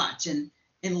my watch, and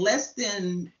in less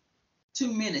than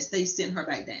 2 minutes, they sent her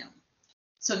back down.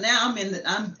 So now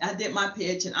I did my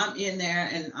pitch, and I'm in there,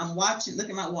 and I'm watching. Look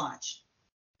at my watch.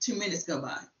 2 minutes go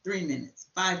by, 3 minutes,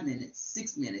 5 minutes,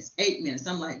 6 minutes, 8 minutes.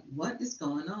 I'm like, what is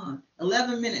going on?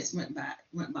 11 minutes went by,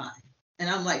 and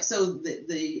I'm like, so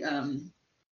the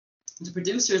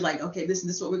producer is like, okay, this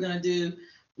is what we're gonna do.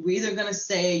 We're either gonna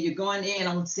say you're going in,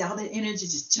 I want to see all that energy,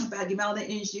 just jump out, give me all that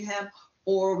energy you have,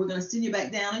 or we're gonna send you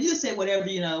back down, and you just say whatever,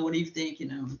 what do you think,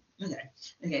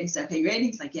 Okay, so okay, you ready?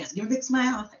 He's like, yes, give me a big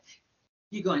smile. I'm like,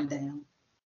 you're going down.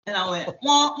 And I went,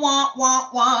 wah, wah, wah,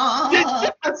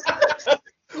 wah.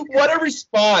 What a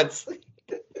response.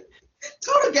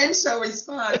 Total game show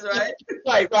response, right?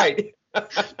 Right.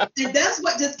 And that's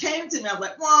what just came to me. I was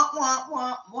like, wah, wah,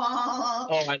 wah, wah.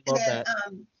 Oh, I love that.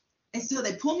 And so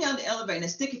they pull me out of the elevator and they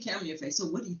stick a camera in your face. So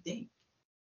what do you think?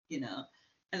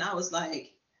 And I was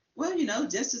like, well,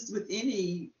 just as with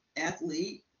any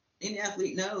athlete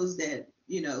knows that,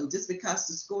 just because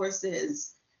the score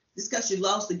says, just because you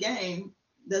lost the game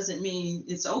doesn't mean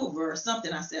it's over or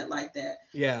something. I said like that.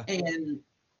 Yeah. And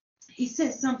he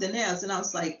said something else, and I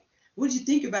was like, what did you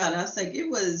think about it? I was like, it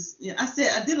was, I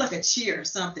said, I did like a cheer or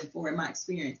something for it, my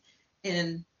experience.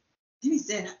 And then he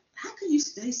said, how can you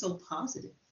stay so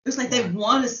positive? It's like they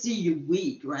want to see you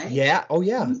weak, right? Yeah. Oh,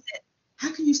 yeah. He said,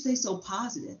 how can you stay so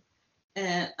positive?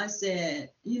 And I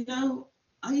said,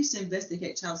 I used to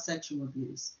investigate child sexual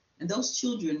abuse, and those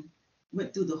children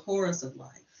went through the horrors of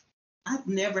life. I've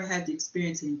never had to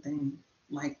experience anything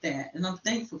like that, and I'm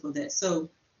thankful for that. So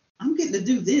I'm getting to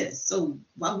do this, so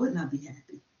why wouldn't I be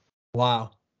happy?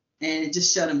 Wow. And it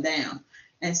just shut him down.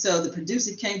 And so the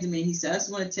producer came to me and he said, I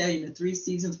just want to tell you, in the 3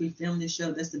 seasons we filmed this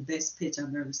show, that's the best pitch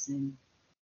I've ever seen.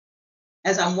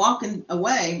 As I'm walking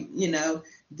away,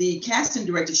 the casting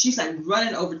director, she's like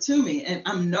running over to me, and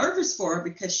I'm nervous for her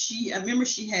because I remember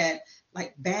she had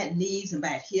like bad knees and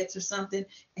bad hips or something.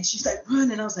 And she's like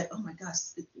running. I was like, oh my gosh,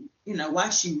 why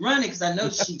is she running? Because I know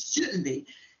she shouldn't be.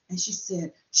 And she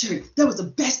said, Sherry, that was the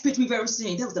best pitch we've ever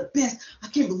seen. That was the best. I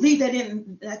can't believe they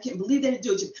didn't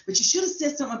do it. But you should have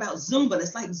said something about Zumba.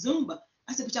 It's like Zumba.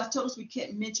 I said, but y'all told us we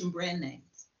can't mention brand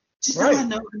names. She said, I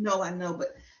know.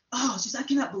 But, she said, I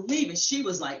cannot believe it. She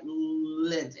was like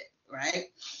livid, right?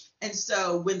 And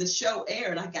so when the show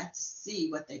aired, I got to see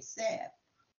what they said.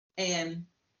 And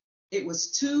it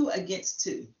was 2 against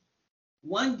 2.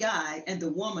 One guy and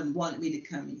the woman wanted me to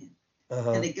come in.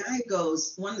 Uh-huh. And the guy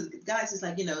goes, one of the guys is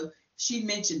like, she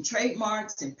mentioned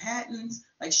trademarks and patents.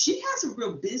 Like, she has a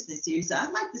real business here. So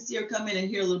I'd like to see her come in and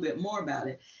hear a little bit more about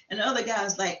it. And the other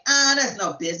guy's like, that's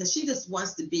no business. She just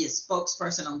wants to be a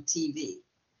spokesperson on TV.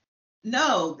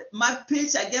 No, my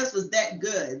pitch, I guess, was that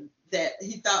good that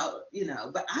he thought,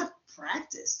 but I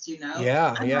practiced,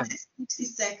 Yeah. I had 60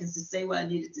 seconds to say what I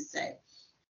needed to say.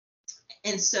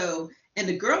 And so, and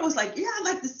the girl was like, yeah, I'd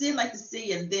like to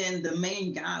see. And then the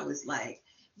main guy was like,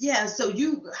 yeah, so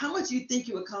how much do you think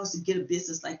it would cost to get a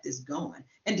business like this going?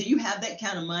 And do you have that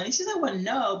kind of money? She said, well,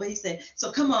 no. But he said,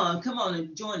 so come on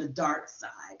and join the dark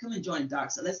side. Come and join the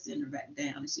dark side. Let's send her back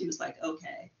down. And she was like,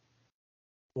 okay.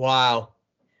 Wow.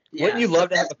 Yeah, wouldn't you love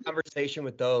to have a conversation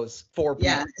with those 4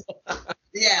 people? Yeah.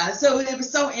 Yeah. So it was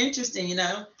so interesting,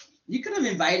 You could have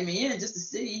invited me in just to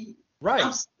see. Right.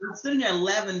 I'm sitting there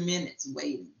 11 minutes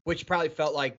waiting. Which probably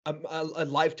felt like a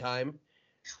lifetime.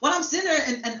 Well, I'm sitting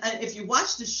there, and if you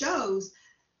watch the shows,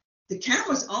 the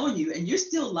camera's on you, and you're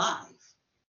still live.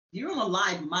 You're on a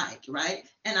live mic, right?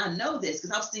 And I know this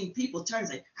because I've seen people turn and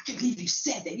say, I can't believe you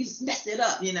said that. You just messed it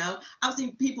up, I've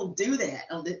seen people do that.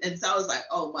 And so I was like,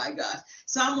 oh, my gosh.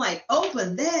 So I'm like,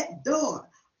 open that door.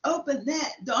 Open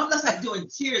that door. I'm just like doing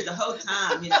cheers the whole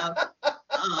time,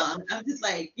 I'm just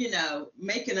like,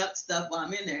 making up stuff while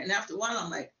I'm in there. And after a while, I'm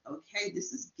like, okay,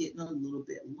 this is getting a little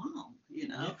bit long,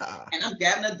 Yeah. And I'm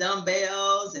grabbing the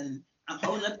dumbbells and I'm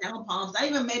holding up pound palms. I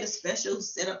even made a special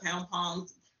set of pound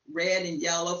palms, red and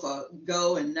yellow for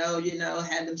go and no,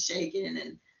 had them shaking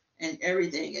and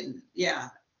everything. And yeah,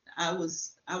 I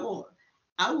was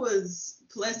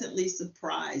pleasantly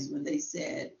surprised when they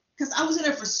said, because I was in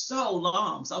there for so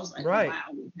long. So I was like, right. Wow,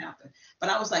 what happened? But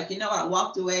I was like, I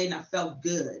walked away and I felt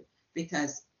good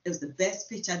because it was the best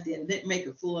pitch I did. I didn't make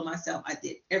a fool of myself. I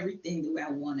did everything the way I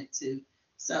wanted to.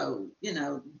 So,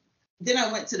 then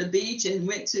I went to the beach and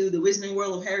went to the Wizarding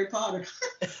World of Harry Potter.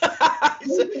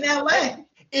 In LA.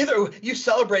 You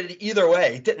celebrated either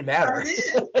way. It didn't matter.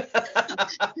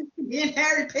 I did. Me and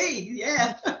Harry P.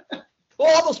 Yeah.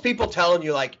 Well, all those people telling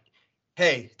you like,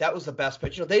 hey, that was the best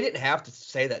pitch. They didn't have to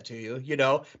say that to you,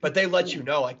 but they let you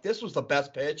know, like, this was the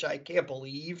best pitch. I can't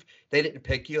believe they didn't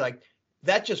pick you. Like,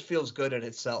 that just feels good in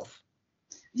itself.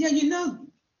 Yeah,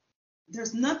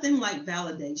 there's nothing like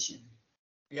validation.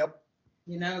 Yep.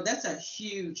 That's a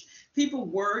huge, people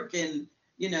work and,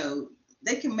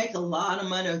 they can make a lot of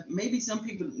money. Or maybe some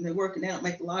people, they're working out,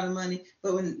 make a lot of money.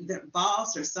 But when their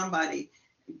boss or somebody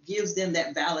gives them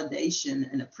that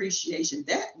validation and appreciation,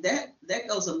 that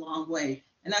goes a long way.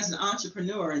 And as an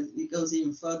entrepreneur, it goes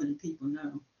even further than people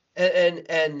know.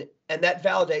 And that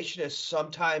validation is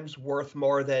sometimes worth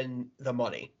more than the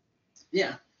money.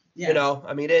 Yeah.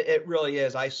 It really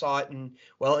is. I saw it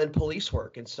in police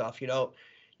work and stuff.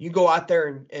 You go out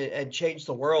there and change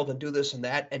the world and do this and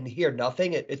that and hear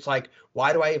nothing. It's like,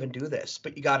 why do I even do this?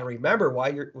 But you got to remember why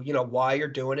you're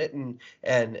doing it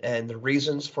and the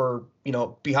reasons for,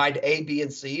 behind A, B,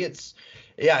 and C. It's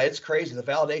crazy. The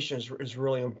validation is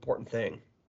really an important thing.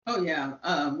 Oh yeah.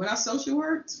 When I social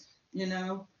worked,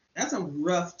 that's a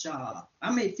rough job.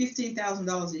 I made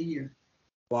 $15,000 a year.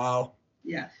 Wow.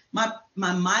 Yeah. My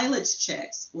mileage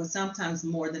checks were sometimes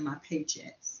more than my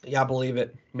paychecks. Yeah, I believe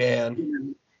it,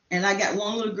 man. And I got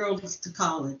one little girl to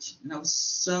college, and I was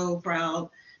so proud.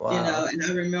 You know, and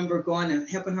I remember going and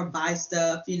helping her buy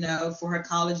stuff, you know, for her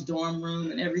college dorm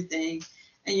room and everything.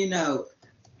 And, you know,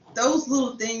 those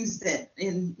little things that,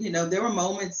 and, you know, there were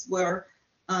moments where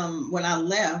when I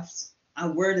left, I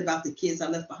worried about the kids I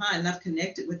left behind, and I've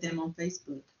connected with them on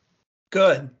Facebook.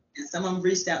 Good. And some of them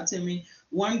reached out to me.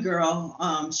 One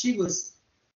girl, she was,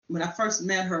 when I first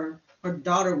met her, her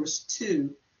daughter was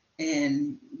 2.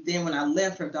 And then when I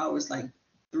left, her daughter was like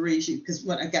 3. Because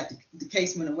when I got the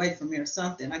case went away from me or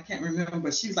something, I can't remember,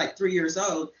 but she was like 3 years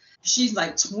old. She's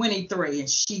like 23, and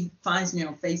she finds me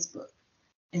on Facebook.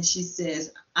 And she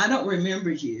says, I don't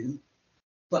remember you,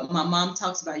 but my mom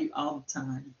talks about you all the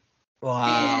time.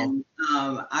 Wow. And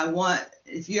I want,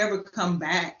 if you ever come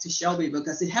back to Shelby,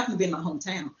 because it happened to be in my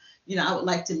hometown, you know, I would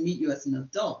like to meet you as an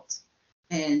adult.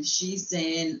 And she's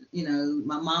saying, you know,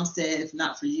 my mom said, if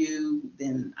not for you,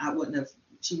 then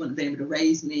she wouldn't have been able to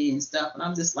raise me and stuff. And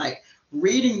I'm just like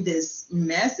reading this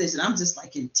message, and I'm just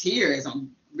like in tears.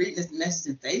 I'm reading this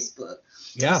message in Facebook.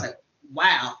 Yeah. I was like,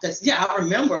 wow. Because, yeah, I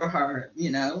remember her,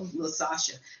 you know, little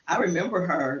Sasha. I remember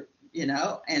her, you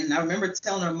know, and I remember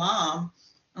telling her mom,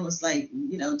 I was like,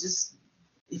 you know, just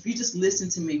if you just listen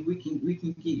to me, we can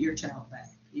get your child back,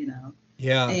 you know.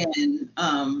 Yeah.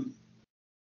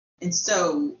 And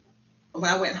so when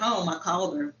I went home, I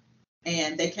called her,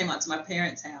 and they came out to my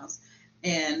parents' house,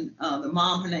 and the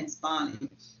mom, her name's Bonnie,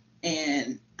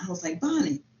 and I was like,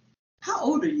 Bonnie, how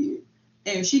old are you?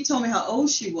 And she told me how old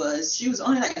she was. She was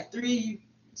only like 3.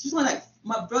 She was only like,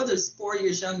 my brother's 4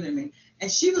 years younger than me. And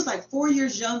she was like 4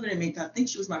 years younger than me. I think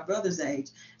she was my brother's age.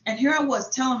 And here I was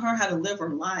telling her how to live her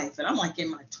life. And I'm like in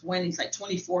my 20s, like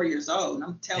 24 years old. And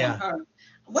I'm telling her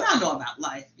what I know about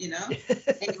life, you know.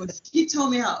 And when she told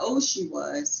me how old she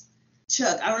was,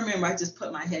 Chuck, I remember I just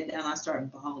put my head down. I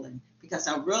started bawling because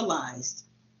I realized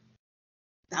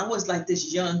I was like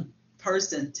this young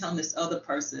person telling this other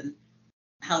person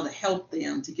how to help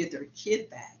them to get their kid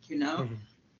back, you know. Mm-hmm.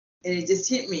 And it just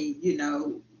hit me, you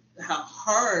know, how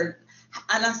hard.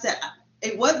 And I said,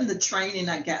 it wasn't the training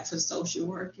I got for social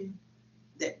working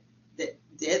that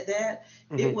did that.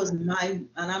 Mm-hmm. It was and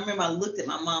I remember I looked at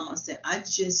my mom, I said, I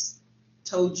just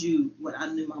told you what I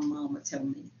knew my mom would tell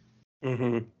me.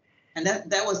 Mm-hmm. And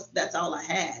that's all I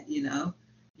had, you know.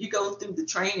 You go through the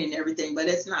training and everything, but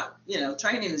it's not, you know,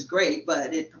 training is great,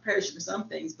 but it prepares you for some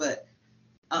things. But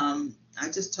I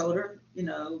just told her, you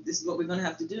know, this is what we're going to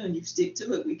have to do, and you stick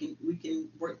to it. We can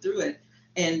work through it.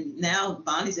 And now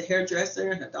Bonnie's a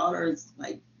hairdresser, and her daughter is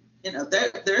like, you know,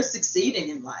 they're succeeding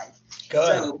in life.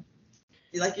 Good. So,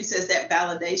 like you said, that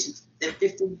validation, that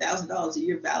 $15,000 a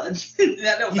year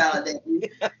that don't validate you.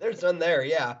 Yeah, there's none there,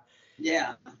 yeah.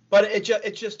 Yeah. But it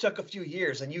just took a few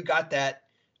years, and you got that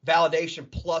validation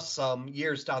plus some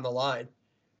years down the line.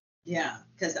 Yeah,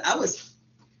 because I was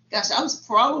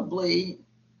probably,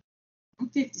 I'm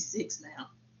 56 now.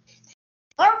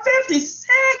 I'm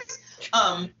 56.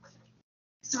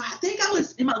 So I think I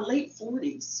was in my late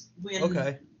 40s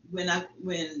when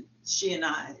she and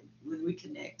I when we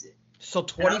connected. So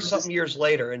 20-something years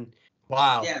later, and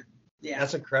wow. Yeah. Yeah.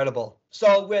 That's incredible.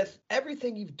 So with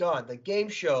everything you've done, the game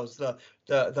shows,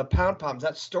 the Pound Poms,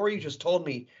 that story you just told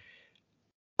me,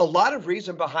 a lot of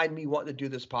reason behind me wanting to do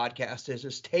this podcast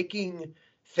is taking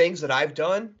things that I've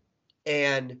done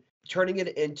and turning it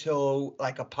into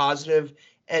like a positive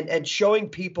and showing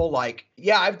people like,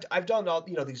 yeah, I've done all,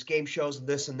 you know, these game shows and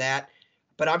this and that,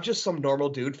 but I'm just some normal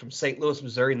dude from St. Louis,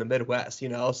 Missouri in the Midwest, you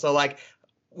know? So like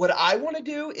what I want to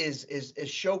do is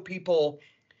show people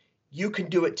you can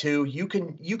do it too. You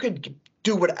can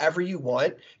do whatever you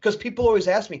want, because people always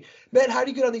ask me, man, how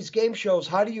do you get on these game shows?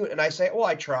 How do you? And I say, oh,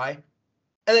 I try.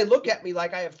 And they look at me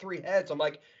like I have 3 heads. I'm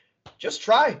like, just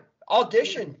try,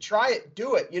 audition, try it,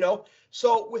 do it, you know?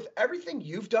 So with everything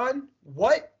you've done,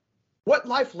 what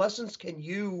life lessons can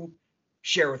you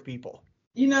share with people?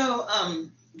 You know,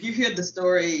 you hear the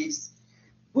stories.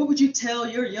 What would you tell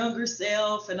your younger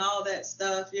self and all that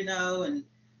stuff, you know? And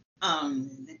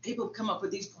people come up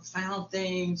with these profound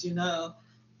things, you know.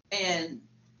 And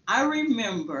I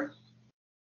remember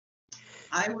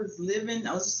I was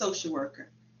a social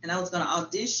worker, and I was going to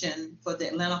audition for the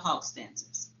Atlanta Hawks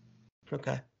dancers.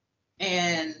 Okay.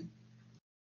 And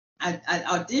I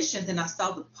auditioned, and I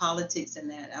saw the politics in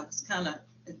that. I was kind of,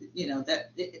 you know,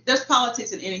 there's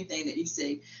politics in anything that you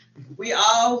see. We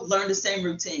all learned the same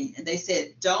routine, and they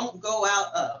said, don't go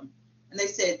out and they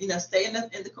said, you know, stay in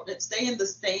the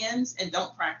stands and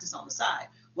don't practice on the side.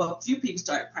 Well, a few people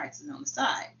started practicing on the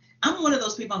side. I'm one of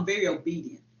those people. I'm very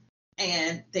obedient,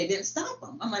 and they didn't stop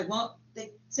them. I'm like, well,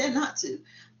 they said not to.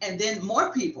 And then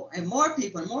more people and more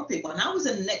people and more people. And I was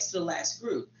in the next to the last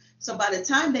group. So by the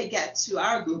time they got to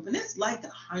our group, and it's like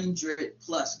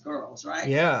 100+ girls, right?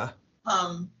 Yeah.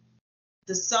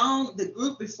 The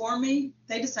group before me,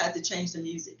 they decided to change the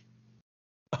music.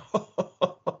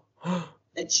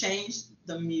 They changed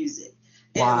the music.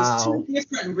 And it was 2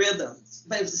 different rhythms,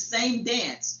 but it was the same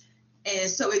dance. And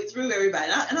so it threw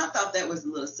everybody. And I thought that was a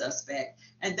little suspect.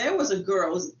 And there was a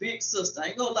girl, it was a big sister. I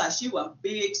ain't gonna lie, she was a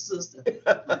big sister.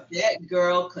 But that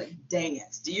girl could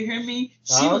dance. Do you hear me?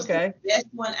 She was the best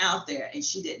one out there, and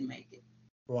she didn't make it.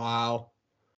 Wow.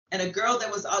 And a girl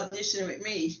that was auditioning with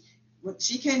me,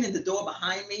 she came in the door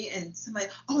behind me, and somebody,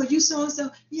 oh, are you so-and-so?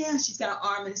 Yeah, she's got an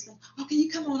arm in a sling. Oh, can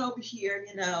you come on over here?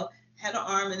 You know, had an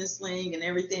arm in a sling and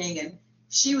everything. And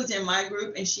she was in my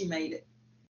group, and she made it.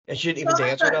 And she didn't even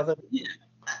dance or nothing? You know,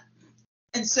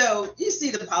 and so you see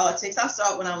the politics. I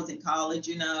saw it when I was in college,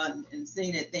 you know, and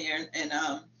seeing it there. And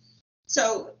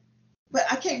so, but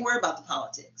I can't worry about the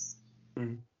politics.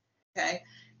 Mm-hmm. Okay.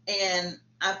 And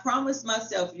I promised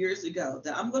myself years ago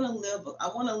that I want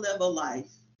to live a life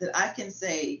that I can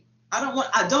say, I don't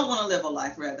want to live a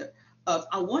life rather of,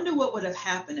 I wonder what would have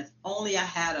happened if only I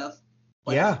had a,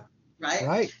 yeah.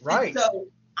 Right. Right. And so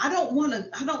I don't want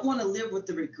to live with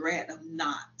the regret of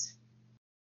not.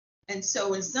 And so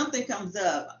when something comes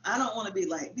up, I don't want to be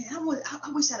like, man, I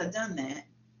wish I'd have done that.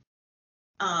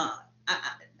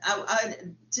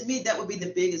 To me, that would be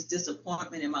the biggest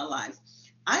disappointment in my life.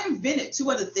 I invented 2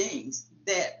 other things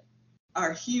that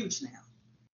are huge now.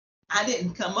 I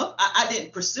didn't I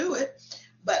didn't pursue it,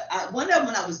 but one of them,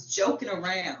 when I was joking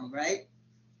around, right?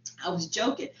 I was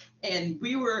joking, and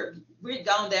we'd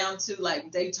gone down to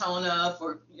like Daytona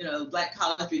for, you know, Black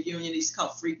College reunion. It's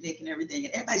called Freaknik and everything,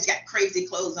 and everybody's got crazy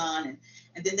clothes on,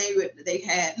 and then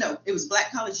it was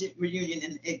Black College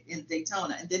reunion in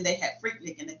Daytona, and then they had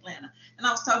Freaknik in Atlanta. And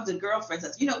I was talking to girlfriends. I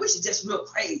said, you know, we should just real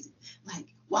crazy, like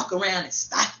walk around in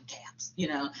stocking caps, you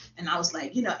know. And I was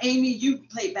like, you know, Amy, you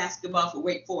played basketball for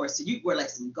Wake Forest, so you wear like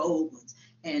some gold ones,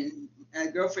 and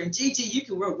girlfriend Gigi, you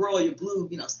can wear royal blue,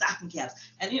 you know, stocking caps.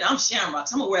 And, you know, I'm Shamrock,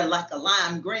 so I'm going to wear like a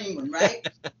lime green one, right?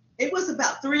 It was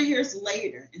about 3 years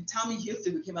later, and Tommy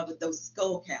Hilfiger came up with those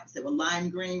skull caps that were lime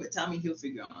green with Tommy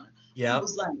Hilfiger on it. Yeah. I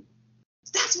was like,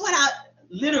 that's what I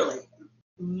literally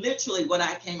what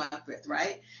I came up with,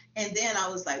 right? And then I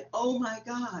was like, oh my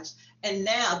gosh. And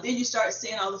now, then you start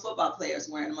seeing all the football players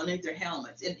wearing them underneath their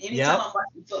helmets. And anytime I'm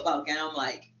watching a football game, I'm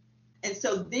like, and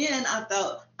so then I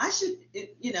thought I should,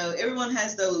 you know, everyone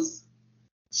has those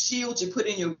shields you put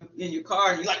in your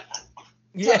car, and you're like,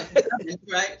 yeah,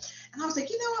 right? And I was like,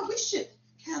 you know what, we should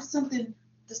have something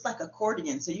just like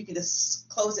accordion, so you can just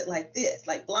close it like this,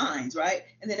 like blinds, right?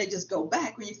 And then they just go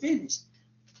back when you finish.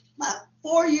 About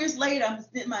 4 years later, I'm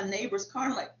in my neighbor's car,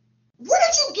 and I'm like, where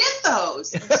did you get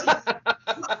those?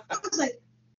 I was like,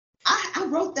 I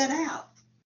wrote that out.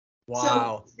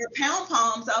 Wow. So for pound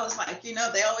palms, I was like, you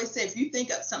know, they always say if you think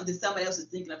of something, somebody else is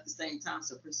thinking of at the same time,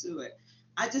 so pursue it.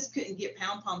 I just couldn't get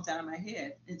pound palms out of my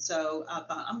head. And so I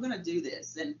thought, I'm going to do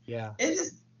this. And it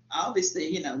is obviously,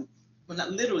 you know, well,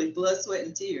 not literally blood, sweat,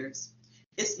 and tears.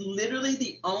 It's literally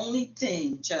the only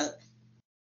thing, Chuck.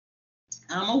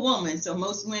 I'm a woman, so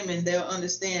most women, they'll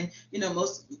understand, you know,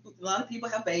 a lot of people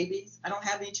have babies. I don't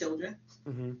have any children.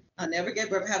 Mm-hmm. I never gave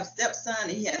birth. I have a stepson.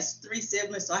 He has 3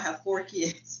 siblings, so I have 4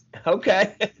 kids.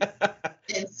 Okay.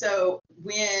 And so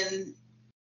when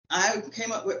I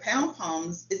came up with pound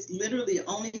palms, it's literally the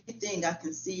only thing I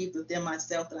conceived within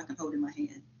myself that I can hold in my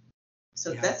hand.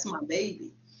 So that's my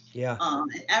baby. Yeah.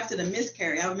 And after the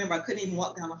miscarriage, I remember I couldn't even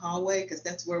walk down the hallway because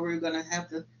that's where we were going to have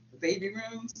the baby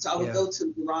rooms. So I would go to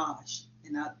the garage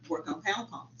and I'd work on pound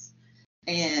palms.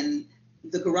 And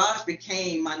the garage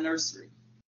became my nursery.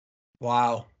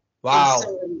 Wow. Wow.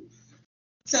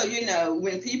 So, you know,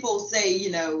 when people say,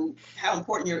 you know, how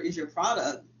important is your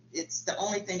product, it's the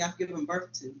only thing I've given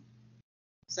birth to.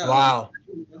 So, wow.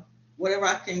 You know, whatever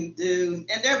I can do.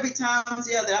 And there'll be times,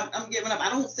 that I'm giving up. I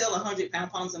don't sell 100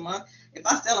 pound palms a month. If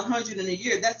I sell 100 in a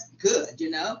year, that's good, you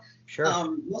know. Sure.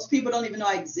 Most people don't even know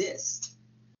I exist,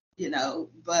 you know.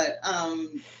 But,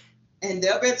 and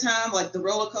there'll be a time like the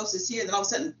roller coaster's here, then all of a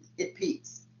sudden it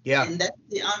peaks. Yeah. And that's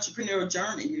the entrepreneurial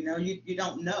journey, you know. You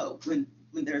don't know when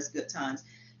there's good times.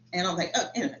 And I'm like, oh,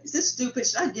 is this stupid?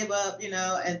 Should I give up, you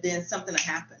know? And then something will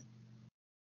happen.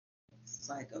 It's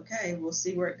like, okay, we'll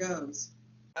see where it goes.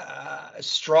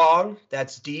 Strong.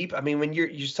 That's deep. I mean, when you're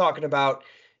talking about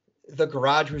the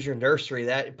garage was your nursery,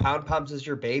 that pound palms is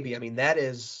your baby. I mean, that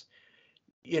is,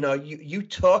 you know, you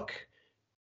took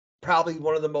probably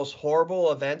one of the most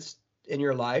horrible events in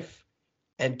your life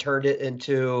and turned it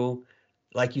into,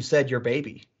 like you said, your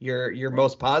baby, your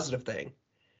most positive thing.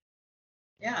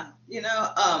 Yeah. You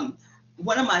know,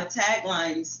 one of my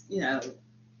taglines, you know,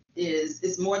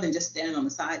 it's more than just standing on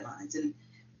the sidelines.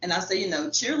 And I say,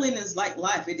 cheerleading is like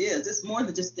life. It is. It's more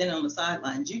than just standing on the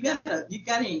sidelines. You gotta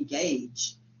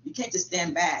engage. You can't just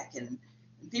stand back. And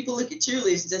people look at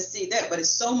cheerleaders and just see that, but it's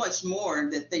so much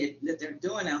more that they're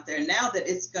doing out there. Now that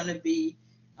it's going to be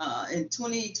in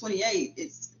 2028,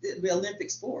 it'll be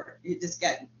Olympic sport. It just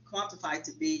got quantified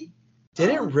to be. Did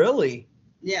it really?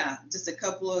 Yeah, just a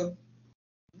couple of.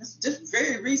 It's just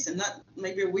very recent, not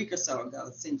maybe a week or so ago.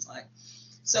 It seems like.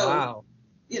 So. Wow.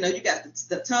 You got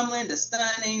the tumbling, the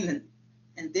stunning,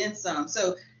 and then some.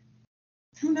 So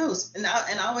who knows? And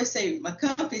I always say my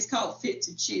company's called Fit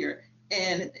to Cheer,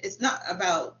 and it's not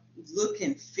about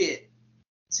looking fit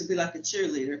to be like a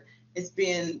cheerleader. It's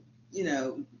being,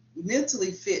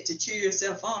 mentally fit to cheer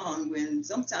yourself on when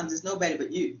sometimes it's nobody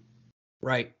but you.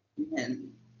 Right.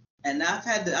 And I've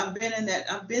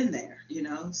been there,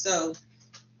 So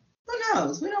who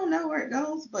knows? We don't know where it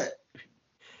goes, but.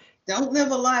 Don't live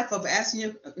a life of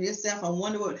asking yourself, I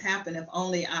wonder what would happen if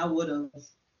only I would have,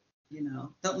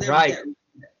 don't live right. with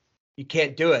that. You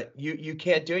can't do it. You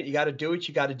can't do it. You got to do what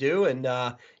you got to do. And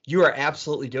you are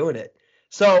absolutely doing it.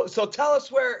 So tell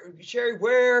us Sherry,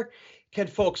 where can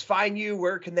folks find you?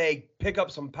 Where can they pick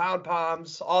up some pound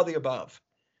palms? All the above.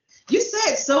 You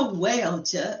say it so well,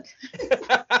 Chuck.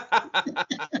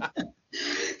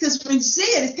 Because when you see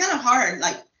it, it's kind of hard.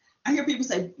 Like I hear people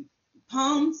say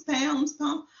pounds.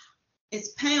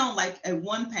 It's pound like a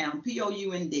 1 pound,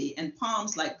 POUND, and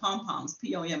palms like pom-poms,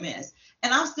 POMS.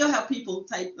 And I'll still have people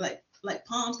type like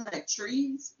palms like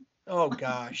trees. Oh,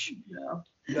 gosh.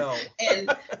 No.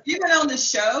 And even on the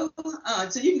show,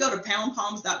 so you can go to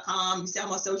poundpalms.com. You see all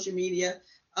my social media.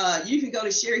 You can go to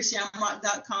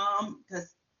sherryshamrock.com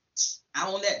because I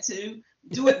own that too.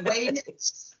 Do it weighted.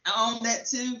 I own that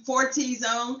too. 4T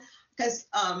zone because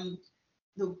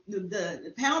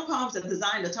the pound palms are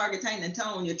designed to target, tighten, and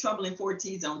tone your troubling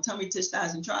 4T zone, tummy, tush,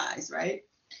 thighs, and tries, right?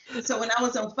 So when I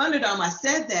was on Thunderdome, I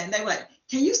said that, and they were like,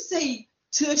 can you say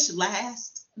tush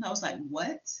last? And I was like,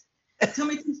 what?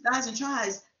 Tummy, tush, thighs, and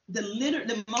tries.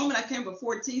 The moment I came with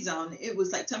 4T zone, it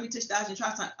was like tummy, tush, thighs, and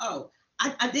tries. Like, oh,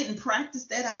 I didn't practice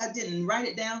that. I didn't write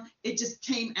it down. It just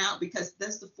came out because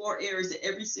that's the 4 areas that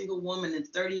every single woman in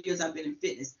 30 years I've been in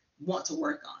fitness want to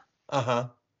work on. Uh-huh.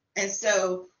 And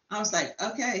so I was like,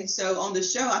 okay. So on the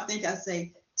show, I think I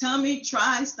say tummy,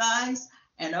 tries, thighs,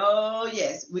 and oh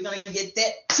yes, we're gonna get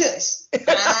that tush.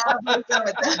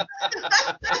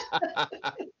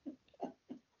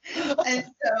 And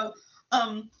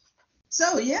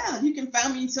so yeah, you can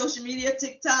find me on social media,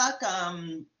 TikTok.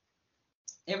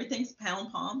 Everything's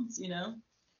pound palms, I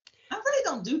really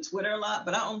don't do Twitter a lot,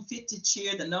 but I own Fit to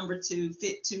Cheer, the number 2,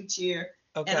 Fit to Cheer,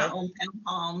 okay. And I own pound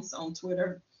palms on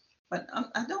Twitter. But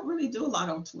I don't really do a lot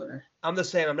on Twitter. I'm the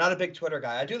same. I'm not a big Twitter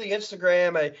guy. I do the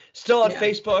Instagram. I still on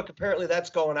Facebook. Apparently that's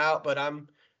going out, but I'm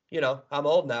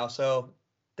old now, so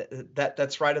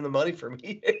that's right in the money for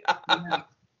me. Yeah.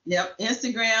 Yep.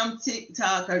 Instagram,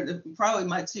 TikTok are probably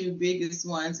my 2 biggest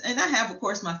ones, and I have, of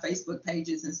course, my Facebook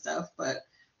pages and stuff. But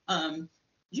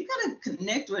you gotta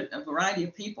connect with a variety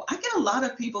of people. I get a lot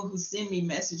of people who send me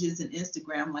messages in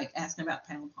Instagram, like asking about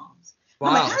pound palms. Wow.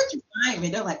 I'm like, how did you find me?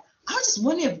 They're like, I was just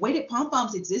wondering if weighted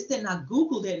pom-poms existed, and I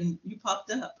Googled it, and you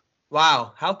popped up.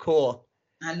 Wow, how cool.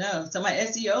 I know. So my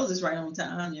SEOs is right on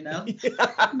time,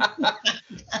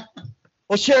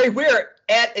 Well, Sherry, we're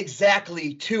at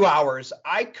exactly 2 hours.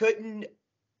 I couldn't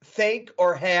think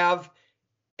or have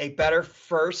a better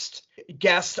first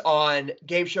guest on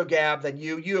Game Show Gab than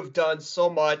you. You have done so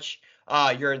much.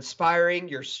 You're inspiring,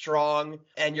 you're strong,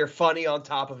 and you're funny on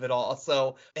top of it all.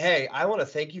 So, hey, I want to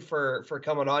thank you for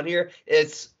coming on here.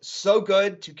 It's so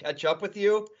good to catch up with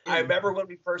you. I remember when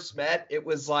we first met, it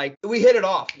was like we hit it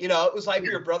off. It was like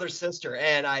we were brother, sister,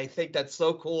 and I think that's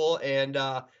so cool, and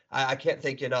I can't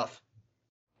thank you enough.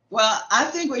 Well, I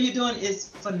think what you're doing is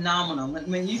phenomenal.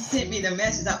 When you sent me the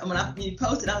message, when you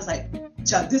posted, I was like,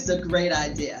 Chuck, this is a great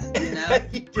idea.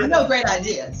 I know great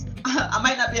ideas. I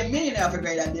might not be a millionaire for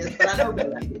great ideas, but I know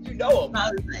great ideas. You know them.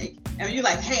 And you're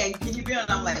like, hey, can you be on?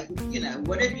 I'm like,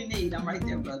 whatever you need, I'm right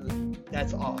there, brother.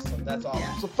 That's awesome. That's awesome.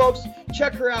 Yeah. So, folks,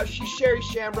 check her out. She's Sherry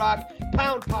Shamrock.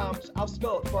 Pound Palms. I'll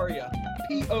spell it for you.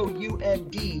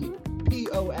 POUNDPOMS.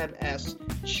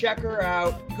 Check her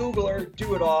out. Google her.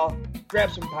 Do it all.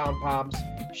 Grab some Pound Palms.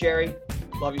 Sherry,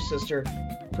 love you, sister.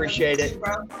 Appreciate it.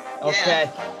 Okay.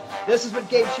 Yeah. This has been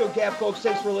Game Show Gab, folks.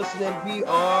 Thanks for listening. We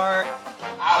are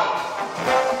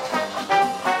out.